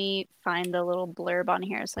me find the little blurb on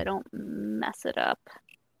here so I don't mess it up.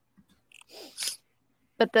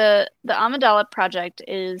 But the Amidala Project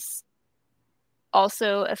is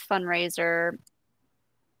also a fundraiser,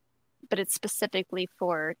 but it's specifically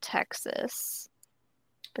for Texas.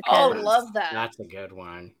 Love that. That's a good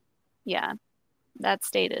one. Yeah, that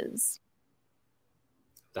state is.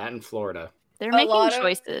 That in Florida. They're making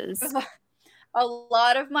choices. A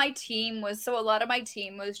lot of my team was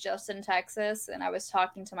just in Texas, and I was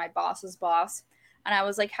talking to my boss's boss, and I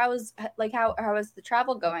was like, how is the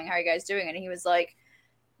travel going? How are you guys doing? And he was like,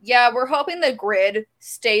 yeah, we're hoping the grid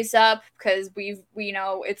stays up because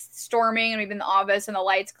it's storming and we've been in the office and the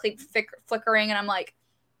lights keep flickering. And I'm like,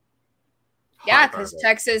 yeah, because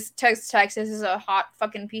Texas is a hot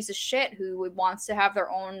fucking piece of shit who wants to have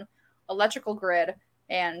their own electrical grid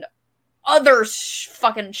and other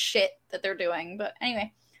fucking shit that they're doing. But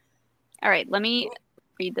anyway. All right, let me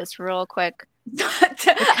read this real quick. Thomas,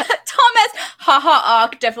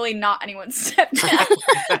 definitely not anyone's stepdad.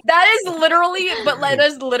 that is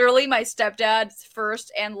literally my stepdad's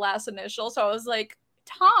first and last initial. So I was like,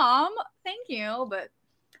 Tom, thank you. But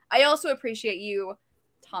I also appreciate you,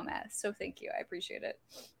 Thomas. So thank you. I appreciate it.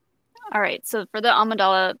 All right. So for the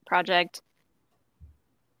Amidala Project,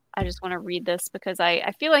 I just want to read this because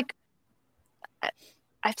I feel like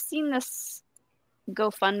I've seen this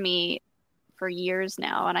GoFundMe for years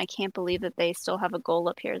now, and I can't believe that they still have a goal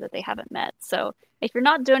up here that they haven't met. So if you're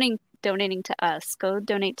not donating to us, go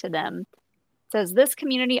donate to them. It says this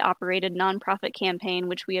community-operated nonprofit campaign,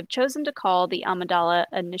 which we have chosen to call the Amidala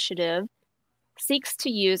Initiative, seeks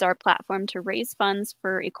to use our platform to raise funds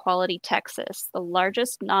for Equality Texas, the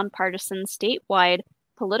largest nonpartisan statewide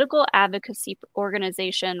political advocacy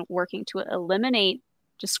organization working to eliminate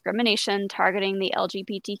discrimination targeting the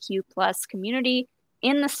LGBTQ+ community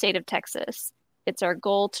in the state of Texas. It's our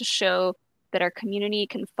goal to show that our community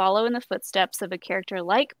can follow in the footsteps of a character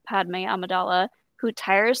like Padme Amidala, who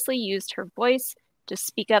tirelessly used her voice to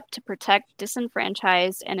speak up to protect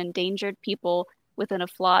disenfranchised and endangered people within a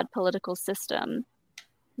flawed political system.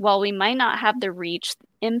 While we might not have the reach,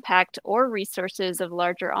 impact, or resources of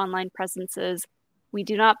larger online presences, we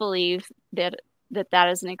do not believe that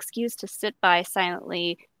is an excuse to sit by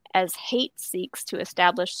silently as hate seeks to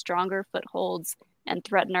establish stronger footholds and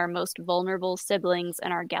threaten our most vulnerable siblings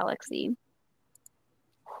in our galaxy.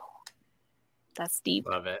 That's deep.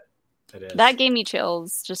 Love it. It is. That gave me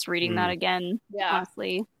chills just reading that again. Yeah.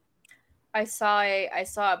 Honestly. I saw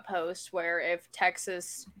a post where if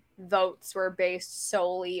Texas votes were based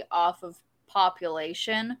solely off of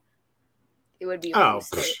population, it would be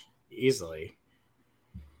easily.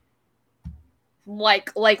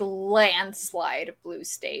 Like landslide blue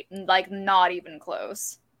state, like not even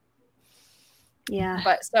close. Yeah.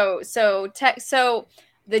 But so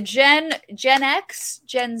the Gen X,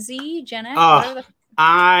 Gen Z, Gen X. Oh,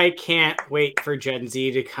 I can't wait for Gen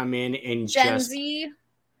Z to come in and Gen Z.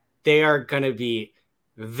 They are gonna be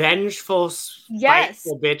vengeful,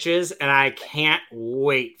 spiteful bitches, and I can't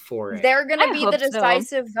wait for it. They're gonna be the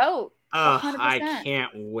decisive vote. Oh, 100%. I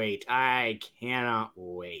can't wait. I cannot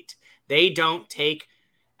wait. They don't take,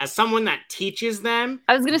 as someone that teaches them.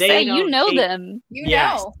 I was gonna say, you know them. You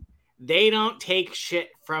know. They don't take shit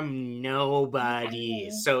from nobody,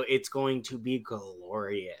 so it's going to be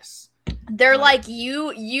glorious. They're like,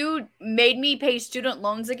 you made me pay student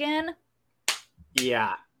loans again?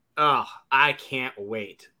 Yeah. Oh, I can't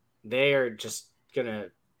wait. They are just gonna,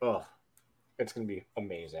 it's gonna be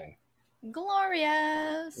amazing.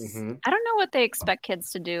 Glorious. Mm-hmm. I don't know what they expect kids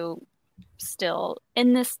to do still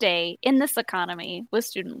in this day, in this economy, with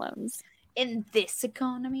student loans. In this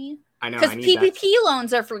economy? I know. Because PPP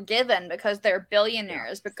loans are forgiven because they're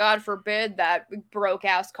billionaires, but God forbid that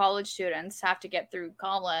broke-ass college students have to get through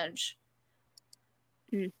college.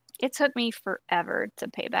 It took me forever to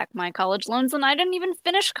pay back my college loans, and I didn't even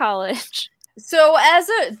finish college. So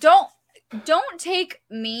don't take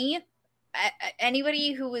me,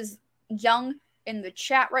 anybody who is young in the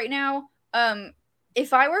chat right now,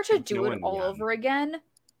 if I were to do it all over again,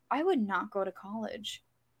 I would not go to college.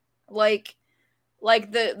 Like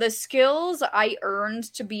the skills I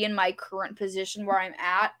earned to be in my current position where I'm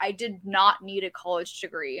at, I did not need a college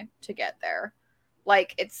degree to get there.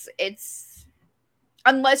 Like it's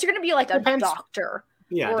unless you're gonna be like a doctor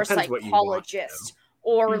or a psychologist,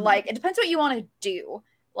 or like it depends what you want to do.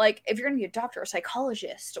 Like if you're gonna be a doctor or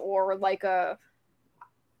psychologist, or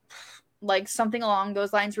like something along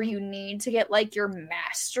those lines where you need to get like your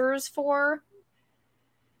master's for.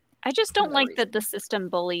 I just don't like that the system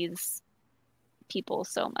bullies people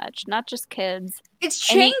so much, not just kids. It's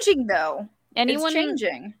changing though. It's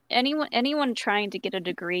changing. Anyone trying to get a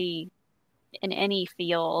degree in any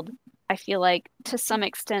field, I feel like to some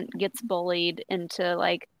extent gets bullied into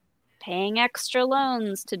like paying extra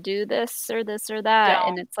loans to do this or that.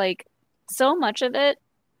 And it's like so much of it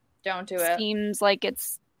don't do it. Seems like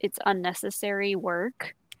it's unnecessary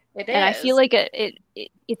work. It is. And I feel like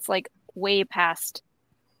it's like way past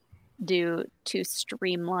due to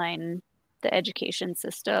streamline the education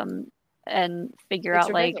system and figure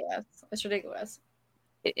out ridiculous. Like it's ridiculous.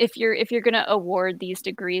 If you're gonna award these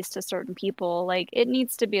degrees to certain people, like it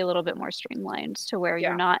needs to be a little bit more streamlined to where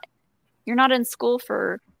you're not in school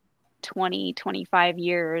for 20-25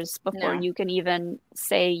 years before you can even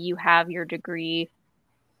say you have your degree.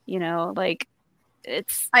 You know, like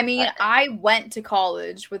it's. I mean, I went to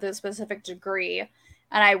college with a specific degree,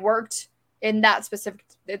 and I worked in that specific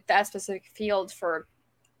field for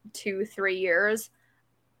 2-3 years.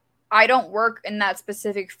 I don't work in that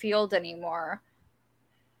specific field anymore.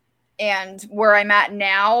 And where I'm at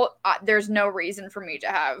now, there's no reason for me to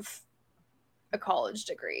have a college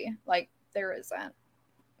degree. Like, there isn't.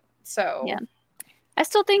 So. Yeah. I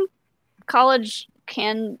still think college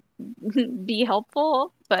can be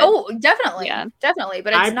helpful, but. Oh, definitely. Yeah. Definitely.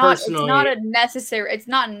 But it's not necessary.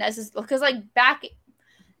 Because, like,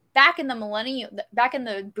 back in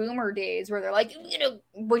the boomer days where they're like, you know,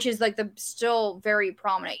 which is like the still very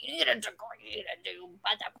prominent, you need a degree to do,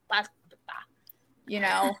 you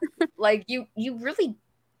know, like you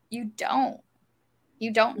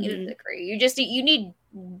don't need a degree. You need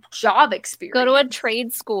job experience. Go to a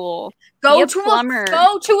trade school. Go to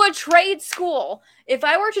a trade school. If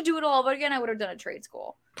I were to do it all over again, I would have done a trade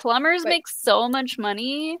school. Plumbers make so much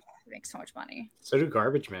money. They make so much money. So do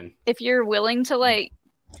garbage men. If you're willing to like.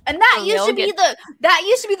 And that used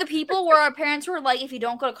to be the people where our parents were like, if you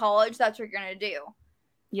don't go to college, that's what you're gonna do.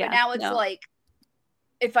 Yeah. But now it's like,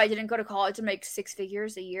 if I didn't go to college, I'd make 6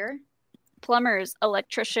 figures a year. Plumbers,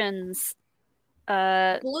 electricians,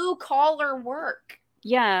 blue collar work.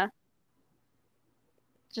 Yeah.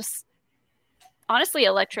 Just honestly,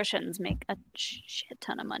 electricians make a shit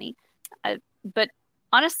ton of money. But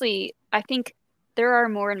honestly, I think there are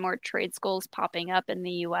more and more trade schools popping up in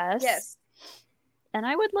the U.S. Yes. And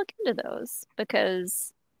I would look into those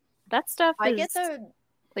because that stuff is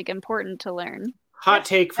like important to learn. Hot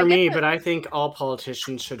take for me, but I think all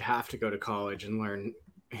politicians should have to go to college and learn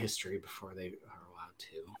history before they are allowed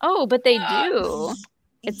to. Oh, but they do.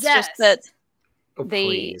 It's just that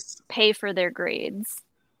they pay for their grades.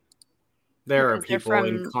 There are people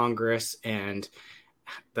in Congress and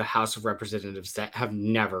the House of Representatives that have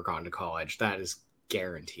never gone to college. That is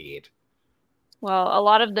guaranteed. Well, a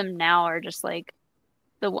lot of them now are just like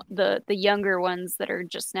the younger ones that are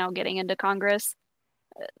just now getting into Congress.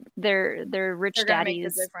 Their rich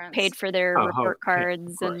daddies paid for their report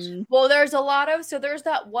cards, and there's a lot of there's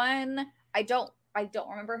that one, I don't I don't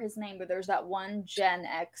remember his name, but there's that one Gen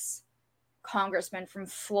X congressman from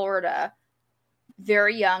Florida,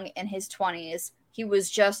 very young, in his 20s. He was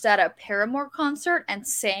just at a Paramore concert and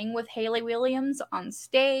sang with Hayley Williams on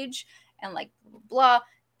stage and like blah, blah, blah.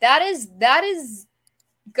 That is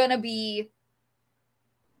gonna be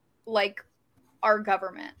like our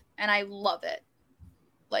government, and I love it.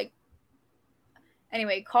 Like,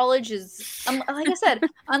 anyway, college is, like I said,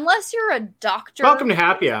 unless you're a doctor. Welcome to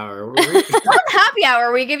Happy Hour. Welcome to Happy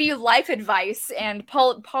Hour. We give you life advice and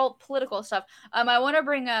political stuff. I want to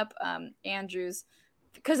bring up Andrew's,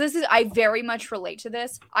 because I very much relate to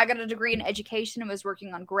this. I got a degree in education and was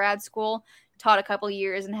working on grad school, taught a couple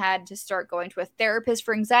years, and had to start going to a therapist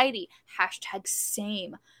for anxiety.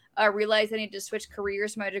 #same. Realized I needed to switch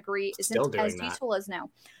careers. My degree isn't as useful as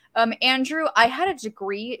now. Andrew, I had a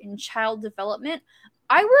degree in child development.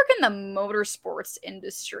 I work in the motorsports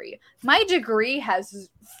industry. My degree has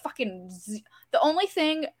fucking the only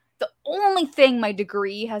thing my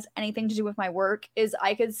degree has anything to do with my work is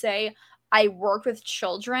I could say I work with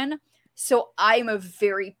children, so I'm a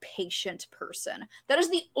very patient person. That is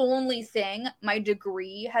the only thing my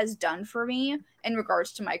degree has done for me in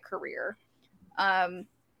regards to my career. I'm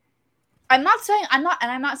not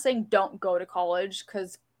saying don't go to college,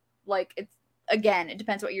 because like it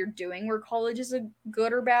depends what you're doing where college is a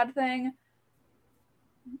good or bad thing.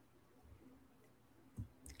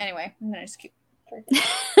 Anyway, I'm gonna just keep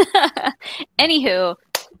Anywho,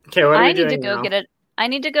 okay, what are we need to doing go now? I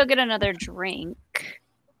need to go get another drink.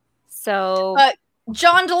 So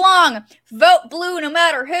John DeLong, vote blue no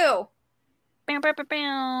matter who.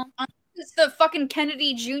 It's the fucking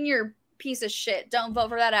Kennedy Jr. piece of shit. Don't vote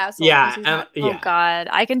for that asshole. Yeah, Oh god,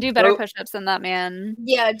 I can do better push-ups than that man.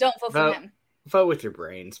 Yeah, don't vote for him. Vote with your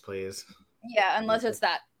brains, please. Yeah, unless it's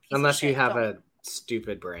that. Unless you have a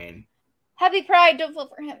stupid brain. Happy Pride, don't vote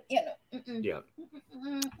for him. Yeah, no.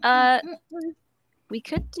 Yeah. We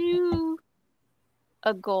could do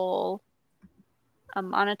a goal, a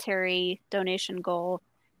monetary donation goal,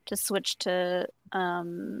 to switch to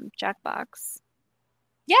Jackbox.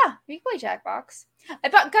 Yeah, we can play Jackbox. I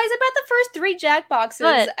bought the first 3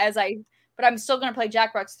 Jackboxes but I'm still gonna play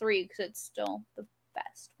Jackbox 3 because it's still the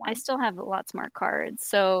best one. I still have lots more cards,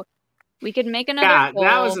 so we could make another goal.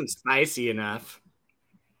 That wasn't spicy enough.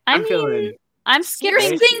 I'm skipping.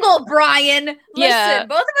 You're single, Brian. Yeah. Listen,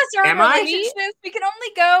 both of us are in relationships. We can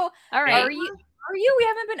only go. All right. Are you? We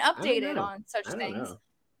haven't been updated on such things. Know.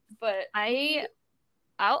 But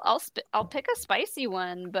I'll pick a spicy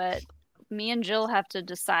one, but me and Jill have to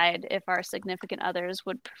decide if our significant others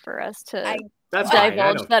would prefer us to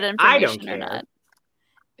divulge that information or not.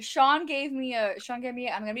 Sean gave me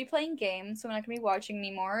I'm gonna be playing games, so I'm not gonna be watching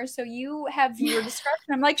anymore. So you have viewer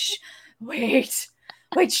discretion. I'm like, wait,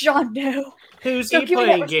 Sean, no. Who's he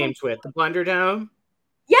playing games with? The Blunderdome?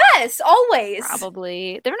 Yes, always.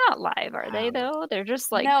 Probably. They're not live, are they, though? They're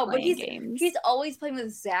just like playing games. He's always playing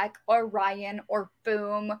with Zach or Ryan or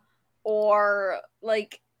Boom or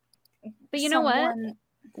like. But you know what?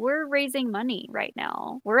 We're raising money right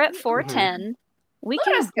now. We're at 410. We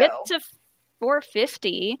can get to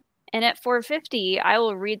 450. And at 450, I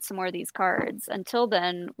will read some more of these cards. Until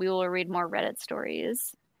then, we will read more Reddit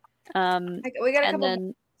stories. We got a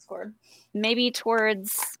couple scored. Maybe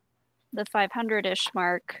towards the 500-ish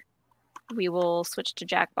mark, we will switch to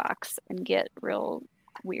Jackbox and get real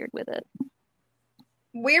weird with it.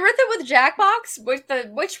 Weird with it with Jackbox?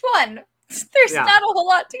 Which one? There's not a whole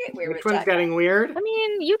lot to get weird with. Which one's getting weird? I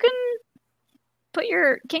mean, you can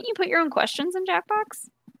can't you put your own questions in Jackbox?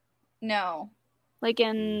 No. Like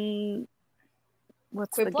in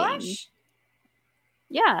what's Quiplash? the game?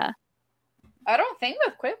 Yeah. I don't think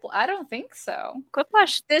with Quiplash. I don't think so.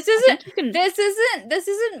 Quiplash. This isn't.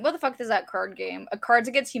 What the fuck is that card game? A Cards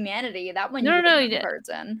Against Humanity. That one. No. Cards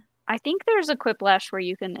in. I think there's a Quiplash where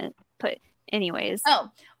you can put. Anyways. Oh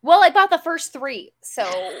well, I bought the first 3, so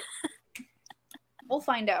we'll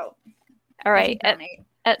find out. All right.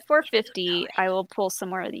 At 450, I will pull some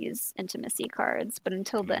more of these intimacy cards. But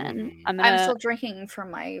until then, I'm still drinking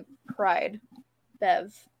from my Pride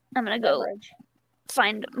Bev. I'm gonna go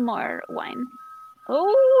find more wine.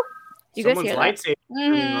 Oh, you guys hear that?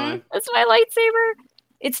 Lightsaber. That's my lightsaber.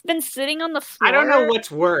 It's been sitting on the floor. I don't know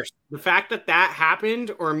what's worse, the fact that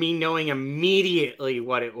happened or me knowing immediately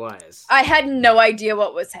what it was. I had no idea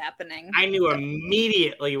what was happening. I knew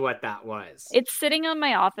immediately what that was. It's sitting on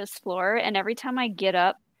my office floor, and every time I get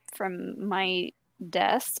up from my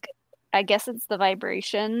desk, I guess it's the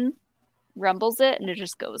vibration rumbles it, and it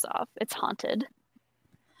just goes off. It's haunted.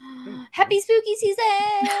 Happy spooky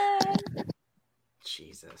season!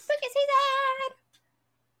 Jesus. Spooky season!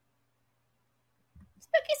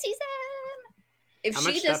 Spooky season! if How she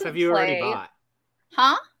much stuff doesn't have you already play, bought?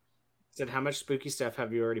 huh? Said how much spooky stuff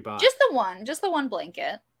have you already bought? Just the one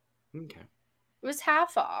blanket. Okay. It was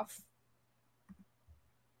half off.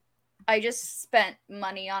 I just spent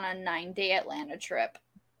money on a 9-day Atlanta trip.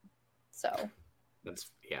 So.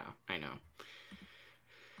 I know.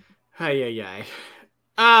 Ay.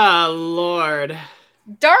 Oh, Lord.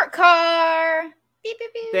 Dark car! Beep,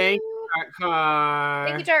 beep, beep. Thank you, Dark Car.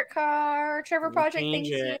 Thank you, Dark Car. Trevor We'll Project, change thanks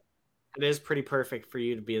you. It is pretty perfect for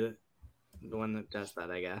you to be the one that does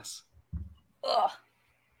that, I guess. Ugh.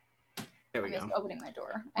 There we I'm go. just opening my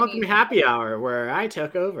door. Welcome to Happy Hour, where I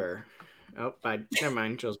took over. Oh, never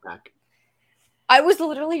mind. Jill's back. I was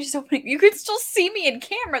literally just opening. You could still see me in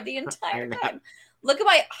camera the entire time. Look at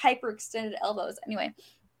my hyperextended elbows. Anyway,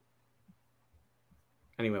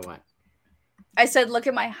 what? I said look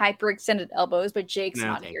at my hyperextended elbows, but Jake's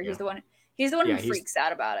not here. He's the one who freaks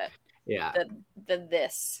out about it. Yeah.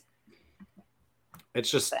 This. It's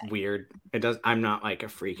just weird. I'm not like a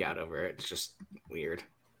freak out over it. It's just weird.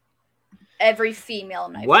 Every female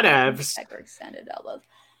knife whatevs hyperextended elbows.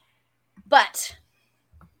 But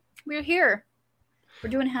we're here. We're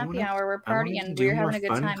doing happy hour. We're partying. We're having a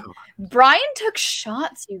good time. Brian took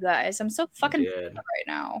shots, you guys. I'm so fucking proud right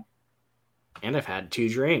now. And I've had 2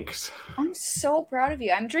 drinks. I'm so proud of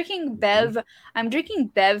you. I'm drinking Bev. I'm drinking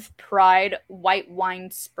Bev Pride white wine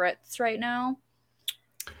spritz right now.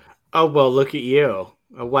 Oh well, look at you.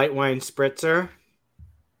 A white wine spritzer.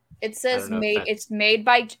 It says it's made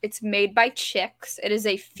by Chicks. It is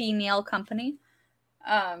a female company.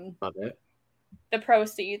 Love it. The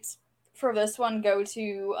proceeds for this one go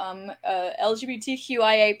to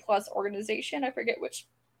LGBTQIA plus organization. I forget which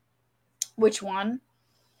one.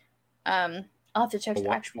 I'll have to check the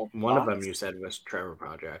actual one of them you said was Trevor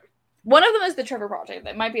Project. One of them is the Trevor Project.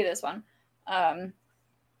 That might be this one. I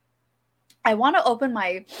want to open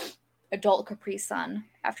my adult Capri Sun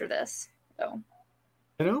after this, though.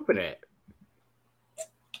 Then open it.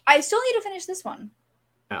 I still need to finish this one.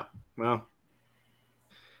 Oh, well.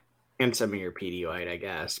 And some of your Pedialyte, I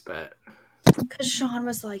guess, but... Because Sean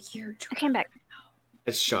was like, "You're..." I came back.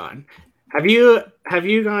 It's Sean. Have you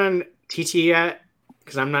gone TT yet?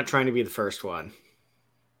 Because I'm not trying to be the first one.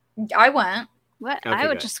 I went. What?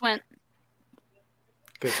 Okay, just went.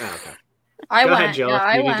 Good. Oh, okay. Go ahead, Jill.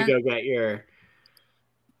 Yeah, you need to go get your...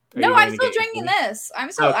 No, I'm still drinking this. I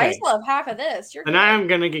still have half of this. And I'm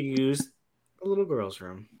going to use the little girl's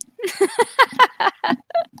room.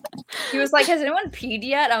 He was like, "Has anyone peed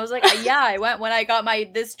yet?" And I was like, "Yeah, I went when I got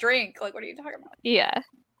this drink." Like, what are you talking about? Yeah.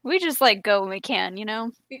 We just like go when we can, you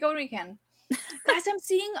know? We go when we can. Guys, I'm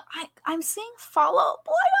seeing Fall Out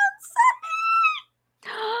Boy on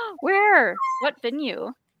Sunday. Where? What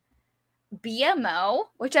venue? BMO,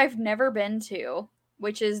 which I've never been to,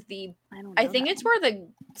 which is I think it's where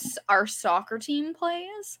our soccer team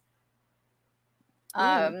plays.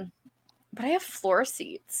 But I have floor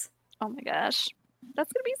seats. Oh my gosh.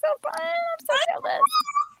 That's gonna be so fun. I'm so jealous.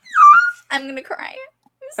 I'm gonna cry.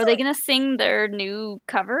 Are they gonna sing their new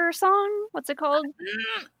cover song? What's it called?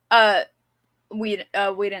 We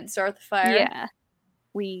didn't start the fire. Yeah.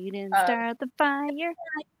 We didn't start the fire.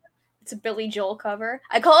 It's a Billy Joel cover.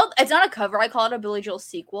 It's not a cover, I call it a Billy Joel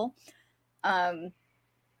sequel. I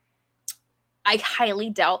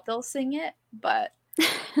highly doubt they'll sing it, but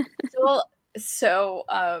so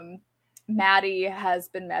Maddie has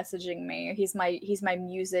been messaging me. He's my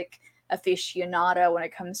music aficionado when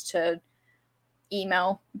it comes to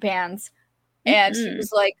emo bands. And he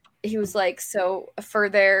was like, so for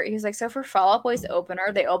Fall Out Boy's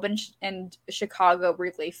opener, they opened in Chicago,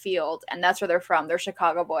 Wrigley Field, and that's where they're from. They're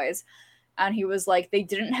Chicago boys. And he was like, they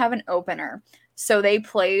didn't have an opener, so they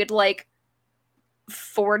played like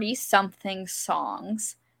 40 something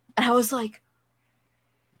songs. And I was like,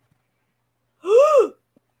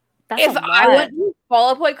 if I went to a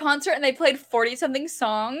Fall Out Boy concert and they played 40 something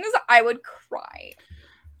songs, I would cry.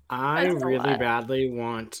 I really badly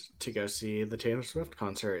want to go see the Taylor Swift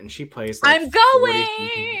concert, and she plays I'm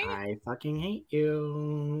going! I fucking hate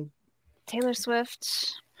you. Taylor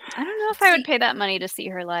Swift. I don't know if I would pay that money to see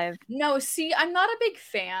her live. No, see, I'm not a big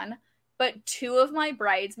fan, but 2 of my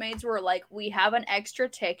bridesmaids were like, we have an extra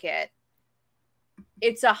ticket.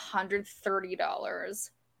 It's $130.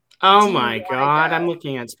 Oh my god, I'm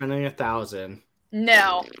looking at spending $1,000.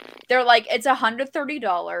 No, they're like, it's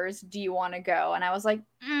 $130. Do you want to go? And I was like,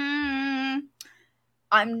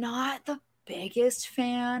 I'm not the biggest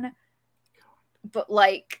fan, but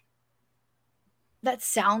like, that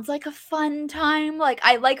sounds like a fun time. Like,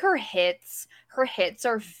 I like her hits. Her hits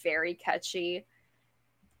are very catchy.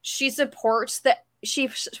 She supports the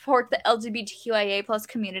LGBTQIA plus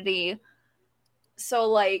community. So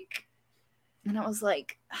like, And I was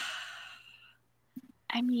like,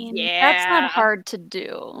 I mean, yeah. that's not hard to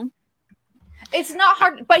do. It's not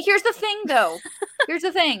hard, but here's the thing, though. Here's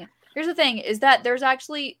the thing is that there's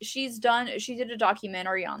actually she did a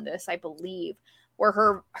documentary on this, I believe, where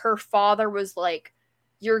her father was like,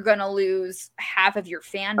 you're gonna lose half of your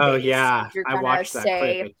fan base. Oh yeah, you're I gonna watched that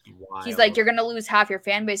clip. It's he's like, wild. you're gonna lose half your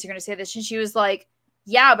fan base. You're gonna say this, and she was like,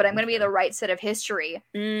 yeah, but I'm gonna be the right side of history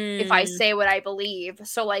if I say what I believe.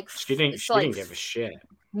 So like, she didn't give a shit.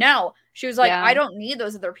 No, she was like, Yeah. I don't need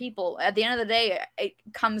those other people. At the end of the day, it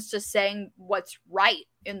comes to saying what's right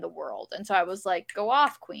in the world. And so I was like, go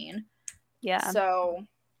off, queen. Yeah. So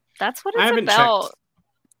that's what I it's haven't about.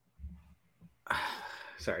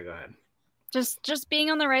 Sorry, go ahead. Just being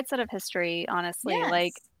on the right side of history, honestly. Yes.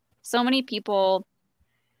 Like, so many people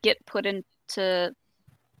get put into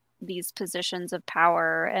these positions of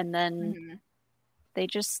power and then they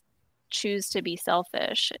just choose to be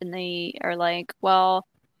selfish, and they are like, well,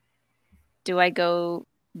 do I go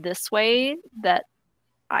this way that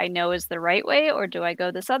I know is the right way, or do I go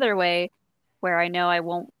this other way where I know I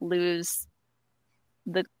won't lose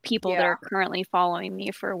the people that are currently following me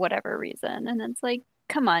for whatever reason? And it's like,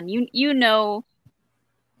 come on, you know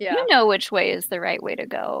which way is the right way to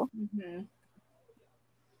go.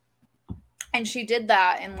 And she did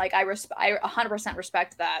that, and like I 100%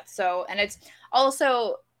 respect that. So, and it's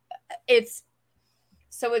also it's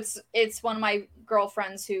one of my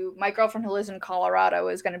girlfriends who lives in Colorado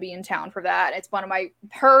is going to be in town for that. It's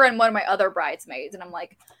her and one of my other bridesmaids. And I'm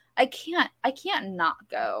like, I can't not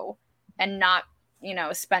go and not,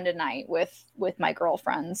 spend a night with my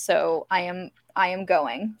girlfriends. So I am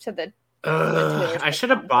going to the I should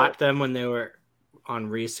have bought them when they were on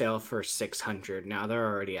resale for $600. Now they're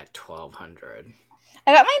already at $1,200.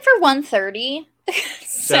 I got mine for $130.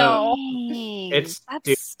 So it's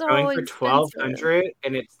so going for $1,200,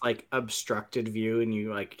 and it's like obstructed view, and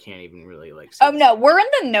you like can't even really like. Oh no, we're in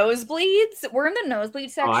the nosebleeds. We're in the nosebleed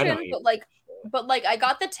section, but like I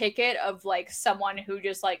got the ticket of like someone who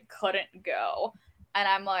just like couldn't go, and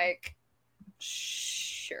I'm like,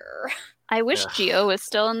 sure. I wish Gio was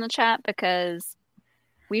still in the chat, because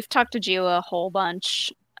we've talked to Gio a whole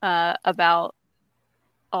bunch about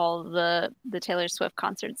all the Taylor Swift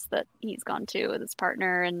concerts that he's gone to with his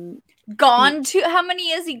partner. And how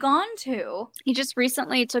many has he gone to? He just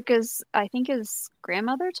recently took his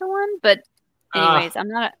grandmother to one. But anyways, I'm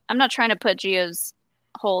not trying to put Gio's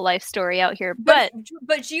whole life story out here, but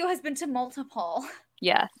Gio has been to multiple.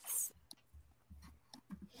 Yes.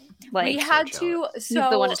 Like, we had to. He's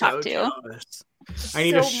the one to talk to. I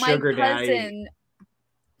need a sugar daddy.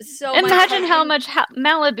 So imagine how much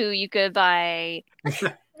Malibu you could buy.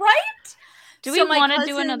 Right? Do we want to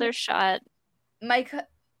do another shot? Where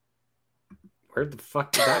the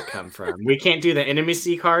fuck did that come from? We can't do the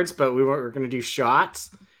intimacy cards, but we're going to do shots.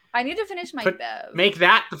 I need to finish my bev. Make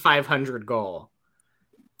that the 500 goal.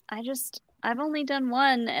 I've only done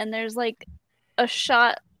one, and there's like a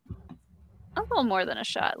shot, a little more than a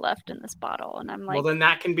shot left in this bottle, and I'm like, well, then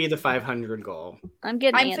that can be the 500 goal. I'm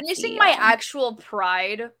finishing my actual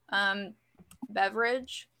Pride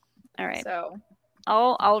beverage. All right. So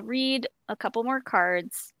I'll read a couple more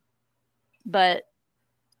cards, but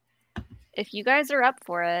if you guys are up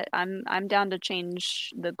for it, I'm down to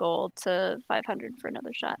change the goal to 500 for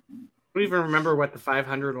another shot. I don't even remember what the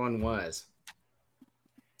 500 one was.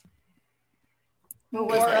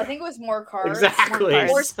 I think it was more cards. Exactly.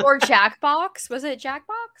 Or Jackbox. Was it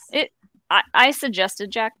Jackbox? I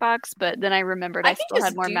suggested Jackbox, but then I remembered I still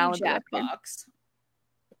had more Malibu. Jackbox.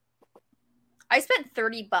 I spent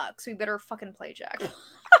 $30. We better fucking play Jackbox.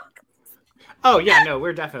 Oh yeah, no,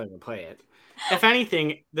 we're definitely gonna play it. If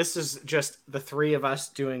anything, this is just the three of us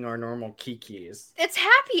doing our normal kikis. It's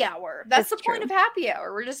happy hour. That's the point of happy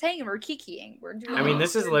hour. We're just hanging. We're kikiing.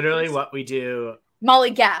 This is literally what we do.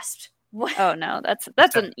 Molly gasped. What? Oh no,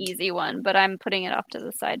 that's an easy one, but I'm putting it off to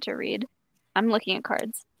the side to read. I'm looking at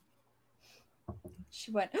cards.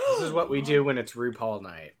 She went. This is what we do when it's RuPaul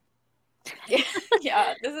night.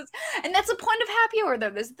 Yeah, and that's the point of happy hour, though.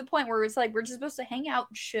 This is the point where it's like we're just supposed to hang out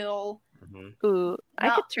and chill. Mm-hmm. Ooh, I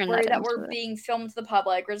could turn that we're being filmed to the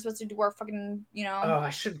public. We're supposed to do our fucking, Oh, I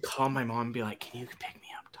should call my mom and be like, "Can you pick me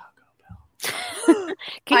up Taco Bell?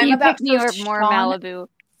 Can you pick me up more Malibu?"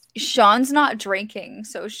 Sean's not drinking,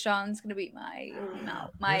 so Sean's gonna be my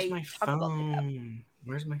Where's my phone?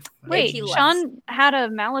 Where's my phone? Wait, Sean had a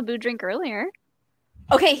Malibu drink earlier.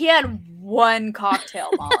 Okay, he had one cocktail,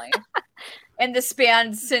 Molly, in the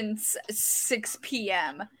span since 6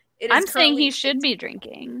 p.m. I'm saying he should be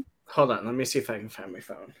drinking. Hold on, let me see if I can find my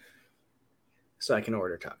phone so I can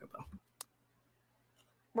order Taco Bell.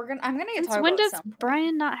 I'm gonna get Since talk when about does something.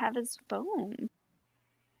 Brian not have his phone?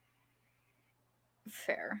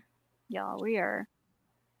 Fair. Y'all, we are.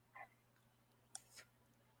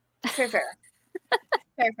 Fair.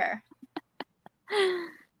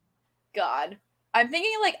 God. I'm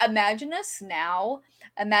thinking, like, imagine us now.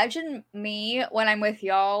 Imagine me when I'm with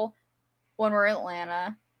y'all when we're in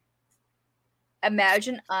Atlanta.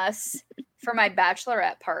 Imagine us for my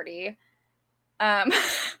bachelorette party.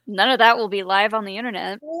 None of that will be live on the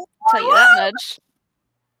internet. I'll tell you that much.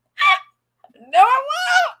 No, I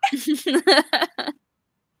won't!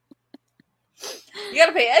 You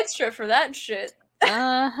gotta pay extra for that shit.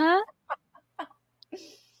 Uh-huh.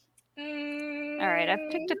 Alright,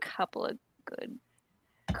 I've picked a couple of good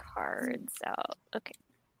cards out. Okay.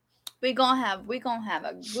 We gonna have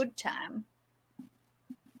a good time.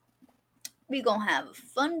 We gonna have a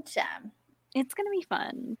fun time. It's gonna be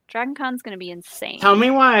fun. Dragon Con's gonna be insane. Tell me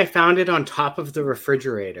why I found it on top of the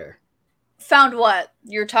refrigerator. Found what?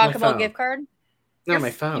 Your Taco Bell phone. gift card? No,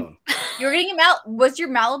 my phone. You were getting was your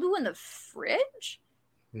Malibu in the fridge?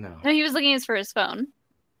 No. No, he was looking for his phone.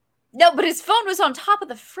 No, but his phone was on top of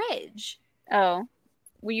the fridge. Oh.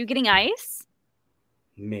 Were you getting ice?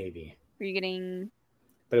 Maybe. Were you getting...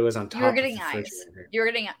 But it was on top You were of the getting ice. refrigerator. You were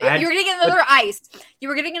getting another ice. You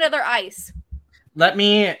were getting another ice. Let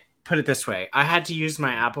me put it this way. I had to use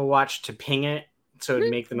my Apple Watch to ping it so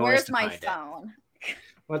it'd make the noise Where's to my find phone? it.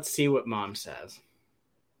 Let's see what Mom says.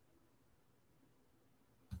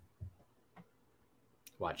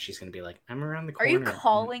 Watch, she's gonna be like, I'm around the Are corner. you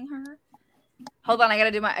calling her? Hold on, I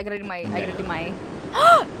gotta do my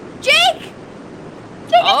Jake!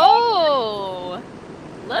 Oh!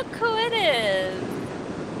 Look who it is!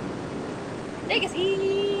 Jake is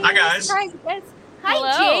here. Hi, guys. Surprise, guys. Hi,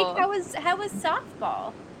 Hello. Jake. How was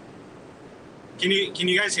softball? Can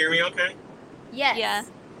you guys hear me okay? Yes. Yeah.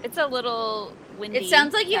 It's a little windy. It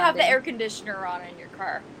sounds like you have the sounding. air conditioner on in your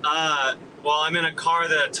car. Well, I'm in a car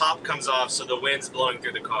that the top comes off, so the wind's blowing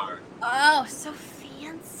through the car. Oh, so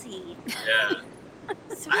fancy. Yeah.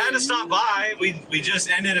 So I had to stop by. We just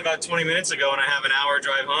ended about 20 minutes ago, and I have an hour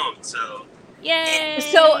drive home, so... Yay!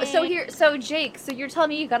 So Jake, so you're telling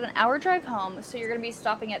me you got an hour drive home, so you're gonna be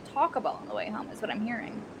stopping at Taco Bell on the way home, is what I'm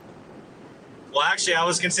hearing. Well, actually, I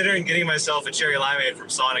was considering getting myself a cherry limeade from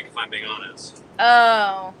Sonic, if I'm being honest.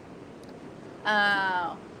 Oh.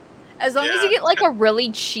 As long as Yeah. you get like a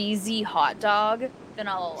really cheesy hot dog, then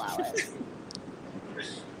I'll allow it.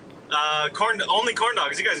 Only corn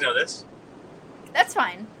dogs. You guys know this. That's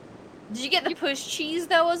fine. Did you get the push cheese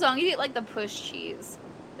though? As long as you get like the push cheese,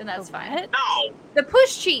 then that's The fine. what? No. The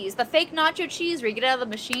push cheese, the fake nacho cheese where you get it out of the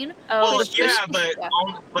machine. Oh, Well, the yeah,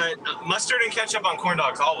 push- but mustard and ketchup on corn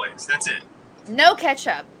dogs always. That's it. No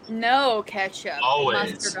ketchup. No ketchup.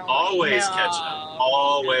 Always. Mustard only. Always No. ketchup.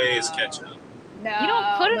 Always No. ketchup. No. You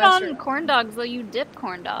don't put it mustard on corn dogs, though. You dip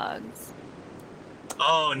corn dogs.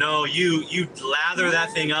 Oh no, you lather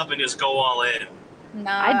that thing up and just go all in. No,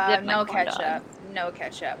 I dip my no corn ketchup. dogs. No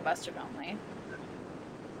ketchup. Mustard only.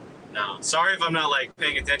 No, sorry if I'm not like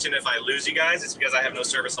paying attention. If I lose you guys, it's because I have no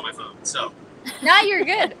service on my phone. So Nah, you're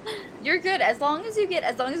good. You're good. As long as you get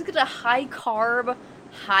a high carb,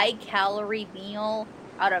 high calorie meal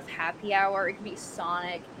out of happy hour. It could be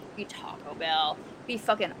Sonic, it could be Taco Bell, it could be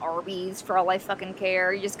fucking Arby's for all I fucking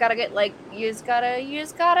care. You just gotta get like you just gotta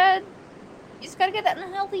get that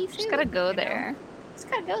unhealthy food. Just gotta go you know? there. Just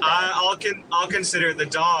gotta go there. I'll consider the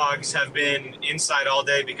dogs have been inside all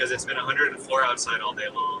day because it's been 104 outside all day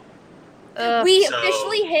long. Ugh. we so-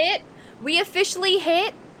 officially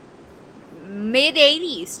hit mid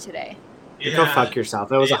 80s today. Go fuck yourself.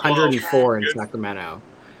 That was Yeah, 104 in well, Sacramento.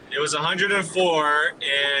 It was 104,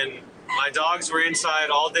 and my dogs were inside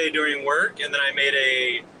all day during work, and then I made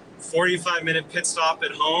a 45-minute pit stop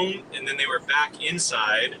at home, and then they were back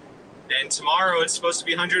inside. And tomorrow it's supposed to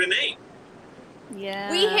be 108.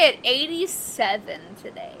 Yeah. We hit 87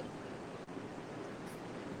 today.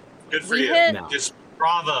 Good for We you. hit- No. Just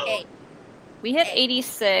bravo. Hey. We hit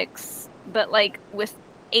 86, but like with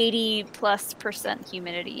 80+%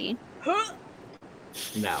 humidity.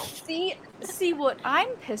 No. See what I'm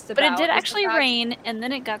pissed about. But it did is the actually fact- rain, and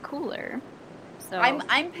then it got cooler. So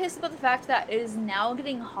I'm pissed about the fact that it is now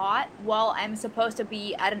getting hot while I'm supposed to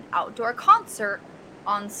be at an outdoor concert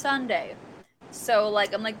on Sunday. So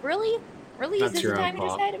like I'm like, really is That's this your the own time to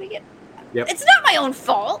fault. decide we get? Yep. It's not my own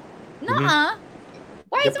fault. Nuh-uh.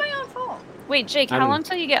 Why is Yep. it my own fault? Wait, Jake, how I'm- long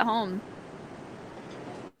till you get home?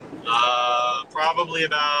 Probably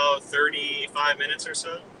about 35 minutes or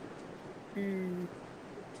so. Mm.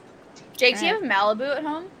 Jake, do you have Malibu at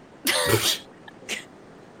home?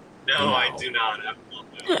 No, No. I do not.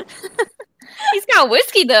 He's got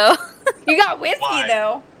whiskey though. You got whiskey Why?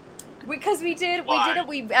 though. Because we did Why?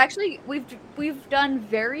 it. We've done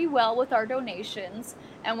very well with our donations,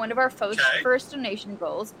 and one of our first donation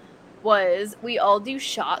goals was we all do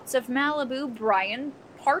shots of Malibu. Brian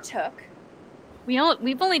partook. We've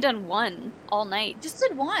only done one all night. Just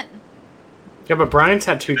did one. Yeah, but Brian's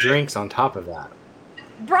had 2 drinks on top of that.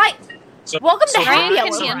 Brian, welcome to Happy Brian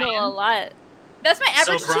Hour. can handle a lot. That's my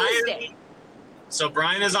average Tuesday. So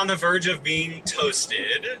Brian is on the verge of being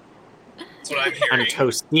toasted. That's what I'm hearing. I'm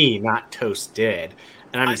toasty, not toasted.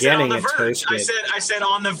 And I'm getting it toasted. I said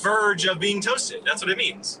on the verge of being toasted. That's what it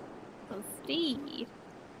means. Toasty.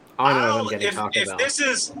 All I know is I'm getting Taco Bell.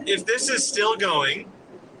 If this is still going,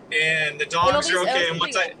 and the dogs are okay, and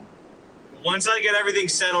once I get everything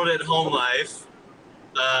settled at home life,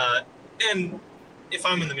 and if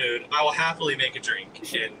I'm in the mood, I will happily make a drink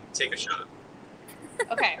and take a shot.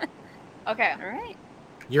 Okay. Okay. All right.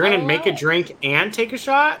 You're gonna make a drink and take a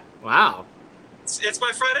shot? Wow. It's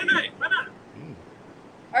my Friday night. Why not?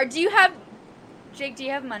 Or do you have, Jake? Do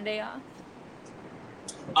you have Monday off?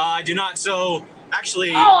 I do not. So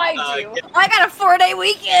actually, I do. I got a 4-day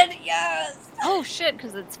weekend. Yes. Oh shit!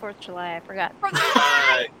 Because it's 4th of July. I forgot.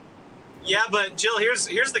 Yeah, but Jill, here's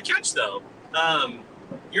the catch though.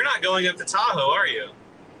 You're not going up to Tahoe, are you?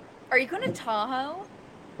 Are you going to Tahoe?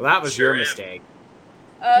 Well, that was your mistake.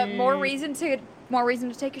 More reason to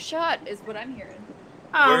take a shot is what I'm hearing.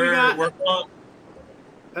 Oh, we got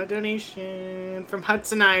a donation from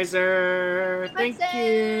Hudsonizer. Thank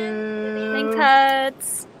you. Thanks,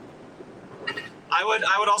 Huds.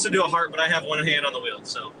 I would also do a heart, but I have one hand on the wheel,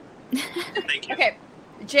 so thank you. Okay,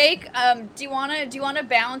 Jake, do you wanna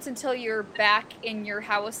bounce until you're back in your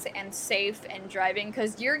house and safe and driving?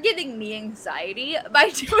 Because you're giving me anxiety by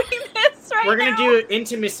doing this right now. We're gonna do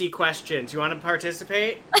intimacy questions. You want to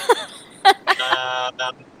participate?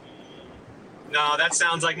 No, that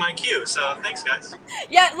sounds like my cue. So thanks, guys.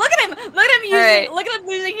 Yeah, look at him. Look at him using. Right. Look at him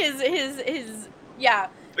losing his. Yeah.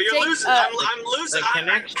 But you're Jake, losing. I'm losing. The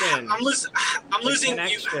connection. I'm losing.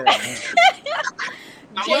 Connection.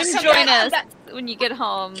 Jake, join us when you get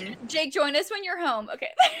home. Jake, join us when you're home.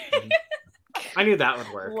 Okay. I knew that would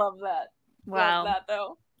work. Love that. Wow. Love that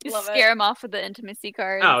though. You Love scare it. him off with the intimacy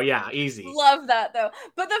card. Oh yeah, easy. Love that though.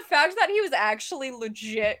 But the fact that he was actually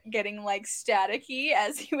legit getting like staticky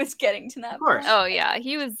as he was getting to that. Of course. Oh yeah,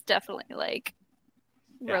 he was definitely like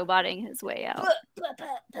roboting his way out.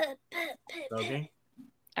 Okay.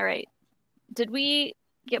 All right. Did we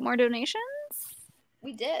get more donations?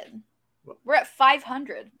 We did. We're at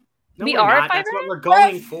 500. No, we we're are not. at That's 500? what we're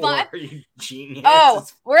going for. Five- You genius. Oh,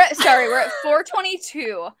 we're at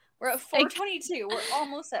 422. We're at 422. We're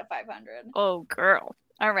almost at 500. Oh, girl.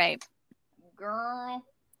 All right. Girl.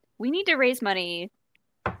 We need to raise money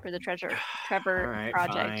for the Trevor right,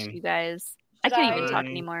 project, fine. you guys. I can't even talk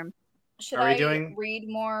anymore. Should Are we I doing read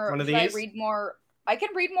more? one of should I these? read more? I can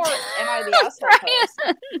read more. Am I the asshole post?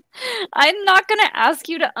 I'm not going to ask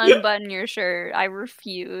you to unbutton your shirt. I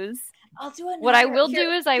refuse. I'll do another. What I will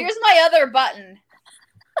do is Here's my other button.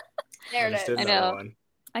 There it is. I know.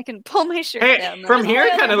 I can pull my shirt Hey, down. from here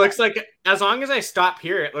it kind of looks like, as long as I stop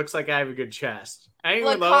here, it looks like I have a good chest. I think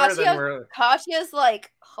we're lower than we're... Katya's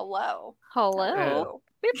like, hello. Hello.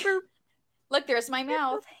 Beep, boop. Look, there's my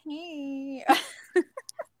mouth. Hey.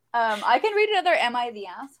 I can read another Am I the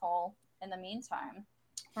Asshole in the meantime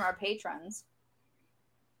from our patrons.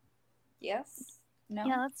 Yes? No?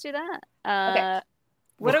 Yeah, let's do that. Okay.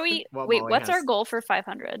 What are we... Well, Wait, Molly what's has- our goal for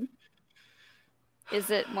 500? Is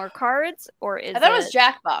it more cards or is I thought it was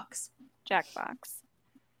Jackbox. Jackbox?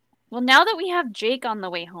 Well, now that we have Jake on the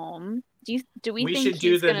way home, do we think should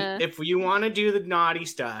do he's the gonna... if you want to do the naughty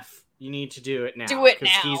stuff, you need to do it now. Do it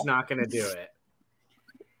because now. he's not going to do it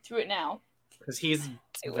Do it now. because he's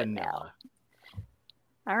Do it vanilla.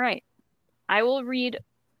 All right. I will read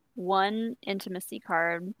one intimacy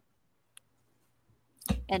card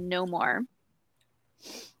and no more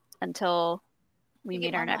until we You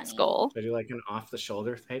meet get our more next money. goal. So do like an off the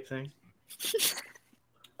shoulder type thing.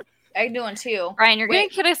 I can do one too. Brian, you're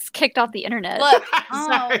Wait. gonna get us kicked off the internet. Look.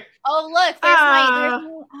 Sorry. Oh, look. There's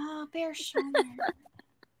my Bear Shoulder.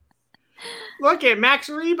 Look at Max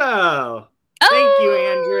Rebo. Thank you,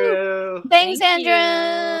 Andrew. Thanks, Thank you.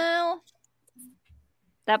 Andrew.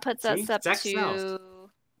 That puts us See? up Sex to smells.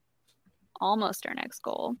 almost our next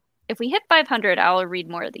goal. If we hit 500, I'll read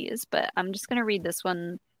more of these, but I'm just gonna read this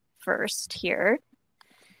one first here.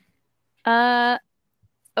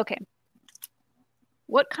 Okay.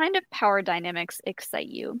 What kind of power dynamics excite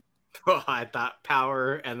you? Oh, I thought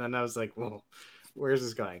power, and then I was like, "Whoa, where's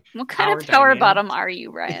this going?" What kind of power dynamics? bottom are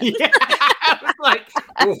you, Ryan? Yeah, I was like,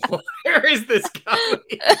 "Where is this going?"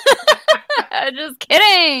 Just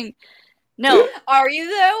kidding. No. Are you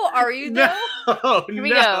though? Are you though? No, Here we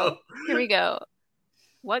go. Here we go.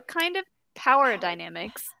 What kind of power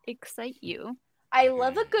dynamics excite you? I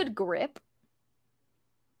love a good grip.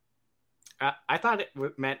 I thought it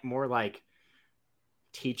meant more like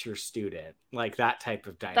teacher student, like that type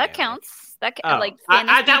of dynamic. That counts. That Oh, like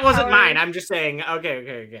that wasn't power, mine. I'm just saying.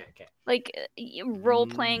 Okay. Like role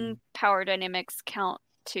playing power dynamics count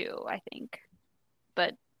too, I think,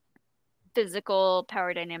 but physical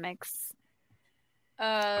power dynamics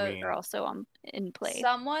are also in play.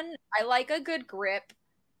 I like a good grip,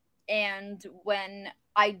 and when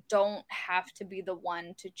I don't have to be the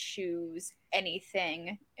one to choose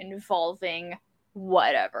anything involving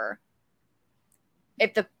whatever.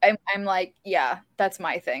 I'm like, yeah, that's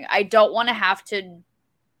my thing. I don't want to have to,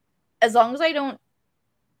 as long as I don't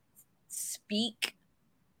speak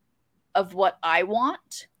of what I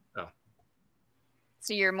want. Oh.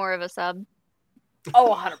 So you're more of a sub?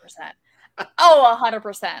 Oh, 100%. Oh,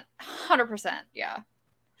 100%. 100%. Yeah.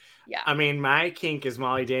 Yeah. I mean, my kink is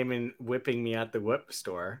Molly Damon whipping me at the whip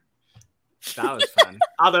store. That was fun.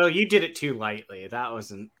 Although you did it too lightly. That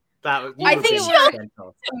wasn't. That was. I think it was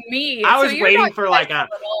to me. I was waiting for like a.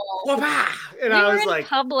 And I was in like,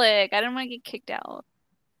 public. I didn't want to get kicked out.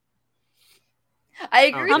 I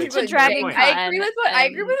agree with to Dragon Jake. I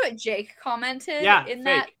agree with what Jake commented in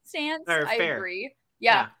that stance. I agree.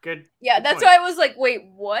 Yeah. Good. Yeah, that's why I was like, wait,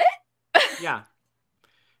 what? Yeah.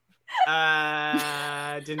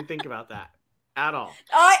 Didn't think about that at all.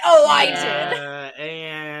 I did.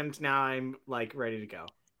 And now I'm like ready to go.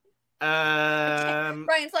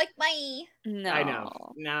 Brian's like, bye. No. I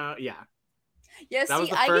know. No, yeah. Yeah,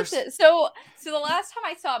 see, I get it. So the last time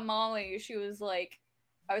I saw Molly, she was like,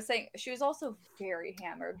 I was saying, she was also very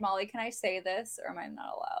hammered. Molly, can I say this, or am I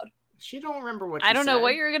not allowed? She don't remember what I don't know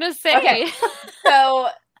what you're gonna say. Okay. So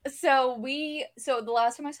the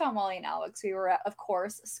last time I saw Molly and Alex, we were at, of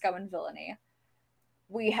course, Scum and Villainy.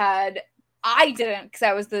 I didn't, because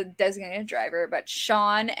I was the designated driver, but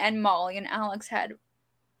Sean and Molly and Alex had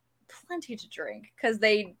plenty to drink, because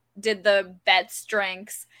they did the bets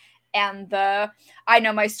drinks and the I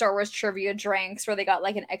know my Star Wars trivia drinks, where they got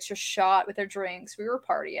like an extra shot with their drinks. We were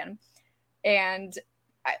partying, and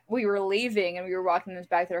we were leaving, and we were walking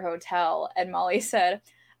back to their hotel, and Molly said,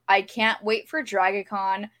 I can't wait for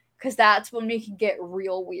DragonCon, because that's when we can get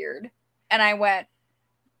real weird. And I went,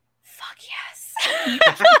 fuck yes.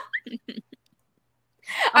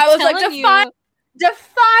 I was like,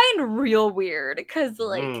 define real weird, because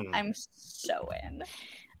like I'm so in.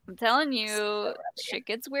 I'm telling you, shit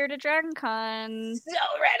gets weird at DragonCon. So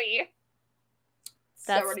ready.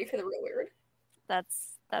 So ready for the real weird.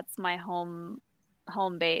 That's my home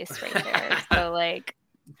base right there. So like,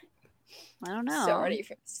 I don't know. So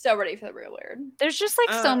ready for the real weird. There's just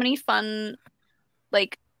like so many fun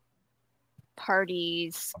like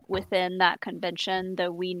parties within that convention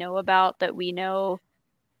that we know about, that we know.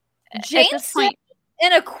 Jane's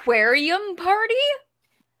an aquarium party?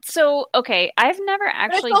 So okay, I've never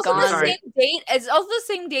actually gone. It's also the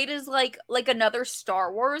same date as like another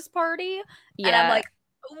Star Wars party. Yeah. And I'm like,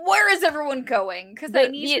 where is everyone going? Because I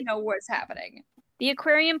need to know what's happening. The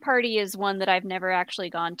aquarium party is one that I've never actually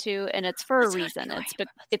gone to, and it's for a reason.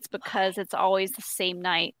 It's because it's always the same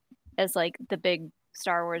night as like the big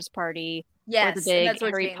Star Wars party or the big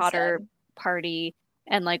Harry Potter party,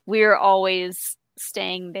 and like we're always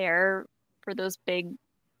staying there for those big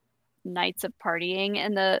nights of partying.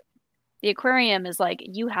 And the aquarium is like,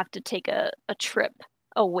 you have to take a trip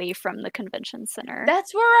away from the convention center.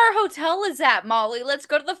 That's where our hotel is at, Molly. Let's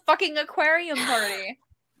go to the fucking aquarium party.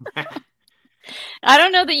 I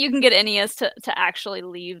don't know that you can get NES to actually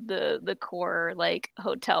leave the core like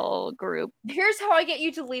hotel group. Here's how I get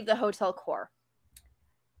you to leave the hotel core.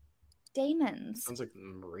 Damon's. Sounds like the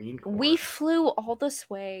Marine Corps. We flew all this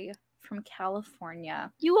way from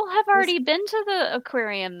California. You will have already been to the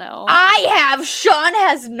aquarium, though. I have. Sean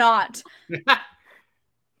has not.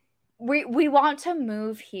 We want to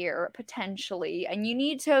move here potentially, and you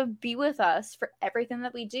need to be with us for everything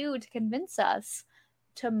that we do to convince us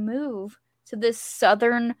to move to this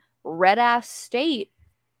southern red ass state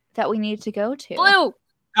that we need to go to. Blue.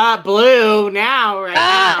 Blue now, right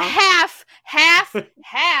now. Half.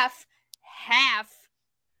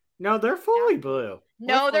 No, they're fully blue.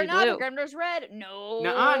 No, they're not. Blue. The governor's red. No,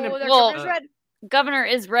 their governor's red. Governor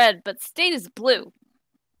is red, but state is blue.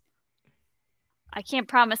 I can't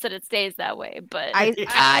promise that it stays that way, but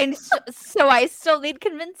so I still need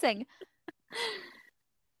convincing.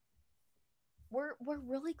 We're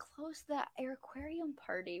really close to that aquarium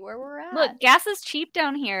party where we're at. Look, gas is cheap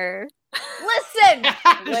down here. Listen.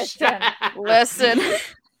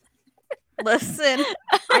 Listen.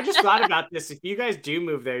 I just thought about this. If you guys do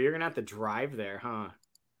move there, you're gonna have to drive there, huh?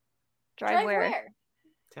 Drive where?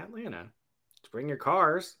 To Atlanta. To bring your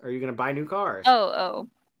cars. Or are you gonna buy new cars? Oh.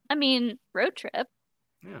 I mean, road trip.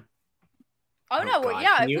 Yeah. Oh no, God.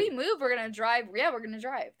 yeah, if we move, we're gonna drive. Yeah, we're gonna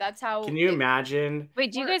drive. That's how. Can you imagine?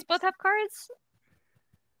 Wait, do you guys both have cars?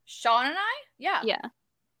 Sean and I? Yeah.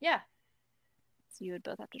 Yeah. So you would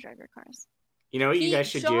both have to drive your cars. You know what you guys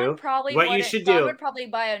should Sean do? Probably what you should do? Sean would probably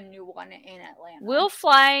buy a new one in Atlanta. We'll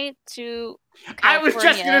fly to California. I was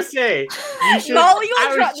just gonna say. Molly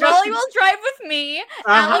will drive with me.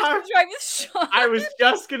 Alex will drive with Sean. I was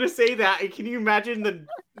just gonna say that. And can you imagine the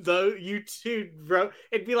you two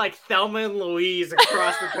it'd be like Thelma and Louise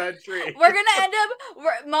across the country. We're gonna end up.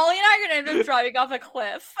 Molly and I are gonna end up driving off a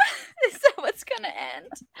cliff. Is that what's gonna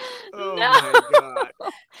end? Oh my god.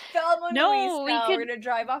 Thelma and Louise. We're gonna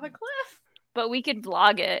drive off a cliff. But we could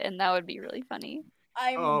vlog it, and that would be really funny.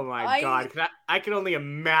 Oh my god! I can only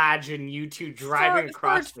imagine you two driving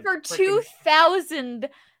across for 2,000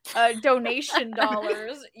 donation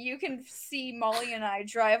dollars. You can see Molly and I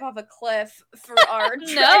drive off a cliff for our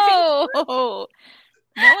driving. No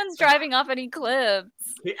one's driving off any cliffs.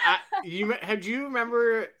 Do you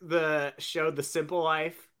remember the show The Simple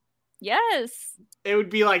Life? Yes. It would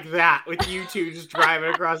be like that with you two just driving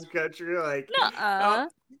across the country, like.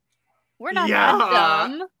 We're not that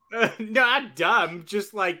dumb. Not dumb,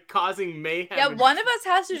 just like causing mayhem. Yeah, one of us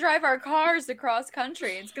has to drive our cars across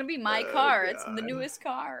country. It's gonna be my car. God. It's the newest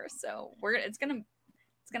car, so it's gonna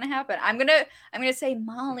happen. I'm gonna say,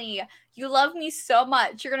 Molly, you love me so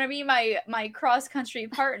much. You're gonna be my cross country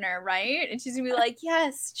partner, right? And she's gonna be like,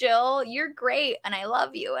 yes, Jill, you're great, and I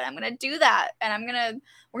love you, and I'm gonna do that, and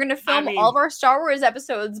we're gonna film all of our Star Wars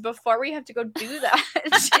episodes before we have to go do that.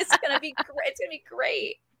 She's gonna be great. It's gonna be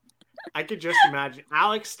great. I could just imagine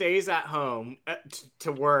Alex stays at home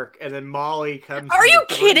to work, and then Molly comes. Are you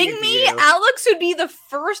kidding me? Alex would be the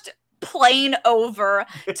first plane over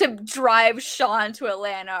to drive Sean to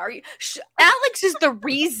Atlanta. Alex is the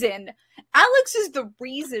reason. Alex is the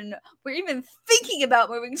reason we're even thinking about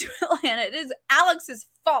moving to Atlanta. It is Alex's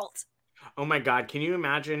fault. Oh my god! Can you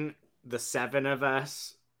imagine the 7 of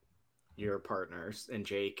us, your partners, and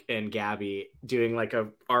Jake and Gabby doing like a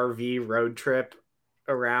RV road trip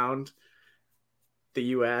around the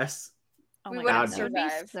U.S. Oh my god, that would be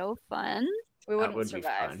so fun. We wouldn't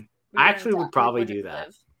survive. I actually would probably do that.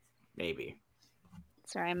 Maybe.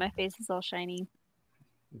 Sorry, my face is all shiny.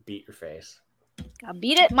 Beat your face. I'll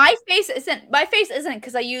beat it. My face isn't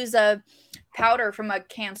because I use a powder from a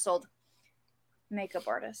canceled makeup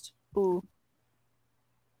artist. Ooh.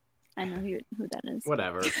 I know who that is.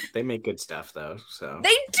 Whatever. They make good stuff though, so. They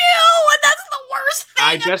do, and that's the worst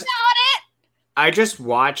thing about it. I just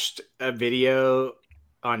watched a video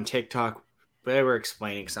on TikTok. They were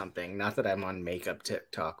explaining something. Not that I'm on makeup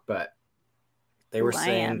TikTok, but they were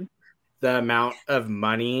saying the amount of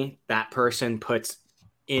money that person puts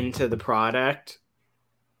into the product,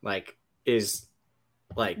 like, is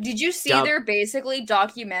like. Did you see their basically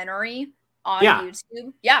documentary on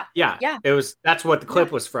YouTube? Yeah. That's what the clip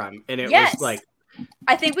was from, and it was like.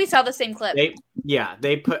 I think we saw the same clip.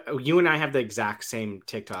 They put you and I have the exact same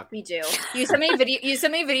TikTok. We do. You sent me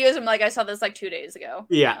videos. I'm like, I saw this like 2 days ago.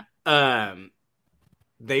 Yeah.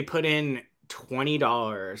 They put in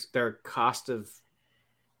 $20. Their cost of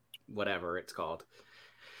whatever it's called.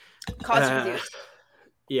 Cost of use.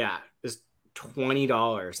 Yeah, is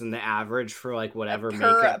 $20, and the average for like whatever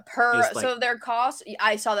makeup is like, so their cost.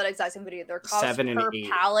 I saw that exact same video. Their cost per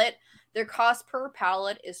palette. Their cost per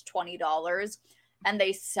palette is $20. And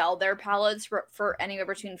they sell their palettes for anywhere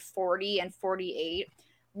between $40 and $48,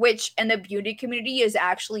 which in the beauty community is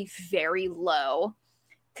actually very low.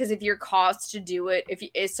 Because if your cost to do it,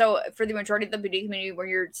 for the majority of the beauty community, where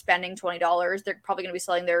you're spending $20, they're probably going to be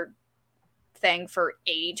selling their thing for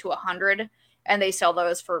 $80 to $100, and they sell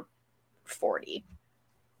those for $40.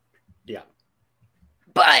 Yeah,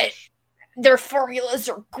 but their formulas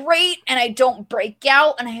are great, and I don't break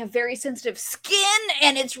out, and I have very sensitive skin,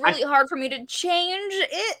 and it's really hard for me to change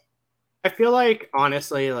it. I feel like,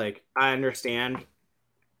 honestly, like, I understand,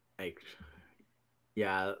 like,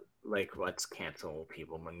 yeah, like, let's cancel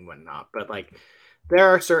people and whatnot, but, like, there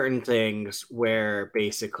are certain things where,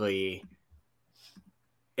 basically,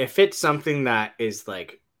 if it's something that is,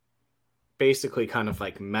 like, basically kind of,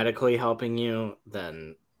 like, medically helping you,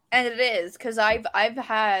 then... And it is, because I've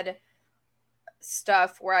had...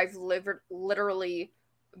 stuff where I've literally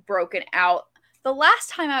broken out. The last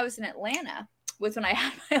time I was in Atlanta was when I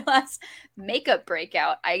had my last makeup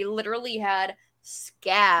breakout. I literally had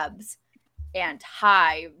scabs and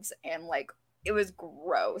hives, and like, it was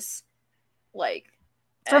gross. Like,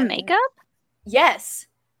 from makeup? Yes.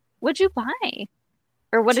 What'd you buy?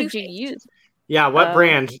 Or what did you Too-Faced. use? Yeah, what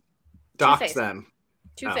brand? Docs Too-Faced. them.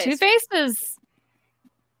 Too-Faced. Too-Faced is...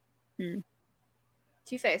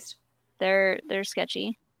 Too-Faced. They're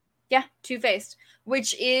sketchy. Yeah, Too-Faced.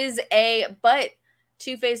 Too-Faced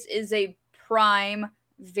is a prime,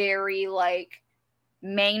 very, like,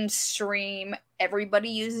 mainstream, everybody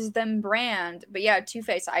uses them brand. But yeah,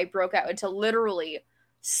 Too-Faced, I broke out into literally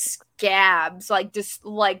scabs, like just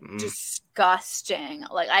disgusting.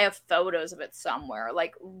 Like I have photos of it somewhere.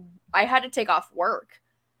 Like I had to take off work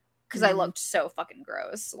because I looked so fucking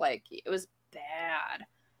gross. Like it was bad.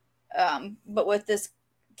 But with this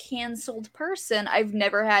canceled person, I've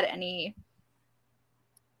never had any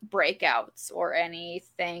breakouts or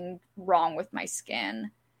anything wrong with my skin.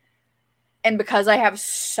 And because I have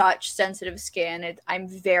such sensitive skin, I'm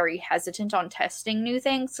very hesitant on testing new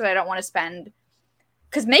things. So I don't want to spend...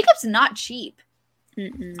 Because makeup's not cheap.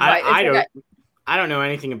 I don't know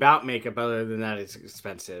anything about makeup other than that it's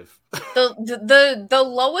expensive. The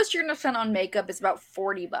lowest you're going to spend on makeup is about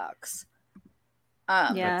 $40.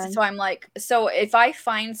 Yeah. So I'm like... So if I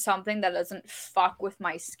find something that doesn't fuck with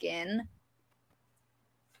my skin...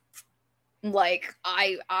 Like,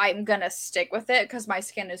 I'm gonna stick with it because my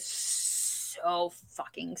skin is so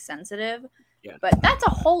fucking sensitive. Yeah. But that's a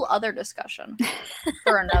whole other discussion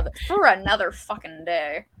for another fucking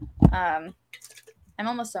day. I'm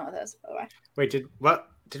almost done with this, by the way. Wait, did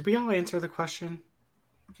we all answer the question?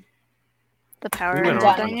 The power We went and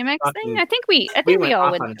off on a dynamics fucking- thing? I think we went all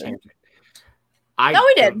off went on a through. tangent. I No,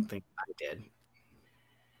 we did. don't think I did.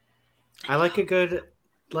 I like a good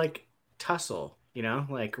like tussle, you know,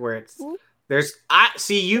 like where it's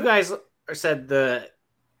you guys said the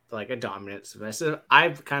like a dominant submissive.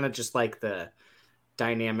 I've kind of just like the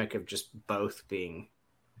dynamic of just both being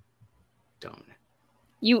dominant.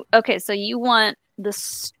 So you want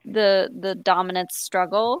the dominance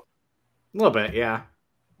struggle? A little bit, yeah.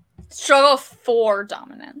 Struggle for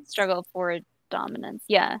dominance. Struggle for dominance.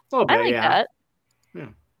 Yeah. A little bit, I like yeah. that. Yeah.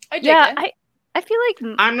 I dig it. I feel like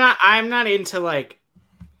I'm not into like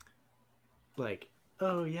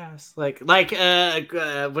oh yes, like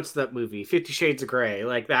what's that movie? 50 Shades of Grey,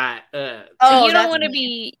 like that. So you don't want to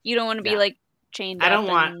be like chained. I don't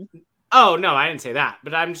want. Oh no, I didn't say that,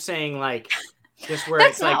 but I'm just saying like just where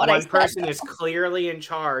it's like one person is clearly in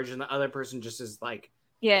charge and the other person just is like.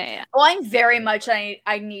 Yeah. Well, I'm very much I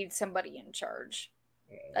need somebody in charge.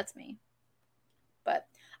 That's me. But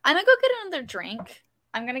I'm gonna go get another drink.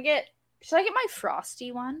 Should I get my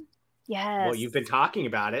frosty one? Yes. Well, you've been talking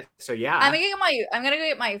about it, so yeah. I'm gonna go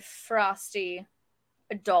get my frosty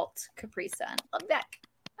adult Capri Sun. I'll be back.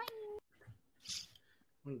 Bye.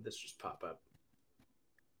 When did this just pop up?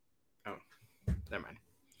 Oh, never mind.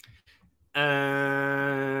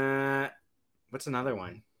 What's another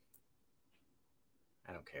one?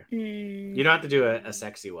 I don't care. You don't have to do a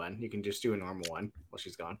sexy one. You can just do a normal one while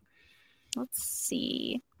she's gone. Let's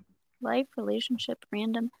see. Life, relationship,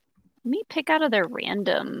 random. Let me pick out of their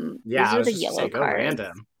random. Yeah, These I are was the just yellow say, go cards.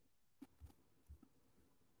 random.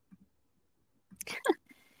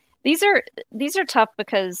 These are tough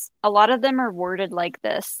because a lot of them are worded like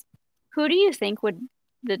this. Who do you think would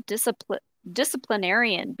the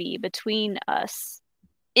disciplinarian be between us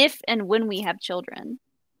if and when we have children?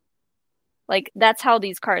 Like that's how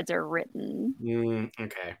these cards are written.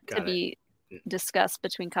 Okay, got to be discussed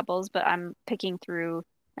between couples, but I'm picking through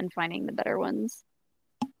and finding the better ones.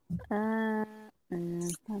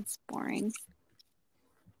 That's boring.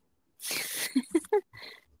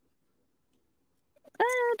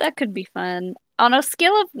 That could be fun. On a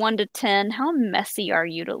scale of 1 to 10, how messy are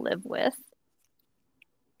you to live with?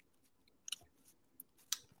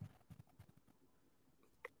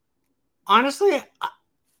 Honestly,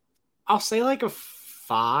 I'll say like a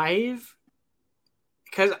 5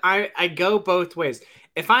 because I go both ways.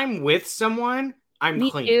 If I'm with someone, I'm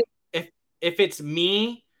clean. Too. If it's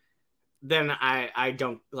me, then I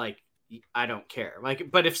don't care.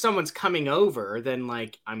 Like, but if someone's coming over, then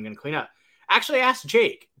like I'm gonna clean up. Actually, ask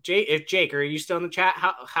Jake. Jake, are you still in the chat?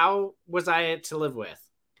 How was I to live with?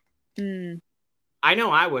 I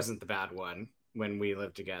know I wasn't the bad one when we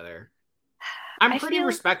lived together. I'm pretty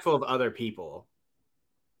respectful of other people.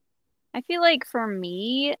 I feel like for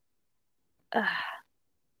me,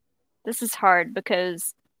 this is hard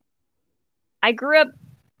because I grew up,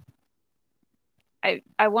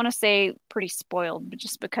 I want to say pretty spoiled, but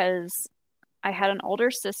just because I had an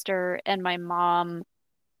older sister and my mom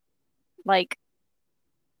like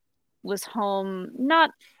was home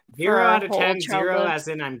not 0 out of 10, 0 as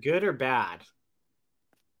in I'm good or bad?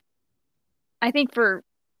 I think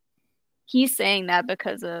he's saying that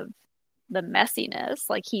because of the messiness,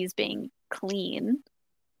 like he's being clean.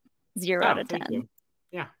 0 out of 10. You.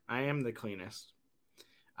 Yeah, I am the cleanest.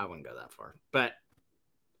 I wouldn't go that far, but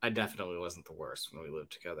I definitely wasn't the worst when we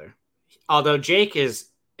lived together. Although Jake is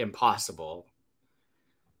impossible.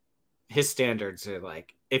 His standards are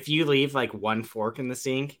like, if you leave like one fork in the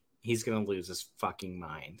sink, he's gonna lose his fucking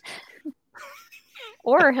mind.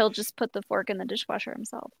 Or he'll just put the fork in the dishwasher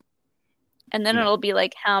himself. And then it'll be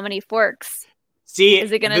like, how many forks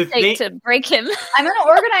is it going to take to break him? I'm an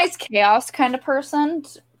organized chaos kind of person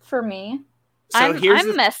for me. So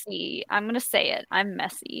I'm messy. I'm going to say it. I'm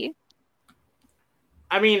messy.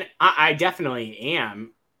 I mean, I definitely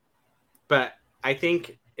am. But I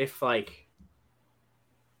think if like,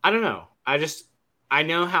 I don't know. I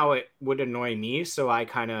know how it would annoy me. So I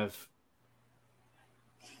kind of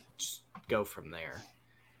just go from there.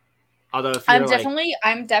 Although if I'm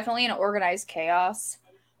definitely an organized chaos.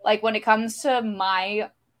 Like when it comes to my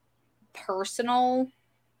personal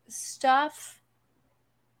stuff,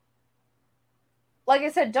 like I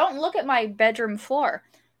said, don't look at my bedroom floor.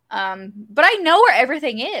 But I know where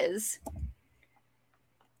everything is.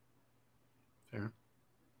 Fair.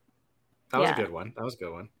 That was a good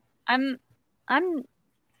one. I'm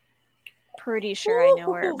pretty sure I know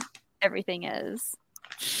where everything is.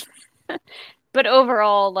 But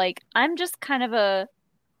overall, like, I'm just kind of a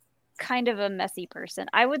messy person.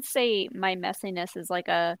 I would say my messiness is like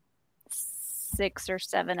a 6 or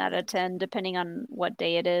 7 out of 10, depending on what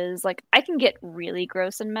day it is. Like, I can get really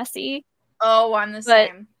gross and messy. Oh, I'm the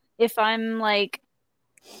same. If I'm like,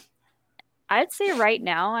 I'd say right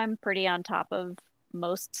now I'm pretty on top of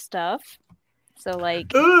most stuff. So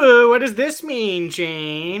like, ooh, what does this mean,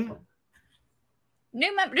 Jane?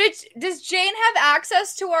 New member. Does Jane have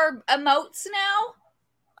access to our emotes now?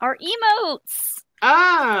 Our emotes.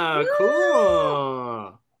 Ah,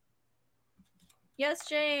 cool. Yes,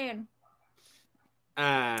 Jane.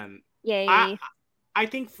 Yay. I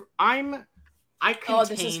think I contain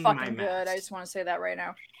this is fucking my good. mess. I just want to say that right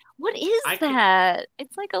now. What is that?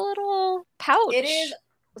 It's like a little pouch. It is.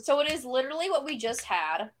 So it is literally what we just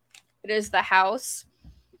had. It is the house.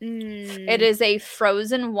 It is a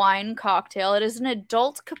frozen wine cocktail. It is an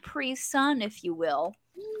adult Capri Sun, if you will.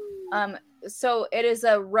 So it is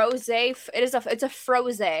a rosé. It's a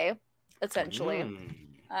frosé, essentially.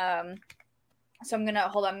 So I'm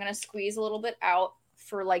gonna squeeze a little bit out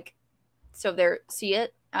for like, so there. See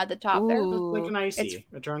it at the top there. Like an icy,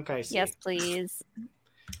 a drunk icy. Yes, please.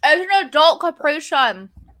 It's an adult Capri Sun.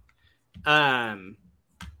 Crap.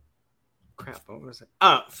 What was it?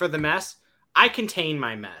 Oh, for the mess. I contain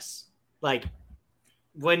my mess. Like,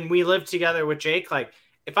 when we lived together with Jake, like,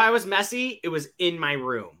 if I was messy, it was in my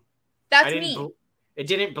room. That's me. It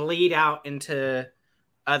didn't bleed out into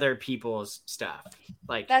other people's stuff.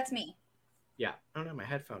 Like, that's me. Yeah. Oh, no, my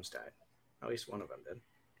headphones died. At least one of them did.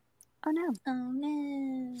 Oh, no. Oh,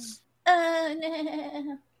 no. Oh,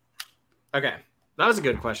 no. Okay. That was a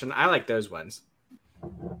good question. I like those ones.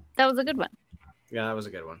 That was a good one. Yeah, that was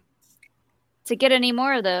a good one. To get any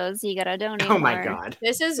more of those, you gotta donate. Oh my god.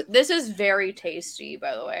 This is very tasty,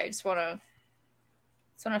 by the way. I just wanna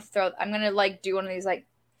throw. I'm gonna like do one of these like.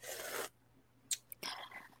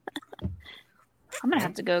 I'm gonna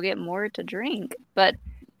have to go get more to drink, but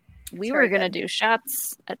we were gonna do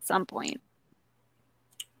shots at some point.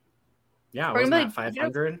 Yeah, wasn't that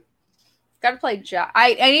 500? Gotta play Jack.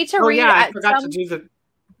 I need to read. Yeah, I forgot to do the.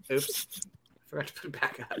 Oops, I forgot to put it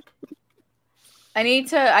back up. I need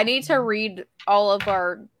to read all of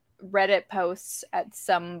our Reddit posts at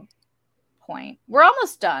some point. We're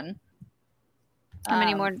almost done. How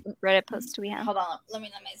many more Reddit posts do we have? Hold on, let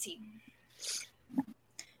me see.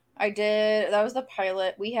 I did. That was the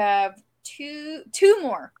pilot. We have two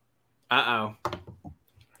more. Uh-oh.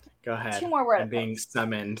 Go ahead. 2 more Reddit I'm being posts.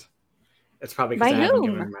 summoned. It's probably because I haven't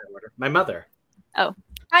given her my order. My mother. Oh.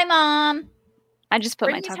 Hi, Mom. I just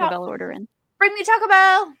put my Taco Bell order in. Bring me Taco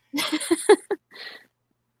Bell.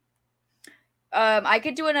 I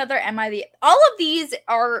could do another Am I the... All of these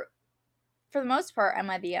are, for the most part, Am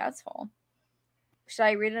I the Asshole? Should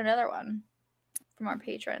I read another one from our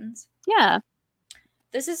patrons? Yeah.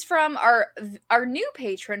 This is from our new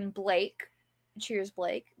patron, Blake. Cheers,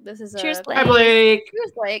 Blake. Cheers, Blake. Hi, Blake.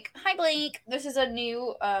 Cheers, Blake. Hi, Blake. This is a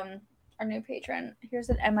new our new patron. Here's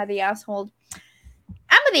an Am I the Asshole? Am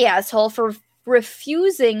I the asshole for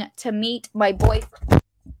refusing to meet my boyfriend?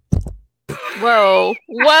 Whoa.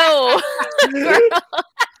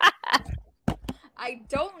 I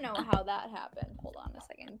don't know how that happened. Hold on a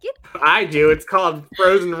second. I do. It's called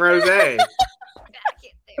Frozen Rosé. Get back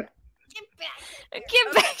in there.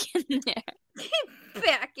 Get back in there. Get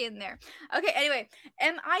back in there. Okay, anyway,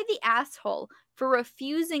 am I the asshole for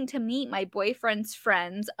refusing to meet my boyfriend's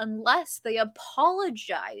friends unless they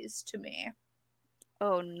apologize to me?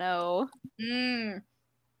 Oh no.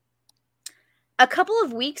 A couple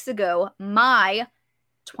of weeks ago, my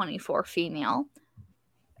 24 female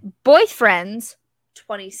boyfriend's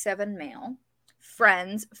 27 male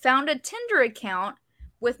friends found a Tinder account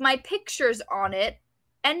with my pictures on it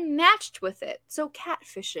and matched with it. So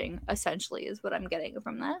catfishing, essentially, is what I'm getting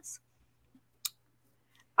from this.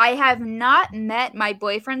 I have not met my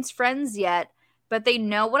boyfriend's friends yet, but they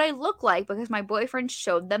know what I look like because my boyfriend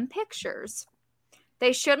showed them pictures.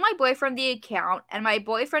 They showed my boyfriend the account, and my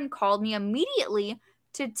boyfriend called me immediately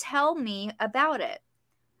to tell me about it.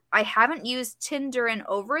 I haven't used Tinder in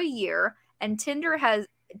over a year, and Tinder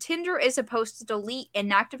is supposed to delete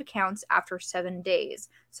inactive accounts after 7 days,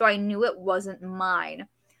 so I knew it wasn't mine.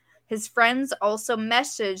 His friends also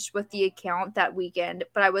messaged with the account that weekend,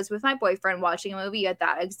 but I was with my boyfriend watching a movie at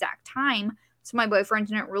that exact time, so my boyfriend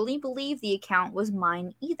didn't really believe the account was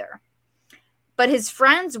mine either. But his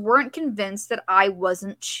friends weren't convinced that I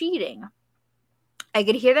wasn't cheating. I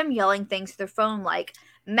could hear them yelling things to their phone like,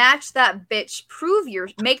 make that bitch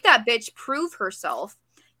prove herself.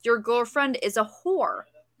 Your girlfriend is a whore.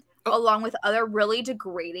 Along with other really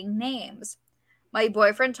degrading names. My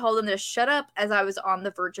boyfriend told them to shut up as I was on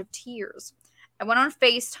the verge of tears. I went on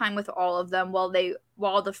FaceTime with all of them while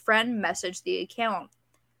the friend messaged the account.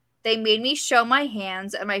 They made me show my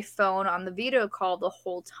hands and my phone on the video call the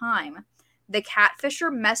whole time. The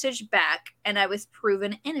catfisher messaged back, and I was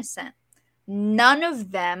proven innocent. None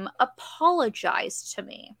of them apologized to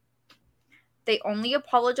me. They only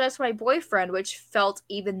apologized to my boyfriend, which felt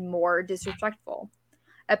even more disrespectful.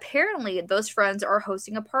 Apparently, those friends are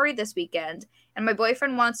hosting a party this weekend, and my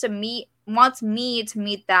boyfriend wants me to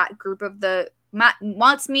meet that group for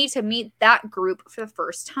the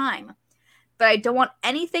first time. But I don't want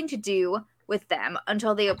anything to do with them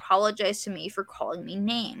until they apologize to me for calling me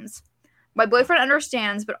names. My boyfriend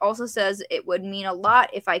understands, but also says it would mean a lot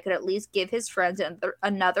if I could at least give his friends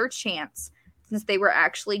another chance, since they were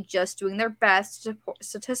actually just doing their best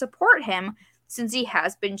to support him, since he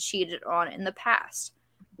has been cheated on in the past.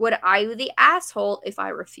 Would I be the asshole if I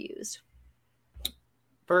refused?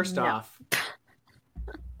 First No. off,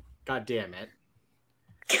 God damn it.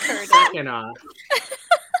 Curtis. Second off,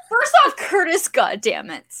 First off, Curtis, God damn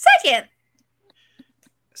it.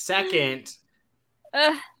 Second,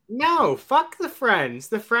 no, fuck the friends.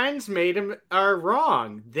 The friends are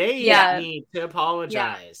wrong. They need to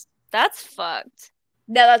apologize. That's fucked.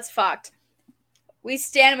 No, that's fucked. We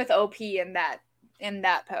stand with OP in that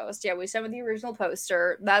post. Yeah, we stand with the original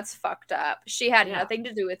poster. That's fucked up. She had nothing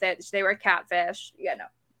to do with it. They were catfish. Yeah, no.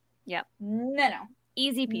 Yeah. No.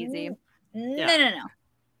 Easy peasy. No.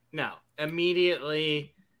 No.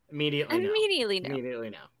 Immediately no.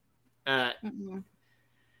 Immediately no.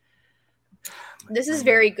 This is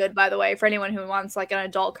very good, by the way, for anyone who wants like an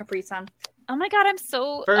adult Capri Sun. Oh my god, I'm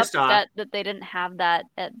so upset that they didn't have that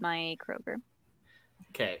at my Kroger.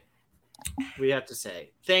 Okay. We have to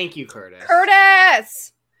say thank you, Curtis.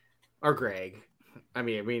 Or Greg. I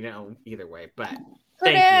mean, we know either way, but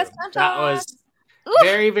thank you. That was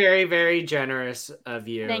very, very, very generous of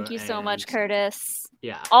you. Thank you so much, Curtis.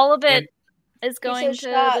 Yeah. All of it is going to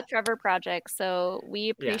the Trevor Project, so we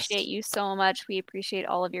appreciate you so much. We appreciate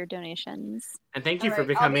all of your donations. And thank you for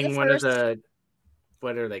becoming one of the,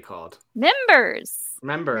 what are they called? Members.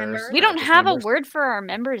 We don't have a word for our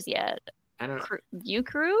members yet. I don't know. You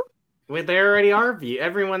crew? Well, they already are.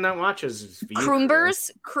 Everyone that watches is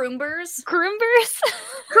Croombers?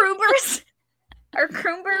 Are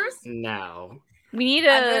Croombers? No. We need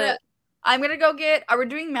a... I'm gonna go get... Are we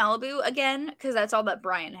doing Malibu again? Because that's all that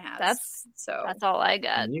Brian has. That's all I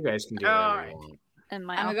got. And you guys can do whatever you want. In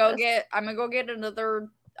my I'm gonna go get another...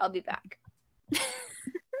 I'll be back.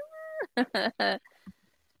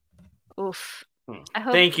 Oof.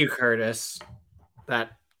 Thank you, Curtis.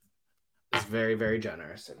 That is very, very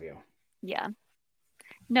generous of you. Yeah.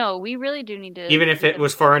 No, we really do need to... Even if it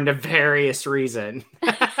was for a nefarious reason.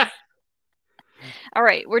 All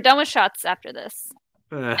right, we're done with shots after this.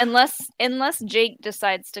 Unless Jake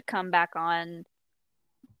decides to come back on.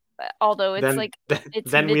 Although it's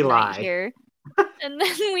it's then we lie here. And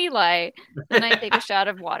then we lie. Then I take a shot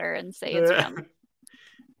of water and say it's rum.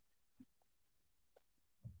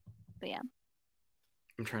 But yeah.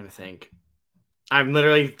 I'm trying to think. I'm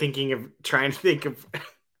literally trying to think of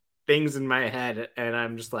things in my head, and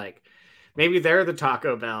I'm just like, maybe they're the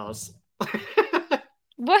Taco Bells.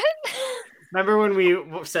 What? Remember when we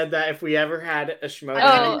said that if we ever had a schmo I'm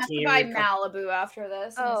gonna have to buy Malibu after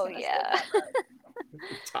this. Oh yeah.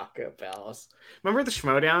 Taco Bells. Remember the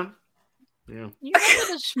Schmodown? Yeah. You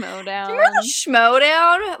remember the Schmodown? Do you remember the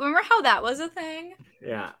Schmodown? Remember how that was a thing?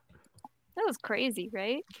 Yeah. That was crazy,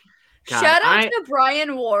 right? God, Shout out to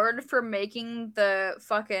Brian Ward for making the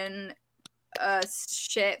fucking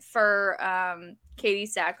shit for Katie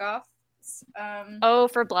Sackhoff's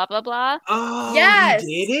for blah blah blah. Oh, yes,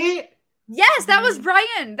 he did it? Yes, that was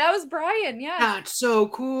Brian. That was Brian, yeah. That's so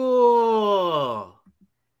cool.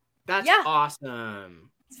 That's awesome.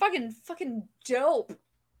 It's fucking dope.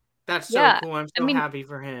 That's so cool. I'm so happy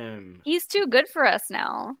for him. He's too good for us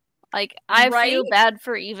now. Like, I feel bad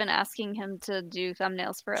for even asking him to do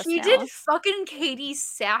thumbnails for us now. He did fucking Katie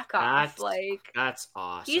Sackhoff. That's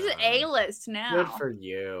awesome. He's an A-list now. Good for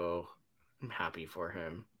you. I'm happy for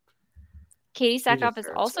him. Katie Sackhoff is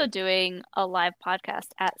also doing a live podcast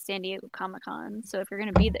at San Diego Comic-Con. So if you're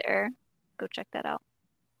going to be there, go check that out.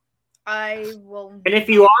 I will. And if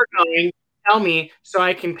you are going, tell me so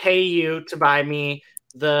I can pay you to buy me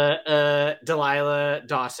the Delilah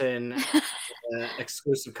Dawson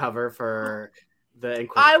exclusive cover for the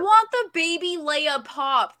Inquisitor. I want the baby Leia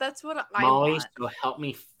pop. That's what I Molly, want. so help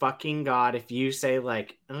me fucking God if you say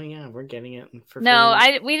like, oh yeah, we're getting it for free. No,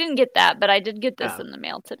 we didn't get that, but I did get this in the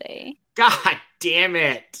mail today. God damn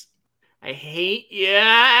it. I hate you.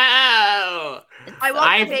 I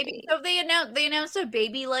want the baby. So they announced a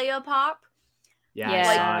baby Leia pop.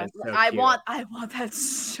 Yeah. I want that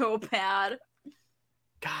so bad.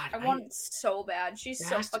 God, I want it so bad. She's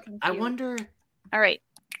so fucking cute. I wonder. All right,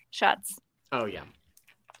 shots. Oh yeah.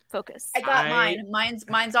 Focus. I got mine.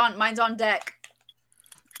 Mine's on deck.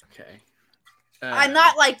 Okay. I'm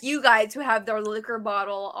not like you guys who have their liquor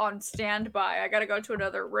bottle on standby. I gotta go to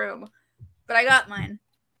another room, but I got mine.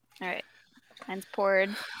 All right, mine's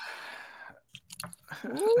poured.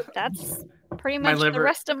 Ooh, that's pretty much the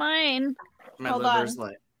rest of mine. My liver's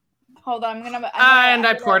lit. Hold on,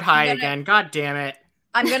 I poured high again. God damn it.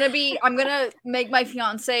 I'm gonna make my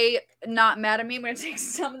fiance not mad at me. I'm gonna take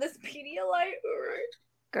some of this Pedialyte.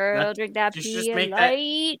 Girl, drink that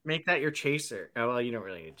Pedialyte. Make that your chaser. Oh well, you don't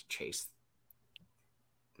really need to chase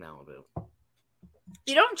Malibu.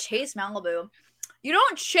 You don't chase Malibu. You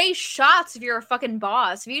don't chase shots if you're a fucking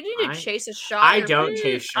boss. If you need to chase a shot, I don't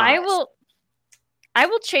chase shots. I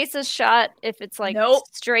will chase a shot if it's like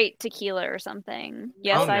straight tequila or something.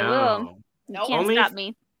 Yes, I will. Nope. You can't stop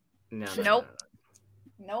me. No.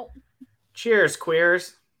 Nope. Cheers,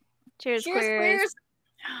 queers. Cheers, queers.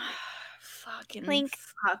 Fucking clink.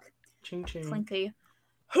 Fuck. Ching ching. Clinky.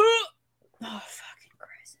 Oh, fucking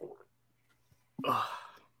Christ. Oh.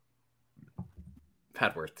 I've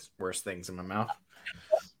had worse things in my mouth.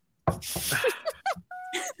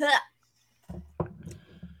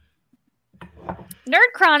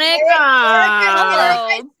 Nerd Chronic. Eric,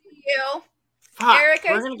 I see you. Fuck, Eric,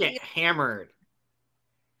 we're gonna get hammered.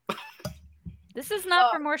 This is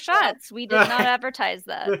not for more shots. We did not advertise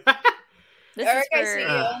that. This Eric, is for... I see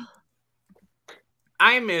you.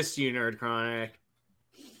 I miss you, Nerd Chronic.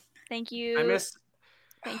 Thank you.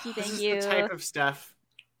 Thank you. This is the type of stuff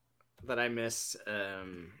that I miss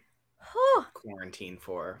quarantine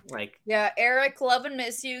for. Yeah, Eric, love and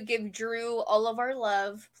miss you. Give Drew all of our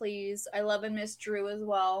love, please. I love and miss Drew as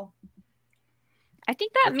well. I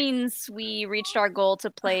think that means we reached our goal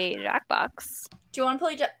to play Jackbox. Do you want to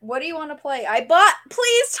play what do you want to play?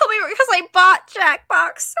 Please tell me because I bought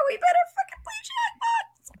Jackbox, so we better fucking play Jackbox.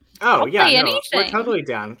 Oh, yeah, no, we're totally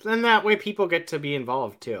down. And that way people get to be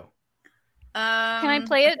involved too. Can I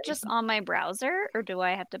play it just on my browser, or do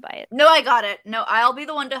I have to buy it? No, I got it. No, I'll be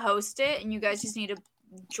the one to host it, and you guys just need to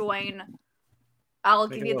join. I'll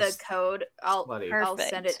give you the code. I'll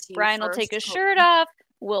send it to you. Brian will take his shirt off.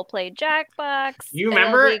 We'll play Jackbox. You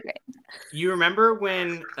remember? You remember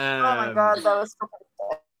when? Oh my god, that was so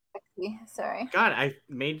sexy. Sorry. God,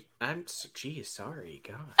 sorry.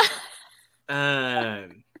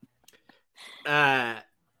 God.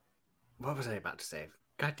 What was I about to say?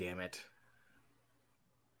 God damn it.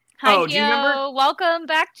 Hi, Gio. Do you remember? Welcome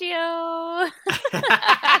back, Gio.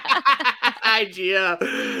 Hi,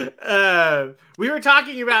 Gio. We were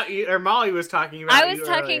talking about you, or Molly was talking about you. I was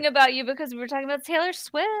talking about you because we were talking about Taylor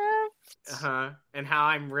Swift. And how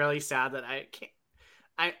I'm really sad that I can't.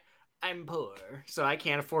 I'm poor, so I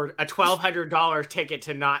can't afford a $1,200 ticket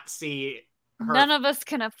to not see her. None of us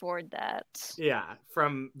can afford that. Yeah,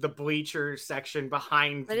 from the bleacher section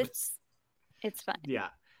behind. But it's fine. Yeah.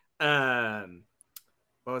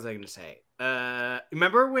 What was I going to say?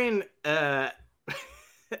 Remember when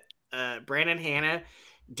Brandon Hanna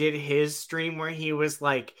did his stream where he was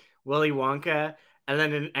like Willy Wonka, and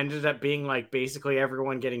then it ended up being like basically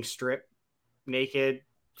everyone getting stripped naked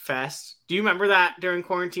fest? Do you remember that during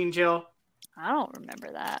quarantine, Jill? I don't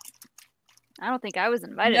remember that. I don't think I was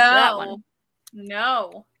invited to that one.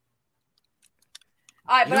 No.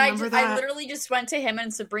 I literally just went to him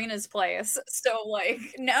and Sabrina's place. So, like,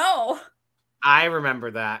 no. I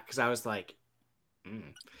remember that because I was like,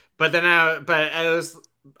 but then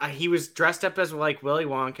he was dressed up as like Willy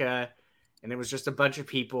Wonka, and it was just a bunch of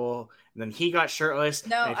people. And then he got shirtless.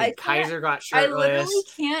 No, and I think Kaiser got shirtless. I literally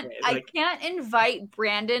can't. I can't invite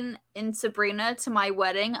Brandon and Sabrina to my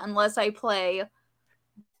wedding unless I play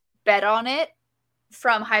Bet on It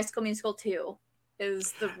from High School Musical 2.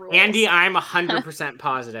 Is the rule. Andy, I'm 100%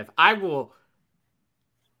 positive. I will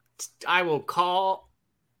call.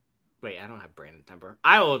 Wait, I don't have Brandon's number.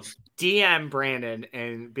 I will DM Brandon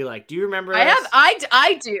and be like, "Do you remember this?"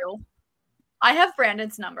 I do. I have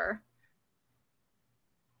Brandon's number.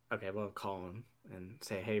 Okay, we'll call him and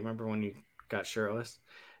say, "Hey, remember when you got shirtless?"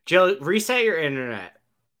 Jill, reset your internet.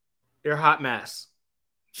 You're a hot mess.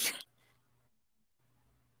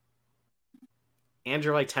 And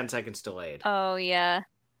you're like 10 seconds delayed. Oh, yeah.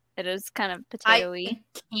 It is kind of potato-y. I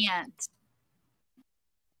can't.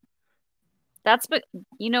 But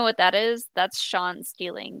you know what that is? That's Sean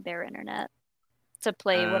stealing their internet to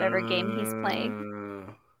play whatever game he's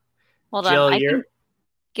playing. Hold Jill, on, I can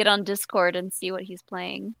get on Discord and see what he's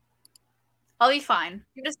playing. I'll be fine.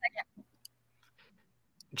 Give it a second.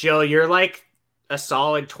 Jill, you're like a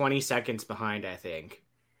solid 20 seconds behind, I think.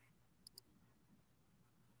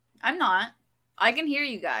 I'm not. I can hear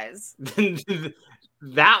you guys.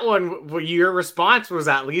 That one, your response was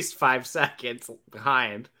at least 5 seconds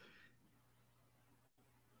behind.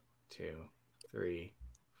 2, 3,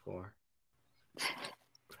 4.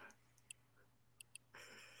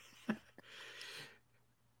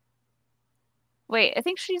 Wait, I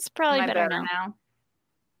think she's probably better now.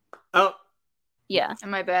 Oh. Yeah.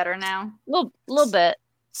 Am I better now? Little bit.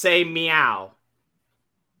 Say meow.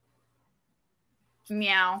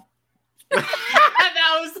 Meow.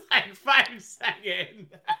 That was like 5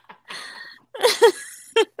 seconds.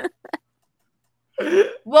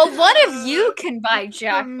 Well, one of you can buy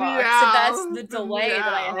Jackbox if that's the delay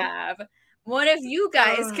that I have. One of you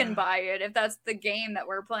guys can buy it if that's the game that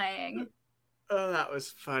we're playing. Oh, that was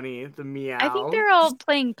funny. The meow. I think they're all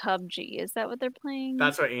playing PUBG. Is that what they're playing?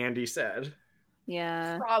 That's what Andy said.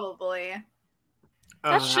 Yeah. Probably.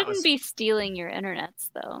 That shouldn't be stealing your internets,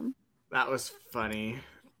 though. That was funny.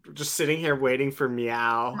 Just sitting here waiting for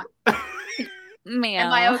meow. Meow.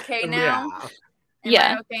 Am I okay now? Am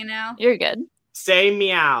I okay now? You're good. Say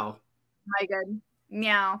meow. Am I good?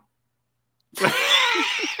 Meow.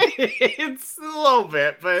 It's a little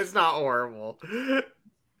bit, but it's not horrible. Is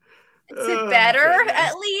it better,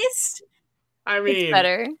 at least? I mean, it's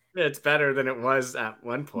better. It's better than it was at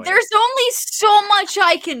one point. There's only so much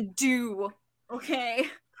I can do. Okay.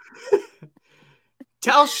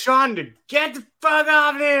 Tell Sean to get the fuck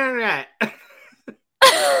off the internet.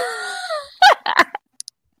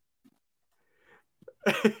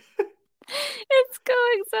 It's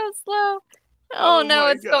going so slow. Oh no,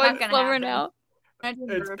 it's going slower now.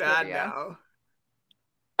 It's bad now.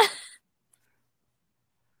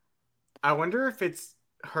 I wonder if it's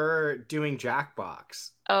her doing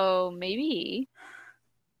Jackbox. Oh, maybe.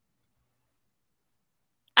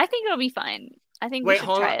 I think it'll be fine. I think we should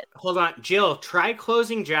try it. Hold on. Jill, try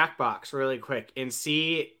closing Jackbox really quick and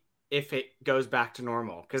see if it goes back to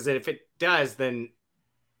normal. Because if it does, then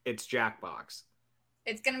it's Jackbox.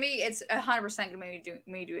 It's 100% gonna be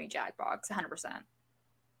me doing Jackbox. 100%.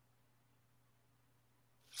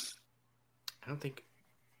 I don't think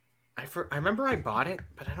I remember I bought it,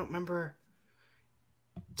 but I don't remember.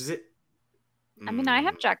 Does it? I mean, I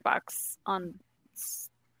have Jackbox on.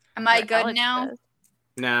 Am I good now?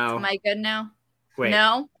 No. Am I good now? Wait.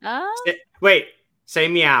 No. Wait. Say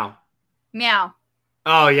meow. Meow.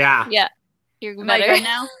 Oh yeah. Yeah. You're Am better. I good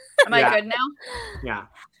now? Am I good now? Yeah.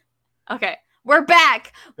 Okay. We're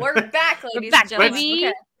back. We're back, ladies and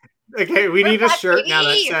gentlemen. Okay, we need a shirt now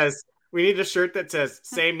that says. We need a shirt that says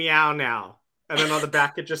 "Say meow now," and then on the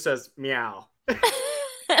back it just says meow.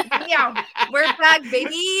 Meow. We're back,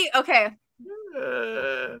 baby. Okay.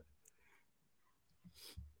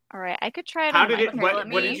 All right, I could try it. How did it?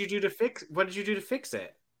 What did you do to fix? What did you do to fix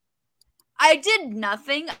it? I did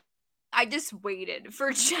nothing. I just waited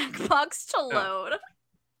for Jackbox to load.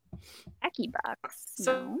 Jackbox.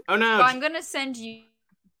 So, oh no! So I'm gonna send you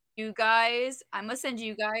guys. I'm gonna send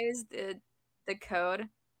you guys the code.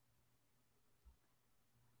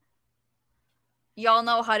 Y'all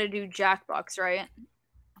know how to do Jackbox, right?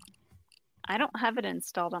 I don't have it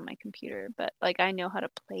installed on my computer, but like I know how to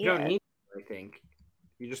play it. You don't need it, I think.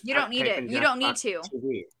 You don't need it. You don't need to.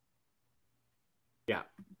 TV. Yeah.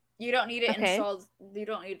 You don't need it Okay. installed. You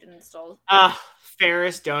don't need it installed.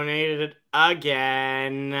 Ferris donated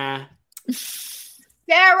again.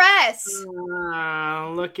 Ferris!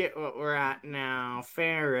 Look at what we're at now.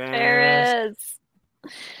 Ferris. Ferris.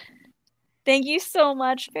 Thank you so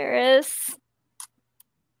much, Ferris.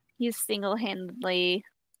 He's single-handedly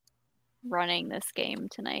running this game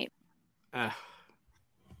tonight.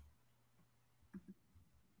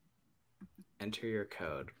 Enter your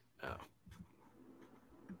code.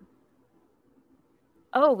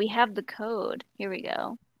 Oh, we have the code. Here we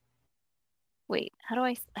go. Wait, how do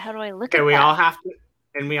I look at we that? all have to,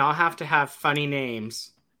 and we all have to have funny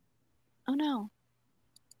names. Oh no.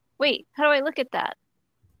 Wait, how do I look at that?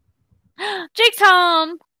 Jake's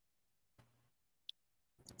home.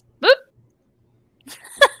 Boop.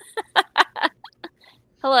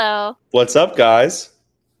 Hello. What's up, guys?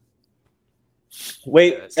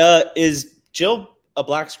 Wait, is Jill a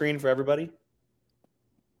black screen for everybody?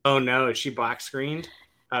 Oh no, is she black screened?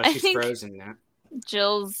 Oh, I she's think frozen now.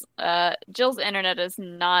 Jill's internet is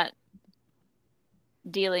not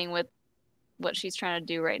dealing with what she's trying to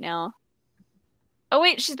do right now. Oh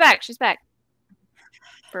wait, she's back. She's back.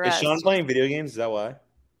 For Is us. Sean playing video games? Is that why?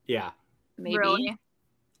 Yeah. Maybe. Really?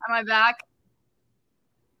 Am I back?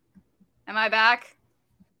 Am I back?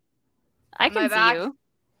 I can see you.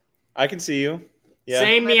 I can see you. Yeah.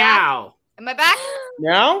 Say meow. Am I back?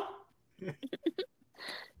 Meow?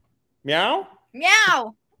 Meow?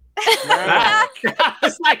 Meow! That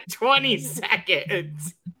was like 20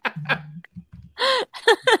 seconds.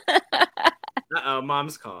 Uh-oh,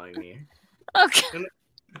 mom's calling me. Okay.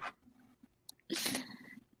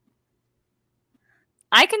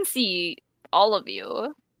 I can see all of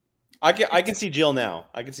you. I can see Jill now.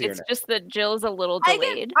 I can see her It's now. just that Jill's a little I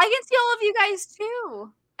delayed. can see all of you guys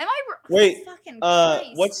too. Am I? Wait. Fucking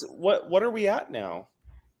Christ. What are we at now?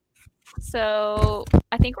 So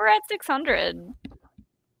I think we're at 600.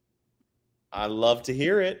 I love to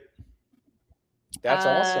hear it. That's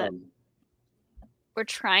awesome. We're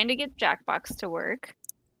trying to get Jackbox to work.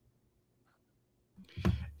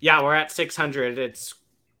 Yeah, we're at 600. It's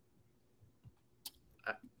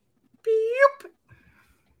beep.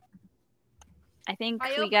 I think I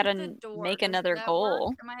we opened gotta the door. make Does another that goal.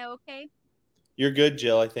 work? Am I okay? You're good,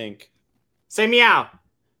 Jill, I think. Say meow.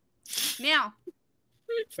 Meow.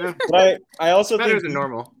 But I also Better think than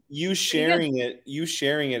normal. you sharing it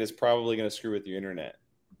is probably going to screw with your internet.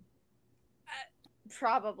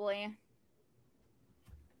 Probably.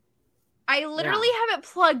 I literally have it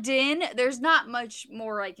plugged in. There's not much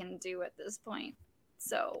more I can do at this point.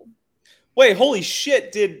 So. Wait, holy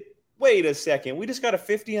shit! Wait a second. We just got a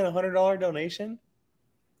 $50 and $100 donation.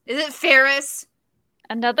 Is it Ferris?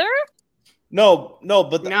 Another? No,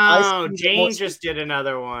 but Jane just did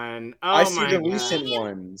another one. Oh I see my the God. recent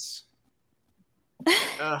ones.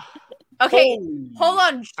 Okay, Holy hold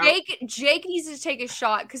on. Jake needs to take a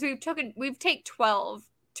shot because we've take 12.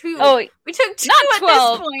 Two. Oh, we took 2 not at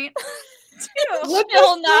 12. this point. 2.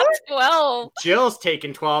 Still not 12. Jill's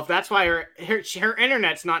taking 12. That's why her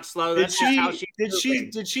internet's not slow. That's just how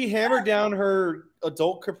Did she hammer down her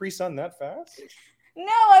adult Capri Sun that fast? No,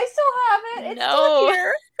 I still have it. It's still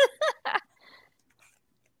here.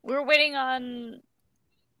 We're waiting on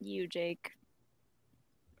you, Jake.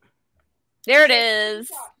 There it is.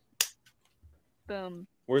 Boom.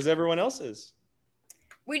 Where's everyone else's?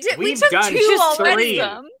 We took We've 2 done already. 3.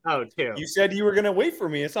 Oh, 2. You said you were gonna wait for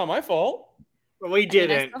me. It's not my fault. Well, we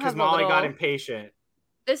didn't still because have a Molly got little- impatient.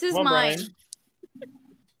 This is Come on, mine.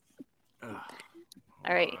 Brian.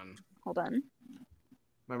 All right. Hold on.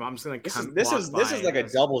 My mom's gonna This come. is walk by like a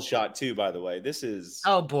us. double shot too. By the way, this is.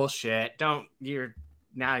 Oh bullshit! You're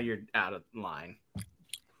out of line.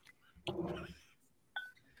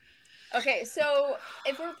 Okay, so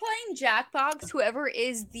if we're playing Jackbox, whoever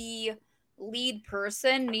is the lead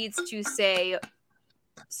person needs to say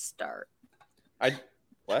start.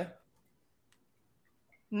 What?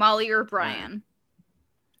 Molly or Brian.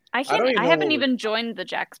 I don't even know haven't what even joined the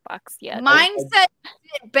Jackbox yet. Mine said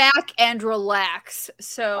sit back and relax.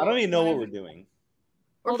 So I don't even know what we're doing.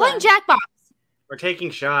 We're Hold playing on. Jackbox. We're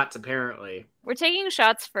taking shots apparently. We're taking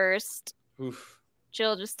shots first. Oof.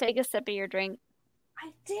 Jill, just take a sip of your drink. I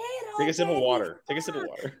did. Take a sip of already. water. Take a sip of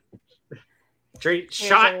water.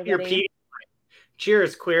 Shot your everybody. P.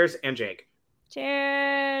 Cheers, queers and Jake.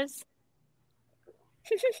 Cheers.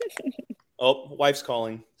 Oh, wife's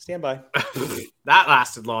calling. Stand by. That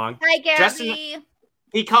lasted long. Hi, Gabby. Justin-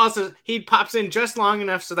 He calls us. He pops in just long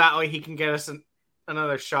enough so that way he can get us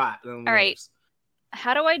another shot. All right.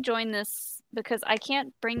 How do I join this? Because I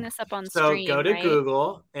can't bring this up on So stream. go to right?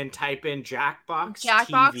 Google and type in Jackbox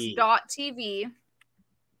TV. Jackbox.tv.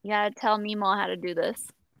 Yeah, tell Meemaw how to do this.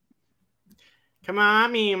 Come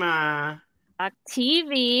on, Mima.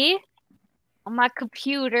 TV on my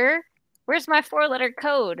computer. Where's my 4-letter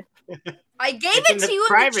code? I gave It's it in to the you in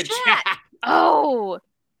private the chat. Oh,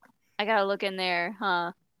 I gotta look in there,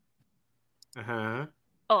 huh? Uh-huh.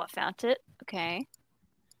 Oh, I found it. Okay.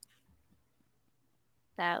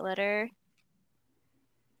 That letter.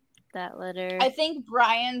 That letter. I think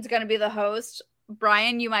Brian's gonna be the host.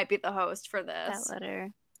 Brian, you might be the host for That this. letter.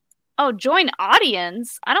 Oh, join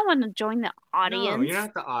audience. I don't want to join the audience. No, you're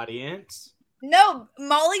not the audience. No,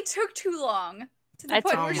 Molly took too long to the I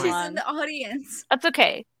point took where too she's long. in the audience. That's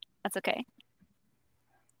okay. That's okay.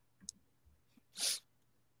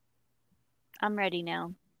 I'm ready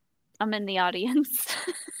now. I'm in the audience.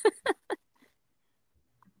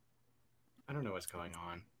 I don't know what's going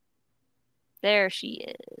on. There she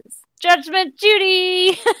is. Judgment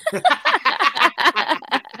Judy!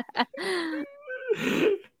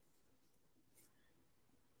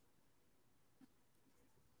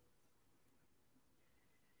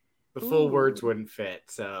 The full Ooh. words wouldn't fit,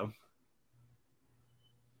 so.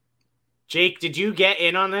 Jake, did you get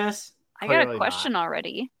in on this? I got Clearly a question not.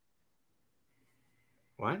 already.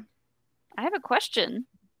 What? I have a question.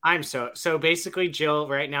 I'm so basically Jill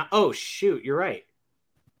right now. Oh shoot, you're right.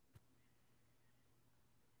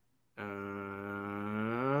 I'm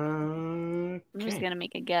just Okay. gonna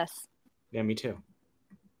make a guess. Yeah, me too.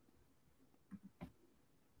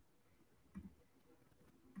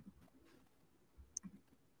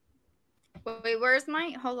 Wait, where's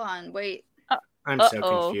my? Hold on, wait. I'm so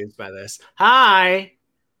confused by this. Hi.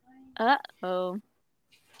 Uh-oh.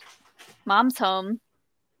 Mom's home.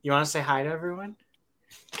 You want to say hi to everyone?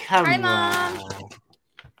 Come Hi, on. Mom.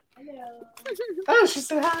 Hello. Oh, she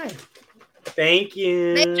said hi. Thank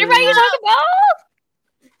you. Did you write your talk about?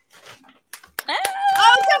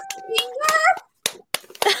 Oh, it's a finger?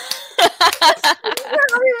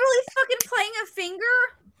 Are we really fucking playing a finger?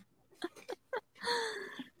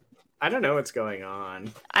 I don't know what's going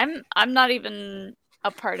on. I'm not even a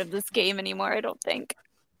part of this game anymore, I don't think.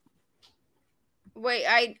 Wait,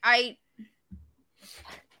 I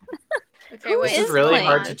Okay, Who wait. This is is really playing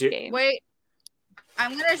hard to this do. game? Wait.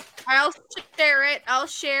 I'll share it. I'll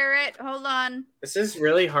share it. Hold on. This is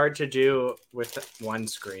really hard to do with one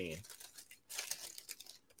screen.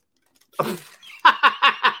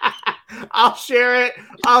 I'll share it.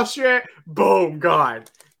 Boom, gone.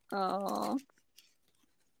 Oh.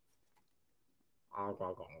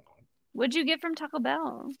 What'd you get from Taco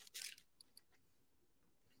Bell?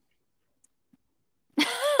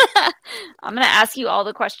 I'm gonna ask you all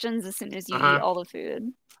the questions as soon as you eat all the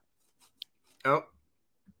food. Oh.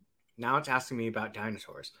 Now it's asking me about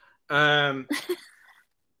dinosaurs. I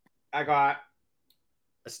got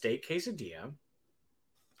a steak quesadilla,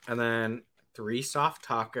 and then 3 soft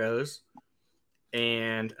tacos,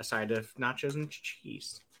 and a side of nachos and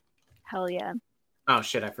cheese. Hell yeah. Oh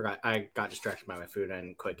shit, I forgot. I got distracted by my food. I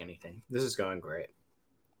didn't click anything. This is going great.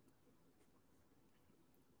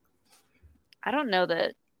 I don't know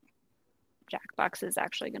that Jackbox is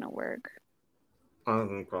actually gonna work. I don't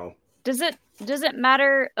think so. Does it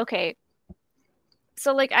matter? Okay.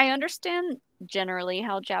 So like I understand generally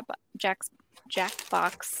how Jackbox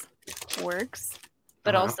works,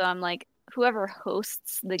 but also I'm like, whoever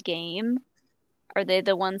hosts the game, are they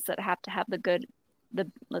the ones that have to have the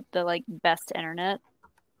like best internet?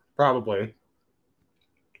 Probably.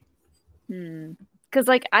 Because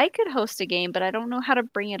like I could host a game, but I don't know how to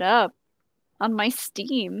bring it up on my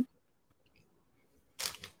Steam.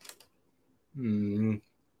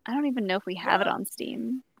 I don't even know if we have it on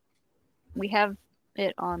Steam. We have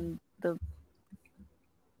it on the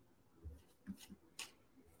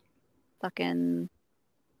fucking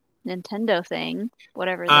Nintendo thing,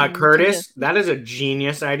 whatever. Curtis, that is a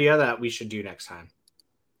genius idea that we should do next time.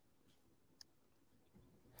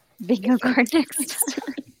 Bingo card next.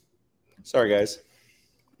 Sorry, guys.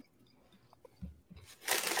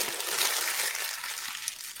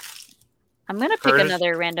 I'm gonna pick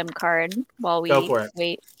another random card while we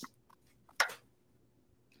wait.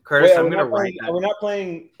 Curtis, I'm gonna write that. We're not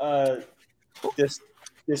playing this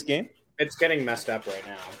game. It's getting messed up right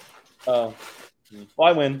now. Oh, well,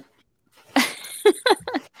 I win.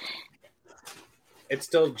 It's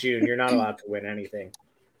still June. You're not allowed to win anything.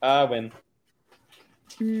 I win.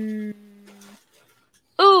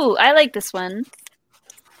 Ooh, I like this one.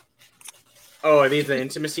 Oh, are these the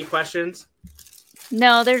intimacy questions?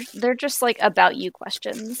 No, they're just like about you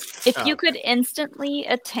questions. If you could instantly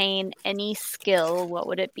attain any skill, what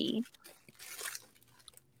would it be?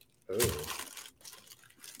 Ooh.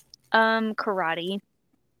 Karate.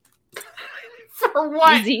 For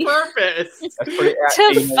what purpose? That's pretty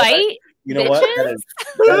To fight You know what? That is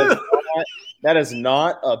That is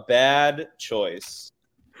not a bad choice.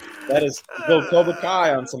 That is go Cobra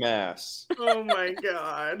Kai on some ass. Oh my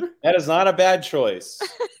god. That is not a bad choice.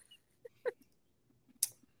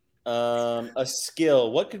 A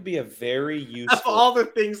skill. What could be a very useful? Of all the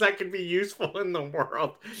things that could be useful in the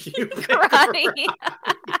world, you pick Karate.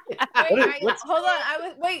 Hold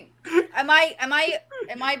on. Wait. Am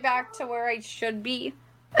I back to where I should be?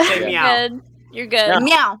 Say meow. Good. You're good.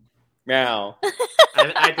 Meow. Meow.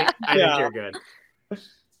 I think you're good.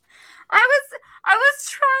 I was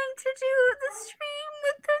trying to do the stream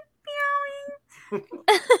with the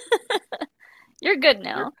meowing. You're good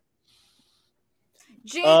now.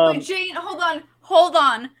 Jane, hold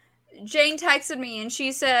on. Jane texted me and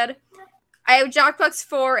she said, I have Jackbox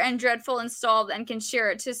 4 and Dreadful installed and can share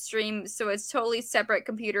it to stream, so it's totally separate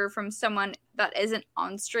computer from someone that isn't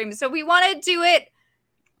on stream. So we want to do it.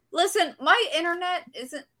 Listen, my internet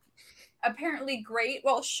isn't apparently great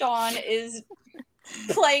while Sean is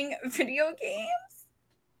playing video games.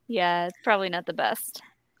 Yeah, it's probably not the best.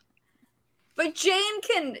 But Jane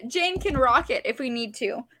can rock it if we need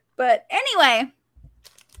to. But anyway.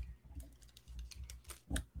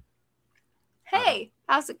 Hey,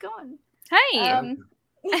 how's it going? Hey.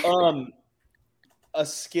 A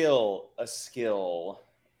skill.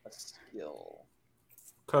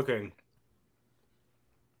 Cooking.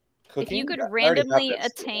 If you could randomly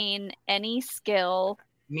attain any skill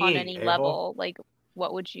on any level, like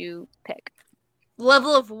what would you pick?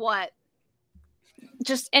 Level of what?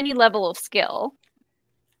 Just any level of skill.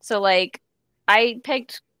 So like I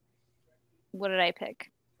picked, what did I pick?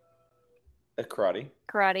 Karate.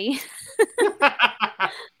 Karate.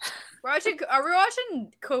 Are we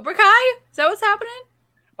watching Cobra Kai? Is that what's happening?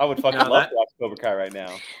 I would fucking love to watch Cobra Kai right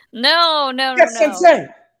now. No. Yes, Sensei!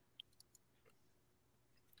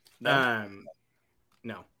 No.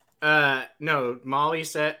 No.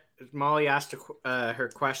 Molly asked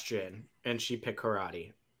her question, and she picked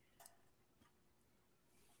karate.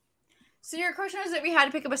 So your question is that we had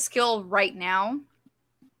to pick up a skill right now?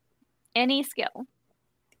 Any skill.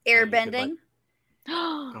 Airbending?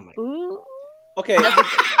 Oh my. Ooh. Okay.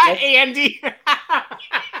 Andy.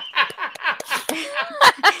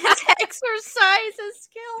 Exercise a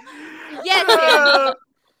skill. Yes.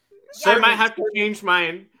 I might have to change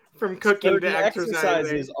mine from cooking to exercising.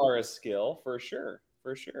 Exercises are a skill for sure.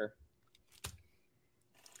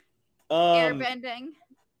 Airbending.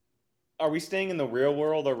 Are we staying in the real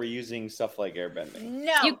world, or are we using stuff like airbending?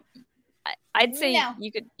 No. I'd say No.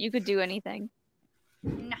 you could do anything.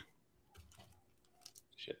 No.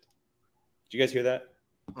 Shit. Did you guys hear that?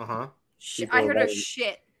 Uh-huh. I heard a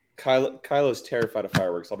shit. Kylo's terrified of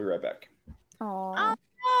fireworks. I'll be right back. Aww.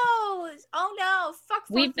 Oh no! Fuck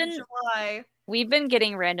 4th of July. We've been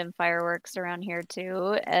getting random fireworks around here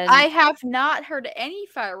too, and I have not heard any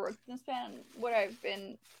fireworks in the span what I've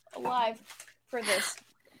been alive for this.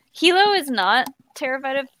 Hilo is not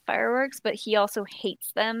terrified of fireworks, but he also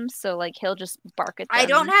hates them, so like he'll just bark at them. I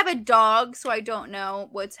don't have a dog, so I don't know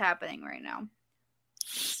what's happening right now.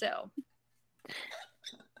 So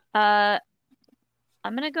I'm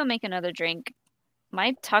gonna go make another drink.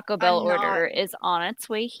 My Taco Bell order is on its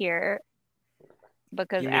way here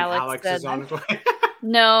because Alex said is on its way?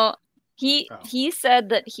 No. He said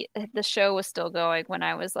that the show was still going when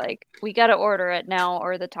I was like, we gotta order it now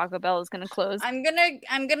or the Taco Bell is gonna close. I'm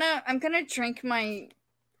gonna drink my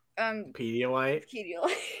Pedialyte.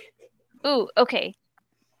 Ooh, okay.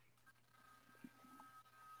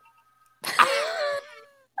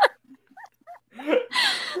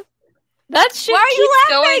 That shit keeps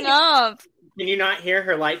going off. Can you not hear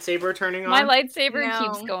her lightsaber turning on? My lightsaber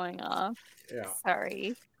keeps going off. Yeah.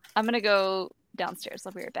 Sorry. I'm gonna go downstairs.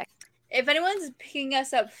 I'll be right back. If anyone's picking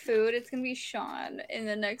us up food, it's gonna be Sean in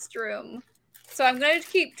the next room. So I'm gonna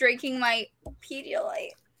keep drinking my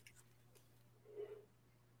Pedialyte.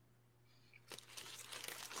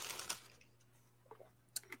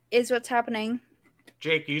 Is what's happening.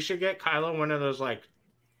 Jake, you should get Kylo one of those like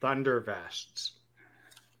thunder vests.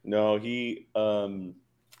 No, he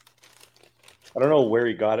I don't know where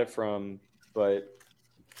he got it from, but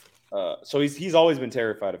so he's always been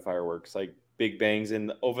terrified of fireworks, like big bangs.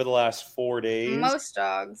 And over the last 4 days, Most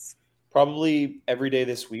dogs. probably every day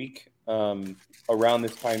this week, around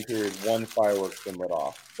this time period, one firework's been lit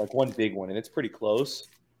off, like one big one, and it's pretty close.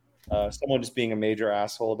 Someone just being a major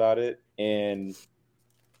asshole about it, and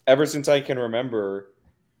ever since I can remember,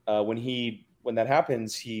 when that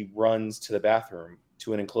happens, he runs to the bathroom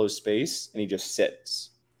to an enclosed space and he just sits.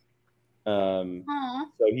 So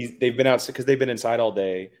they've been out because they've been inside all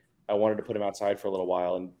day. I wanted to put him outside for a little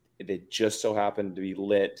while, and it just so happened to be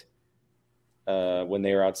lit when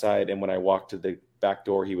they were outside. And when I walked to the back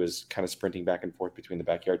door, he was kind of sprinting back and forth between the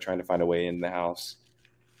backyard, trying to find a way in the house.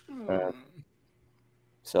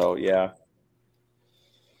 So, yeah.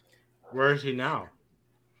 Where is he now?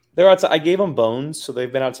 They're outside. I gave them bones, so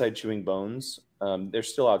they've been outside chewing bones. They're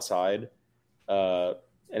still outside. And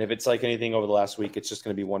if it's like anything over the last week, it's just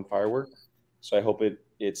going to be one firework. So I hope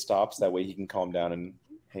it stops. That way he can calm down and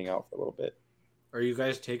hang out for a little bit. Are you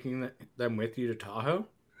guys taking them with you to Tahoe?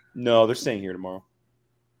 No, they're staying here tomorrow.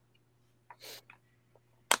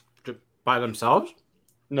 By themselves?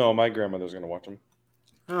 No, my grandmother's going to watch them.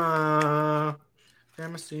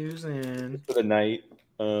 Grandma Susan. For the night.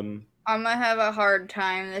 I'm going to have a hard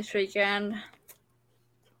time this weekend.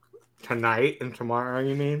 Tonight and tomorrow,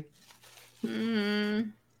 you mean?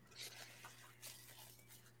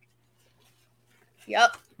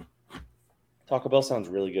 Yep. Taco Bell sounds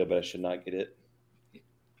really good, but I should not get it.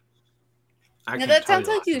 No, that sounds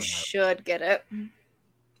like you should get it.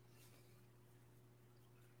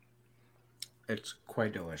 It's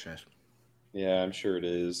quite delicious. Yeah, I'm sure it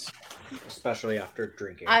is. Especially after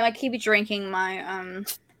drinking. I keep drinking my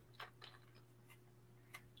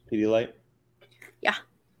Pedialyte? Yeah.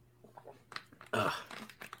 Ugh.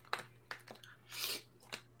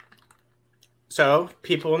 So,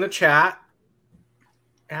 people in the chat,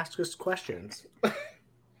 ask us questions.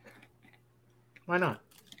 Why not?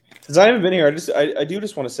 Since I haven't been here, I do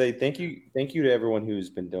just want to say thank you to everyone who's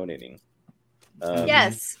been donating.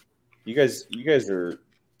 Yes. You guys are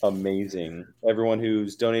amazing. Everyone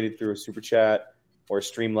who's donated through a super chat or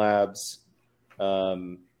Streamlabs. I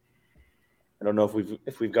don't know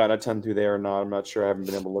if we've gotten a ton through there or not. I'm not sure. I haven't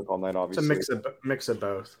been able to look all night. Obviously, It's a mix of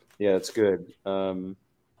both. Yeah, it's good.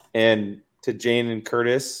 And to Jane and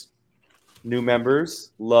Curtis, new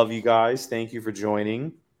members, love you guys. Thank you for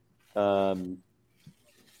joining.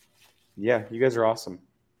 Yeah, you guys are awesome.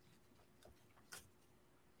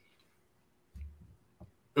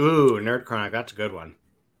 Ooh, Nerd Chronic, that's a good one.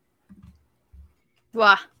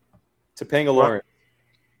 Wah. Topanga Lawrence.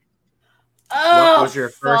 Oh, what was your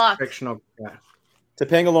first fictional? Yeah.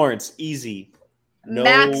 Topanga Lawrence, easy. No...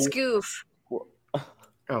 Max Goof. Oh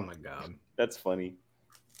my god, that's funny.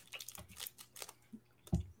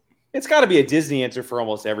 It's got to be a Disney answer for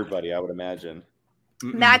almost everybody, I would imagine.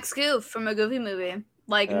 Max Goof from a Goofy movie.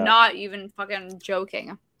 Like, not even fucking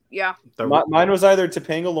joking. Yeah. Mine was either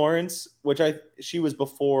Topanga Lawrence, which she was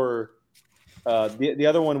before the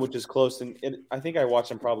other one, which is close, and I think I watched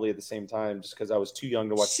them probably at the same time, just because I was too young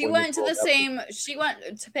to watch. Topanga went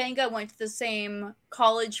to the same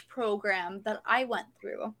college program that I went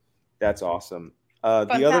through. That's awesome.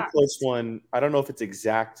 The other close one, I don't know if it's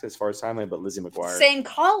exact as far as timeline, but Lizzie McGuire. Same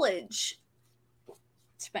college.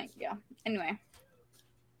 Yeah. Anyway.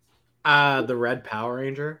 The Red Power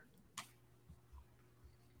Ranger.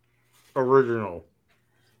 Original.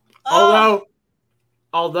 Although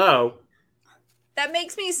that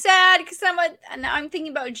makes me sad because now I'm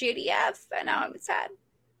thinking about JDF and now I'm sad.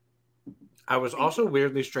 I was also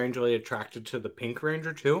weirdly, strangely attracted to the Pink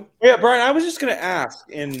Ranger too. Yeah, Brian, I was just gonna ask,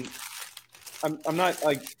 and I'm not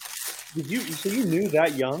like, so you knew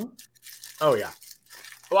that young? Oh yeah.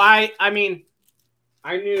 Well, I mean,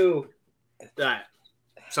 I knew that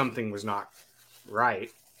something was not right.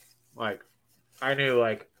 Like, I knew,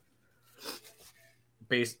 like,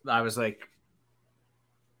 I was like,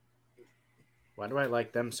 why do I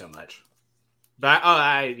like them so much? But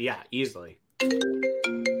yeah, easily.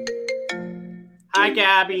 Hi,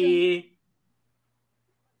 Gabby.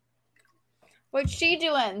 What's she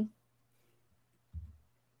doing?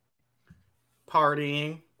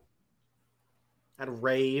 Partying at a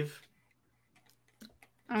rave.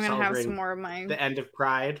 I'm gonna have some more of mine. The end of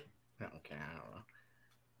Pride. Okay, I don't know.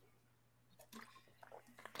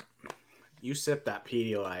 You sip that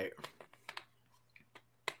Pedialyte.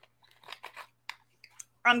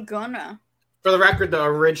 I'm gonna. For the record, the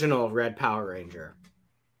original Red Power Ranger.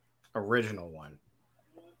 Original one.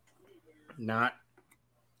 Not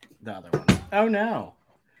the other one. Oh, no.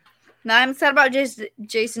 Now I'm sad about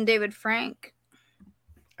Jason David Frank.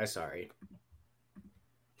 I'm sorry.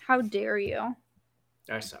 How dare you?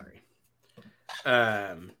 I'm sorry.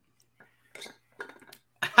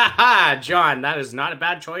 Haha, John, that is not a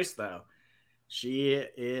bad choice, though. She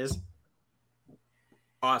is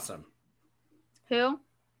awesome. Who?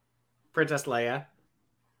 Princess Leia.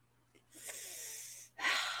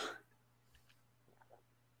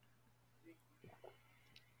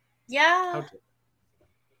 Yeah.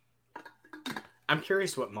 I'm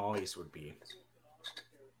curious what Molly's would be.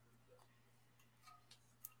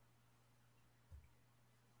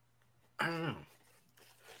 I don't know.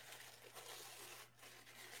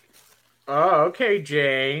 Oh, okay,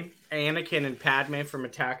 Jane. Anakin and Padme from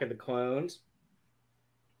Attack of the Clones.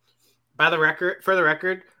 For the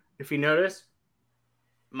record, if you notice,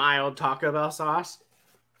 mild Taco Bell sauce.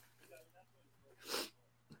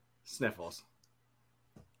 Sniffles.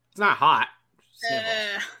 It's not hot.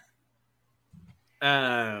 Sniffles.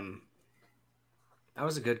 That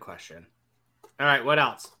was a good question. All right, what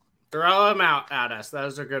else? Throw them out at us.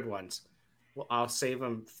 Those are good ones. Well, I'll save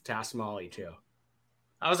them to ask Molly too.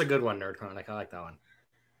 That was a good one, Nerd Chronic. I like that one.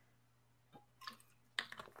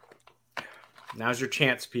 Now's your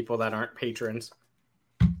chance, people that aren't patrons.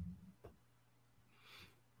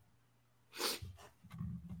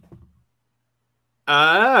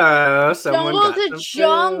 Oh, someone Jungle got to some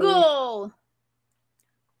Jungle. food.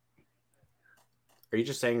 Are you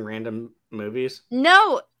just saying random movies?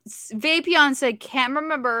 No, Vapion said can't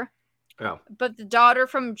remember. Oh, but the daughter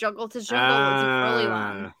from Jungle to Jungle is an early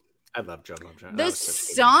one. I love Jungle to Jungle. The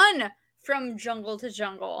son from Jungle to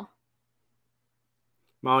Jungle.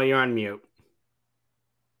 Molly, you're on mute.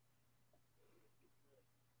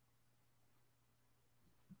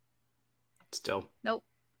 Still. Nope.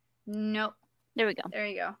 There we go. There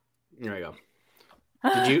you go. There we go.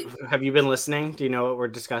 Have you been listening? Do you know what we're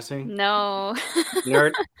discussing? No.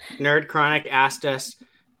 Nerd Chronic asked us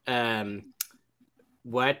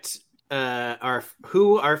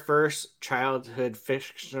who our first childhood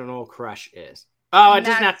fictional crush is. Oh, it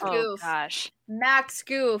doesn't have to. Oh gosh. Max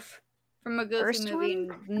Goof from a Goofy First movie.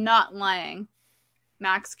 one? Not lying.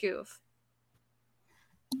 Max Goof.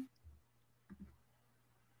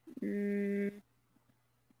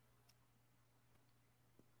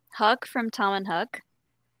 Huck from Tom and Huck.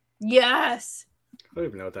 Yes. I don't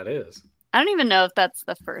even know what that is. I don't even know if that's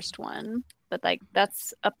the first one, but like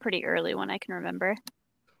that's a pretty early one I can remember.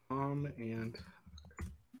 Tom and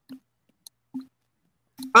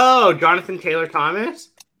Oh, Jonathan Taylor Thomas?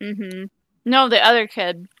 Mm-hmm. No, the other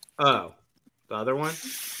kid. Oh, the other one?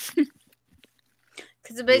 Because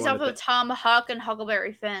it's based off of Tom Huck and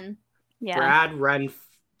Huckleberry Finn. Yeah. Brad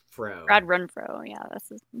Renfro. Brad Renfro. Yeah, that's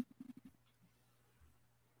his name.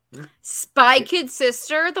 Spy Kid's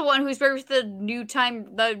sister, the one who's married with the New Time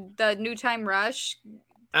Rush.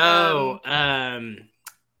 Oh,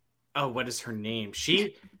 what is her name?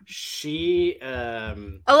 She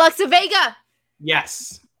Alexa Vega.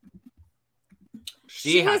 Yes.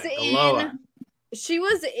 She was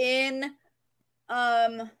in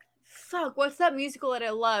what's that musical that I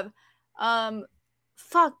love?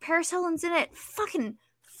 Paris Hilton's in it.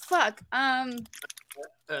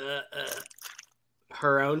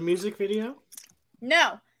 Her own music video?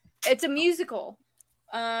 No, it's a musical.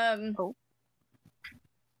 Repo,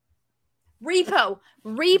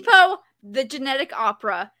 the genetic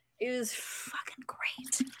opera is fucking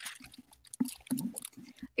great.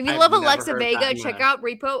 If you love Alexa Vega, check out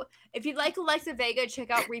Repo. If you like Alexa Vega, check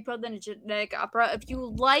out Repo, the genetic opera. If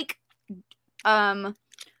you like, what's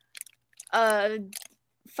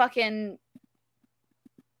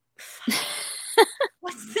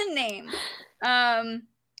the name? I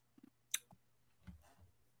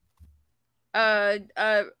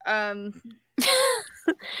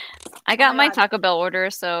got my Taco Bell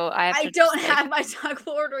order, so I don't have my Taco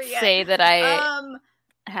Bell order yet. Say that I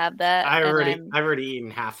have that. I've already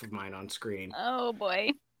eaten half of mine on screen. Oh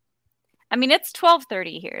boy. I mean, it's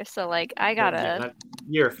 12:30 here, so like I gotta.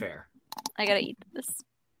 You're fair. I gotta eat this.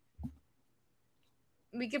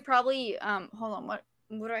 We could probably hold on. What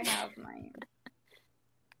do I have?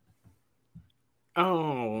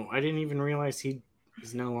 Oh, I didn't even realize he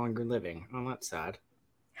is no longer living. Oh, that's sad.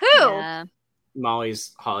 Who? Yeah.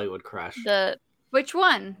 Molly's Hollywood crush. Which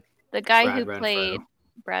one? The guy Brad who Renfro. played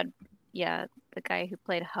Brad. Yeah, the guy who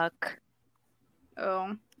played Huck.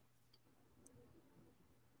 Oh.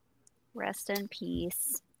 Rest in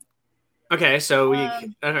peace. Okay, so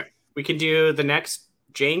we can do the next.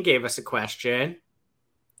 Jane gave us a question.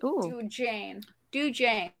 Ooh. Do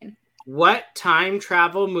Jane. What time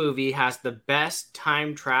travel movie has the best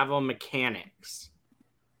time travel mechanics?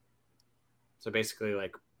 So basically,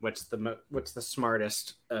 like, what's the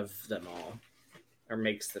smartest of them all, or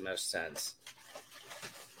makes the most sense?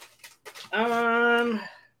 I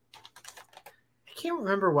can't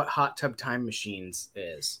remember what Hot Tub Time Machines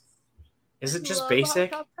is. Is it just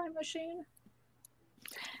basic? Hot Tub Time Machine.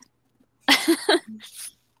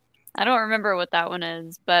 I don't remember what that one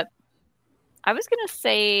is, but I was gonna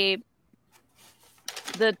say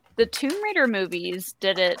the Tomb Raider movies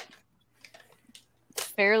did it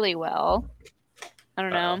fairly well. I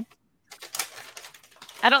don't know.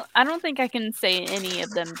 I don't think I can say any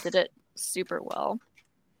of them did it super well.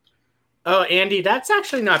 Oh, Andy, that's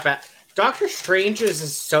actually not bad. Doctor Strange's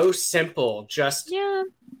is so simple. Just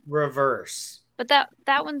Reverse. But that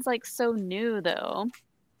one's like so new though.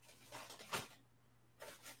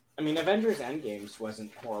 I mean, Avengers Endgames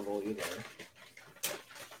wasn't horrible either.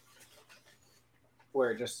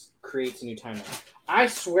 Where it just creates a new timeline. I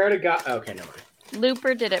swear to God. Okay, never mind.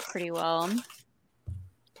 Looper did it pretty well.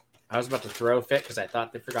 I was about to throw a fit because I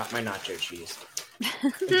thought they forgot my nacho cheese.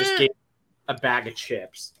 And just gave a bag of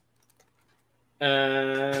chips.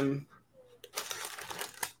 I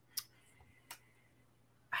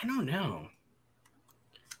don't know.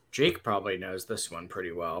 Jake probably knows this one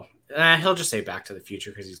pretty well. He'll just say Back to the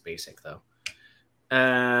Future because he's basic, though.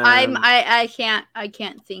 I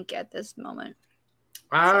can't think at this moment.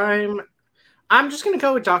 I'm just gonna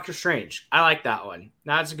go with Doctor Strange. I like that one.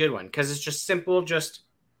 That's a good one because it's just simple, just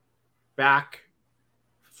back,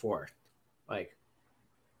 forth, like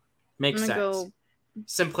makes sense. Go...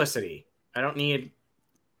 Simplicity. I don't need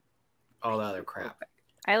all the other crap.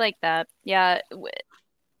 I like that. Yeah,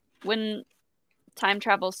 when time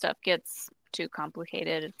travel stuff gets too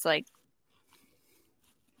complicated, it's like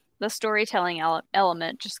the storytelling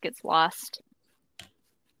element just gets lost.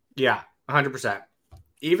 Yeah, 100%.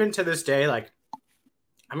 Even to this day, like,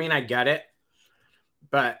 I mean, I get it,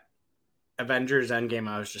 but Avengers Endgame,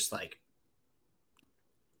 I was just like,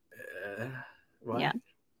 what? Yeah.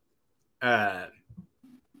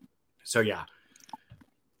 So yeah.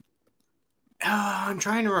 I'm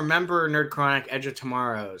trying to remember Nerd Chronic Edge of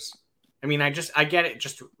Tomorrow's. I mean, I get it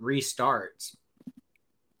just restarts.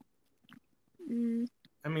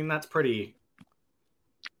 I mean, that's pretty.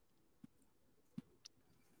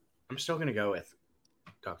 I'm still going to go with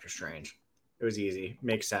Doctor Strange. It was easy.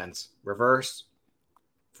 Makes sense. Reverse.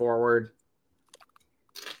 Forward.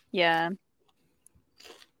 Yeah.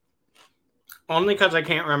 Only because I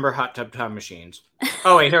can't remember Hot Tub Time Machines.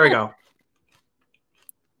 Oh, wait. Here we go.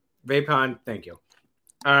 Vapon. Thank you.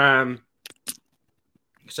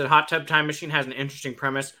 So Hot Tub Time Machine has an interesting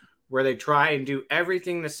premise where they try and do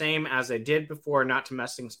everything the same as they did before, not to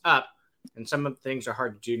mess things up. And some of the things are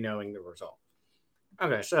hard to do knowing the result.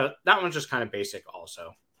 Okay, so that one's just kind of basic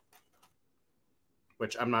also.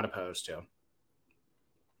 Which I'm not opposed to.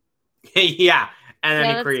 Yeah, and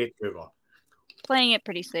then he creates Google. Playing it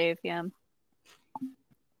pretty safe, yeah.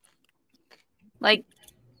 Like,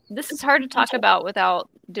 this is hard to talk about without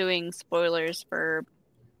doing spoilers for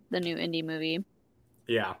the new indie movie.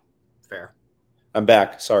 Yeah, fair. I'm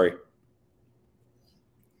back. Sorry.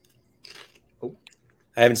 Oh.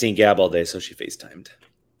 I haven't seen Gab all day, so she FaceTimed.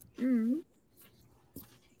 Mm-hmm.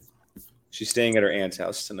 She's staying at her aunt's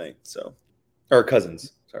house tonight, so. Or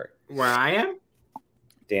cousins, sorry. Where I am?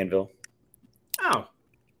 Danville. Oh.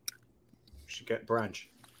 Should get brunch.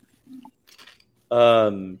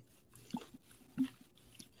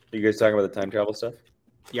 You guys talking about the time travel stuff?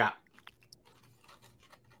 Yeah.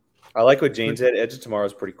 I like what Jane said. Edge of Tomorrow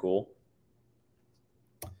is pretty cool.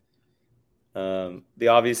 The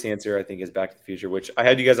obvious answer, I think, is Back to the Future, which I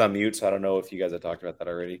had you guys on mute, so I don't know if you guys have talked about that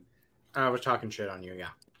already. I was talking shit on you, yeah.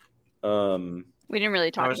 We didn't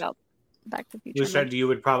really talk about Back to the Future. You said you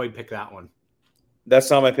would probably pick that one. That's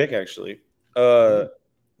not my pick, actually. So,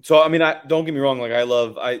 I mean, don't get me wrong. Like,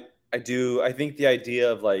 I think the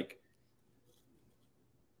idea of, like,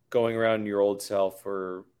 going around your old self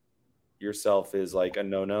or yourself is, like, a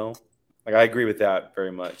no-no. Like, I agree with that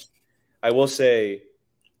very much. I will say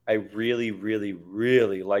I really, really,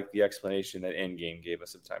 really like the explanation that Endgame gave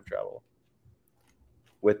us of time travel.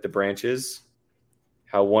 With the branches,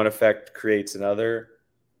 how one effect creates another,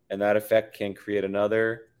 and that effect can create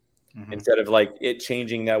another. Mm-hmm. Instead of, like, it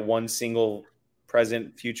changing that one single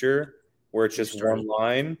present future where it's just one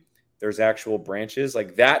line, there's actual branches.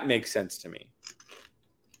 Like, that makes sense to me.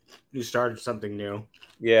 You started something new.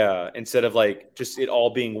 Yeah, instead of, like, just it all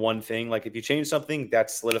being one thing. Like, if you change something,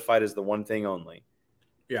 that's solidified as the one thing only.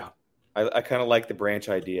 Yeah. I kind of like the branch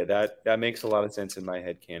idea. That makes a lot of sense in my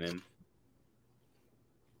head canon.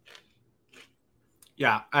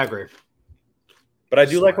 Yeah, I agree. But I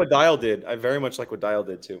do like what Dial did. I very much like what Dial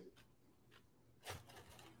did, too.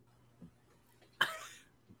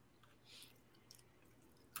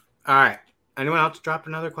 All right. Anyone else drop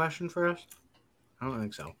another question for us? I don't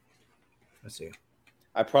think so. Let's see.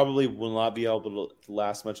 I probably will not be able to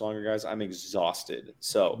last much longer, guys. I'm exhausted.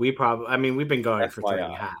 So we've been going for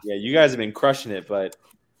 3.5. Yeah, you guys have been crushing it, but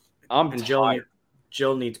I'm tired.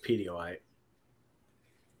 Jill needs Pedialyte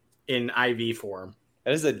in IV form.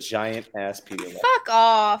 That is a giant ass Pedialyte. Fuck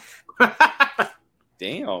off.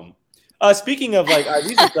 Damn. Speaking of, like,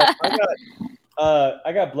 IVs and stuff,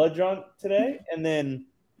 I got blood drawn today, and then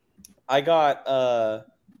I got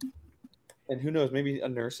and who knows, maybe a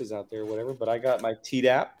nurse is out there or whatever, but I got my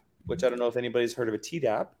Tdap, which I don't know if anybody's heard of a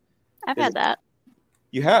Tdap. I've had that.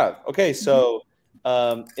 You have. Okay, so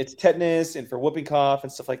it's tetanus and for whooping cough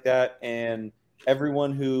and stuff like that. And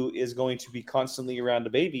everyone who is going to be constantly around a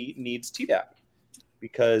baby needs Tdap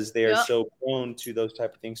because they are so prone to those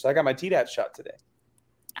type of things. So I got my Tdap shot today.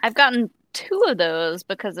 I've gotten 2 of those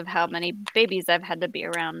because of how many babies I've had to be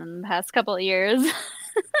around in the past couple of years.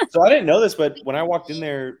 So I didn't know this, but when I walked in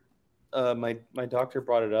there, my doctor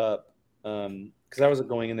brought it up because I wasn't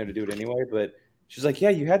going in there to do it anyway. But she's like, "Yeah,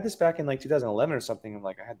 you had this back in like 2011 or something." I'm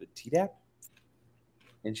like, "I had the Tdap,"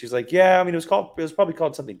 and she's like, "Yeah, I mean, it was probably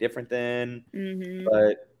called something different then,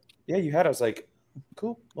 but yeah, you had." I was like,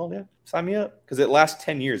 "Cool, well, yeah, sign me up," because it lasts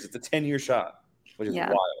 10 years. It's a 10-year shot, which is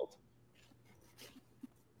wild.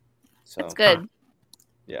 So that's good.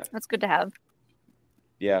 Yeah, that's good to have.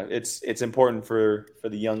 Yeah, it's important for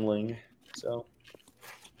the youngling. So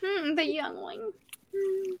the youngling.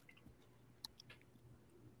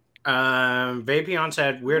 Vapion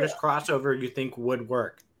said, weirdest crossover you think would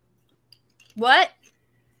work? What?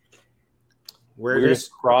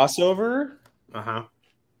 Weirdest crossover? Uh-huh.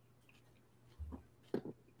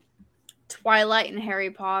 Twilight and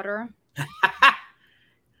Harry Potter.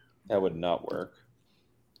 That would not work.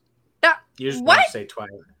 You just want to say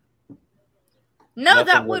Twilight. No,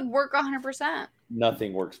 that would work 100%.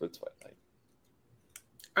 Nothing works with Twilight.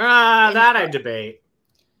 That I debate.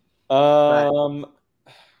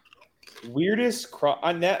 Weirdest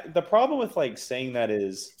the problem with like saying that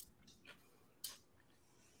is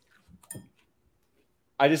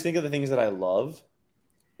I just think of the things that I love.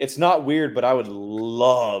 It's not weird, but I would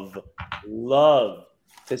love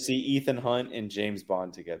to see Ethan Hunt and James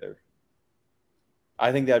Bond together.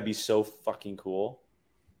 I think that'd be so fucking cool.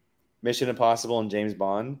 Mission Impossible and James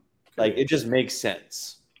Bond. Like, it just makes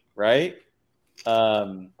sense, right?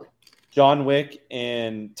 John Wick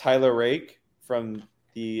and Tyler Rake from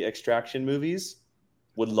the Extraction movies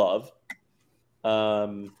would love.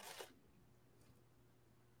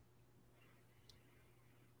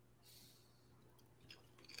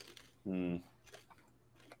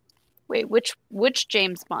 Wait, which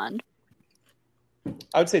James Bond?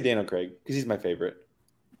 I would say Daniel Craig because he's my favorite.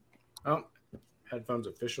 Oh, headphones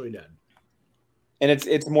officially dead. And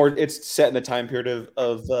it's set in the time period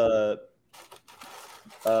of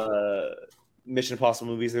Mission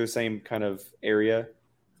Impossible movies. They're the same kind of area,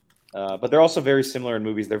 but they're also very similar in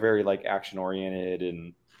movies. They're very like action oriented,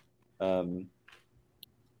 and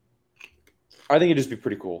I think it'd just be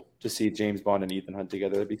pretty cool to see James Bond and Ethan Hunt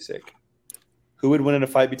together. That'd be sick. Who would win in a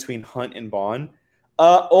fight between Hunt and Bond?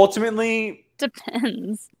 Ultimately,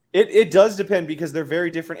 depends. It does depend because they're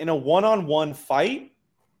very different. In a one-on-one fight,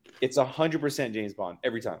 it's 100% James Bond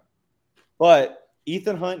every time. But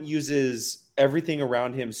Ethan Hunt uses everything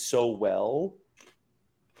around him so well,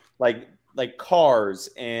 like cars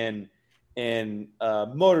and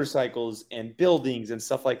motorcycles and buildings and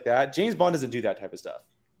stuff like that. James Bond doesn't do that type of stuff.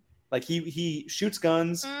 Like he shoots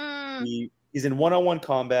guns. He's in one-on-one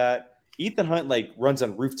combat. Ethan Hunt like runs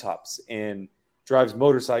on rooftops and drives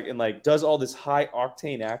motorcycle and like does all this high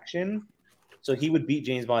octane action. So he would beat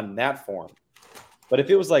James Bond in that form. But if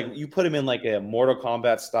it was like you put him in like a Mortal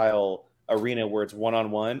Kombat style arena where it's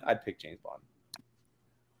one-on-one, I'd pick James Bond.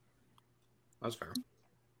 That's fair.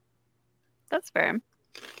 That's fair.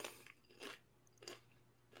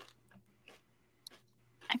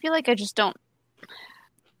 I feel like I just don't.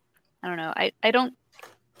 I don't know. I don't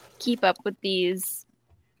keep up with these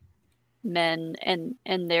men and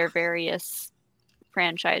their various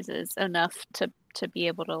franchises enough to be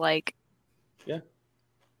able to like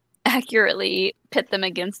accurately pit them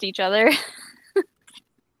against each other.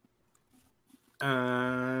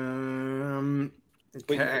 Okay.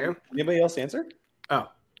 Wait, anybody else answer? Oh.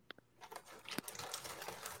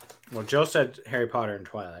 Well, Joe said Harry Potter and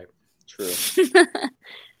Twilight. True.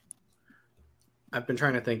 I've been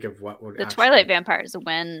trying to think of what would the Twilight vampires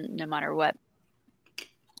win no matter what.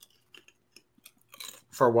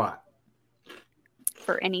 For what?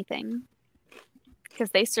 For anything.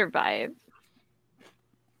 Because they survive.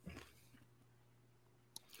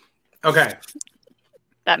 Okay.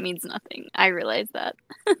 That means nothing. I realize that.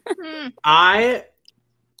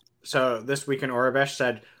 So this week in Orabesh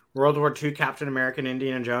said World War II Captain America and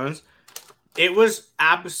Indiana Jones. It was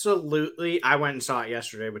absolutely... I went and saw it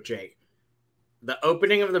yesterday with Jake. The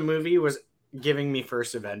opening of the movie was giving me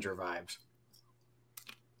First Avenger vibes.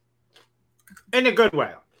 In a good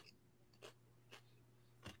way.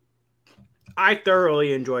 I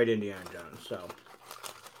thoroughly enjoyed Indiana Jones, so...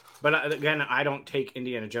 But again, I don't take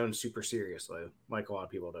Indiana Jones super seriously, like a lot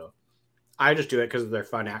of people do. I just do it because they're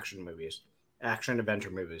fun action movies. Action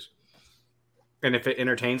adventure movies. And if it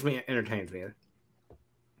entertains me, it entertains me.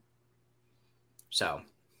 So.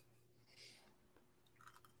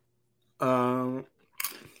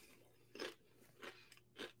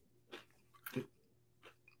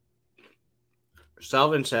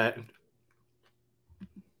 Selvin said,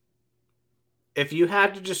 if you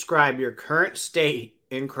had to describe your current state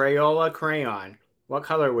in Crayola crayon, what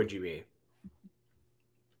color would you be?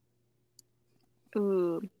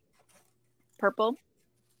 Ooh. Purple?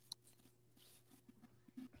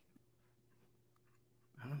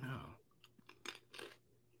 I don't know.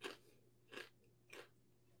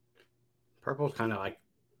 Purple's kind of like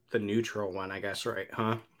the neutral one, I guess, right?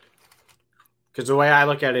 Huh? Because the way I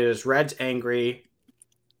look at it is red's angry.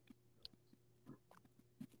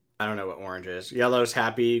 I don't know what orange is. Yellow's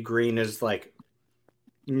happy. Green is like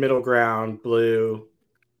middle ground. Blue,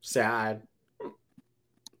 sad.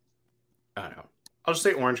 I don't know. I'll just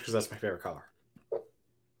say orange because that's my favorite color.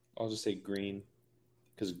 I'll just say green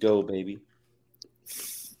because go, baby.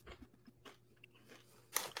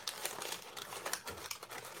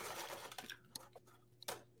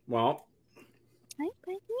 Well. Hi,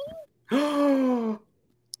 baby. No.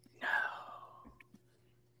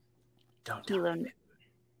 Don't tell me.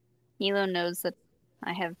 Hilo knows that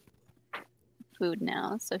I have food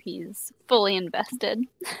now, so he's fully invested.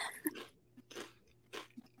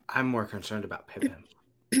 I'm more concerned about Pippin.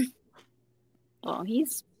 Well,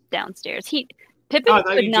 he's downstairs. Pippin I thought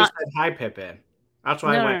could you not. just said hi, Pippin. That's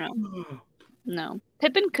why I went. No.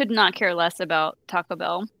 Pippin could not care less about Taco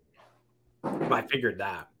Bell. Well, I figured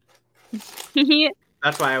that. He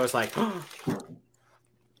That's why I was like.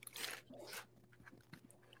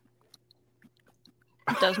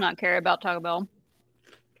 does not care about Taco Bell.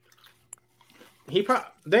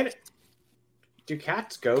 Do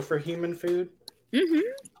cats go for human food? Mm-hmm.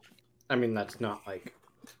 I mean, that's not like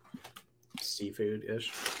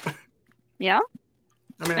seafood-ish. Yeah.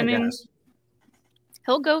 I mean, guess.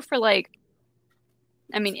 He'll go for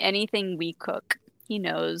anything we cook. He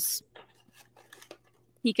knows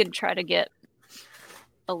he could try to get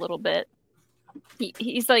a little bit.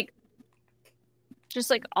 He's like just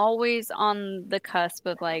like always on the cusp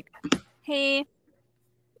of like, hey,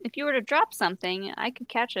 if you were to drop something, I could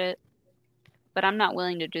catch it, but I'm not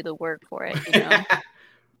willing to do the work for it, you know?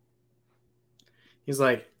 He's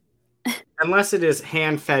like, unless it is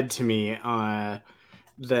hand-fed to me,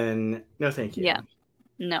 then no thank you. Yeah.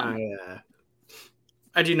 No.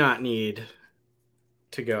 I do not need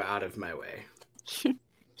to go out of my way.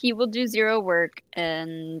 He will do zero work,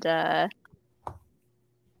 and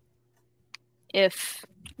if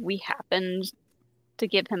we happened to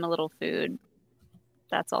give him a little food,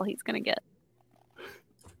 that's all he's going to get.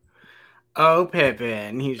 Oh,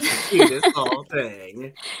 Pippin, he's the cutest little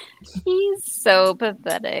thing. He's so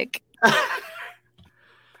pathetic.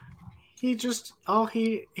 he just,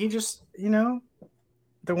 you know,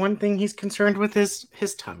 the one thing he's concerned with is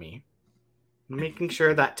his tummy. Making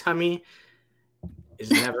sure that tummy is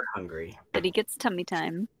never hungry. That he gets tummy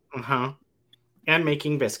time. Uh-huh. And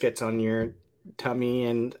making biscuits on your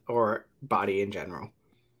tummy or body in general.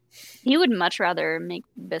 He would much rather make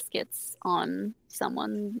biscuits on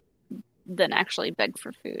someone than actually beg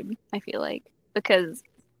for food, I feel like. Because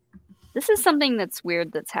this is something that's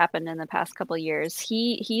weird that's happened in the past couple of years.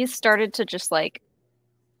 He's started to just like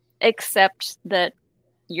accept that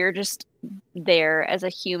you're just there as a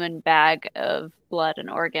human bag of blood and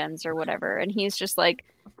organs or whatever. And he's just like,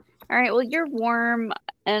 all right, well, you're warm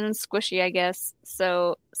and squishy, I guess.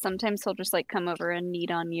 So sometimes he'll just like come over and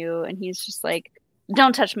knead on you. And he's just like,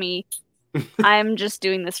 don't touch me. I'm just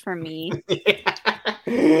doing this for me.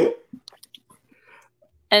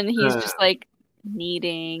 And he's just like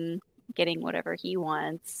kneading, getting whatever he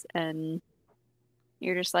wants. And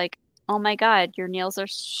you're just like, oh my God, your nails are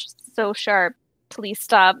so sharp. Please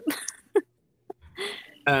stop.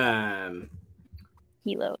 Hilo,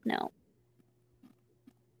 no.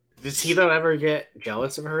 Does Hilo ever get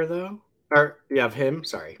jealous of her though? Or yeah, of him?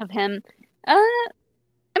 Sorry. Of him?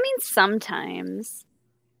 Sometimes.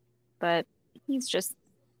 But he's just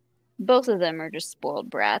both of them are just spoiled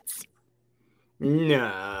brats.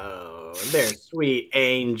 No, they're sweet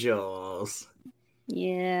angels.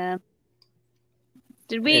 Yeah.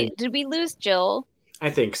 Did we lose Jill? I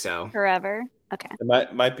think so. Forever? Okay.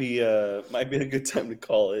 It might be a good time to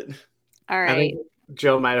call it. All right. I think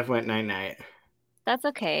Jill might have went night-night. That's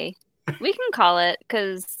okay. We can call it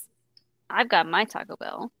because I've got my Taco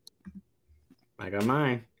Bell. I got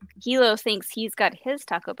mine. Hilo thinks he's got his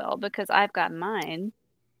Taco Bell because I've got mine.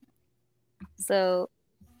 So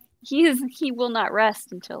he will not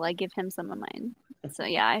rest until I give him some of mine. So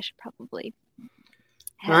yeah, I should probably.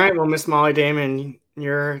 All right, well, Miss Molly Damon,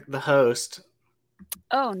 you're the host.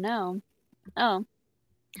 Oh no. Oh.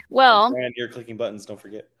 Well. And you're clicking buttons, don't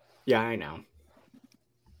forget. Yeah, I know.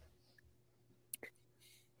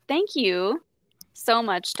 thank you so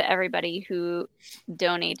much to everybody who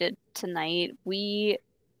donated tonight. We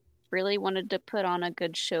really wanted to put on a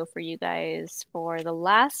good show for you guys for the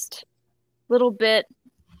last little bit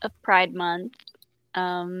of Pride Month.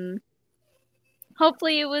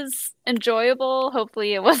 Hopefully it was enjoyable.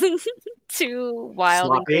 Hopefully it wasn't too wild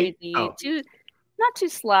Sloppy? and crazy. Oh. Not too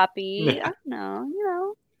sloppy. Yeah. I don't know. You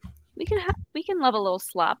know, we can love a little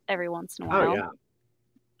slop every once in a while. Oh yeah.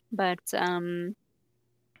 But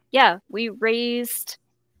yeah, we raised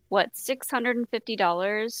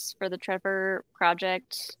 $650 for the Trevor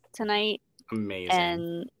project tonight. Amazing.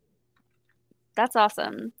 And that's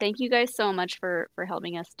awesome. Thank you guys so much for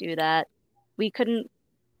helping us do that. We couldn't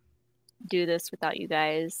do this without you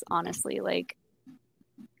guys, honestly. Like,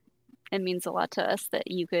 it means a lot to us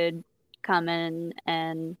that you could come in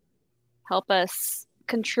and help us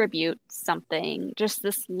contribute something, just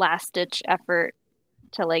this last ditch effort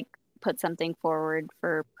to like put something forward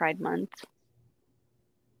for Pride Month.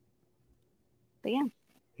 But yeah.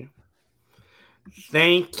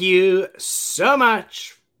 Thank you so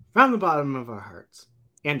much from the bottom of our hearts.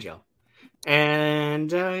 And Jill.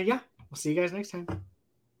 And yeah, we'll see you guys next time.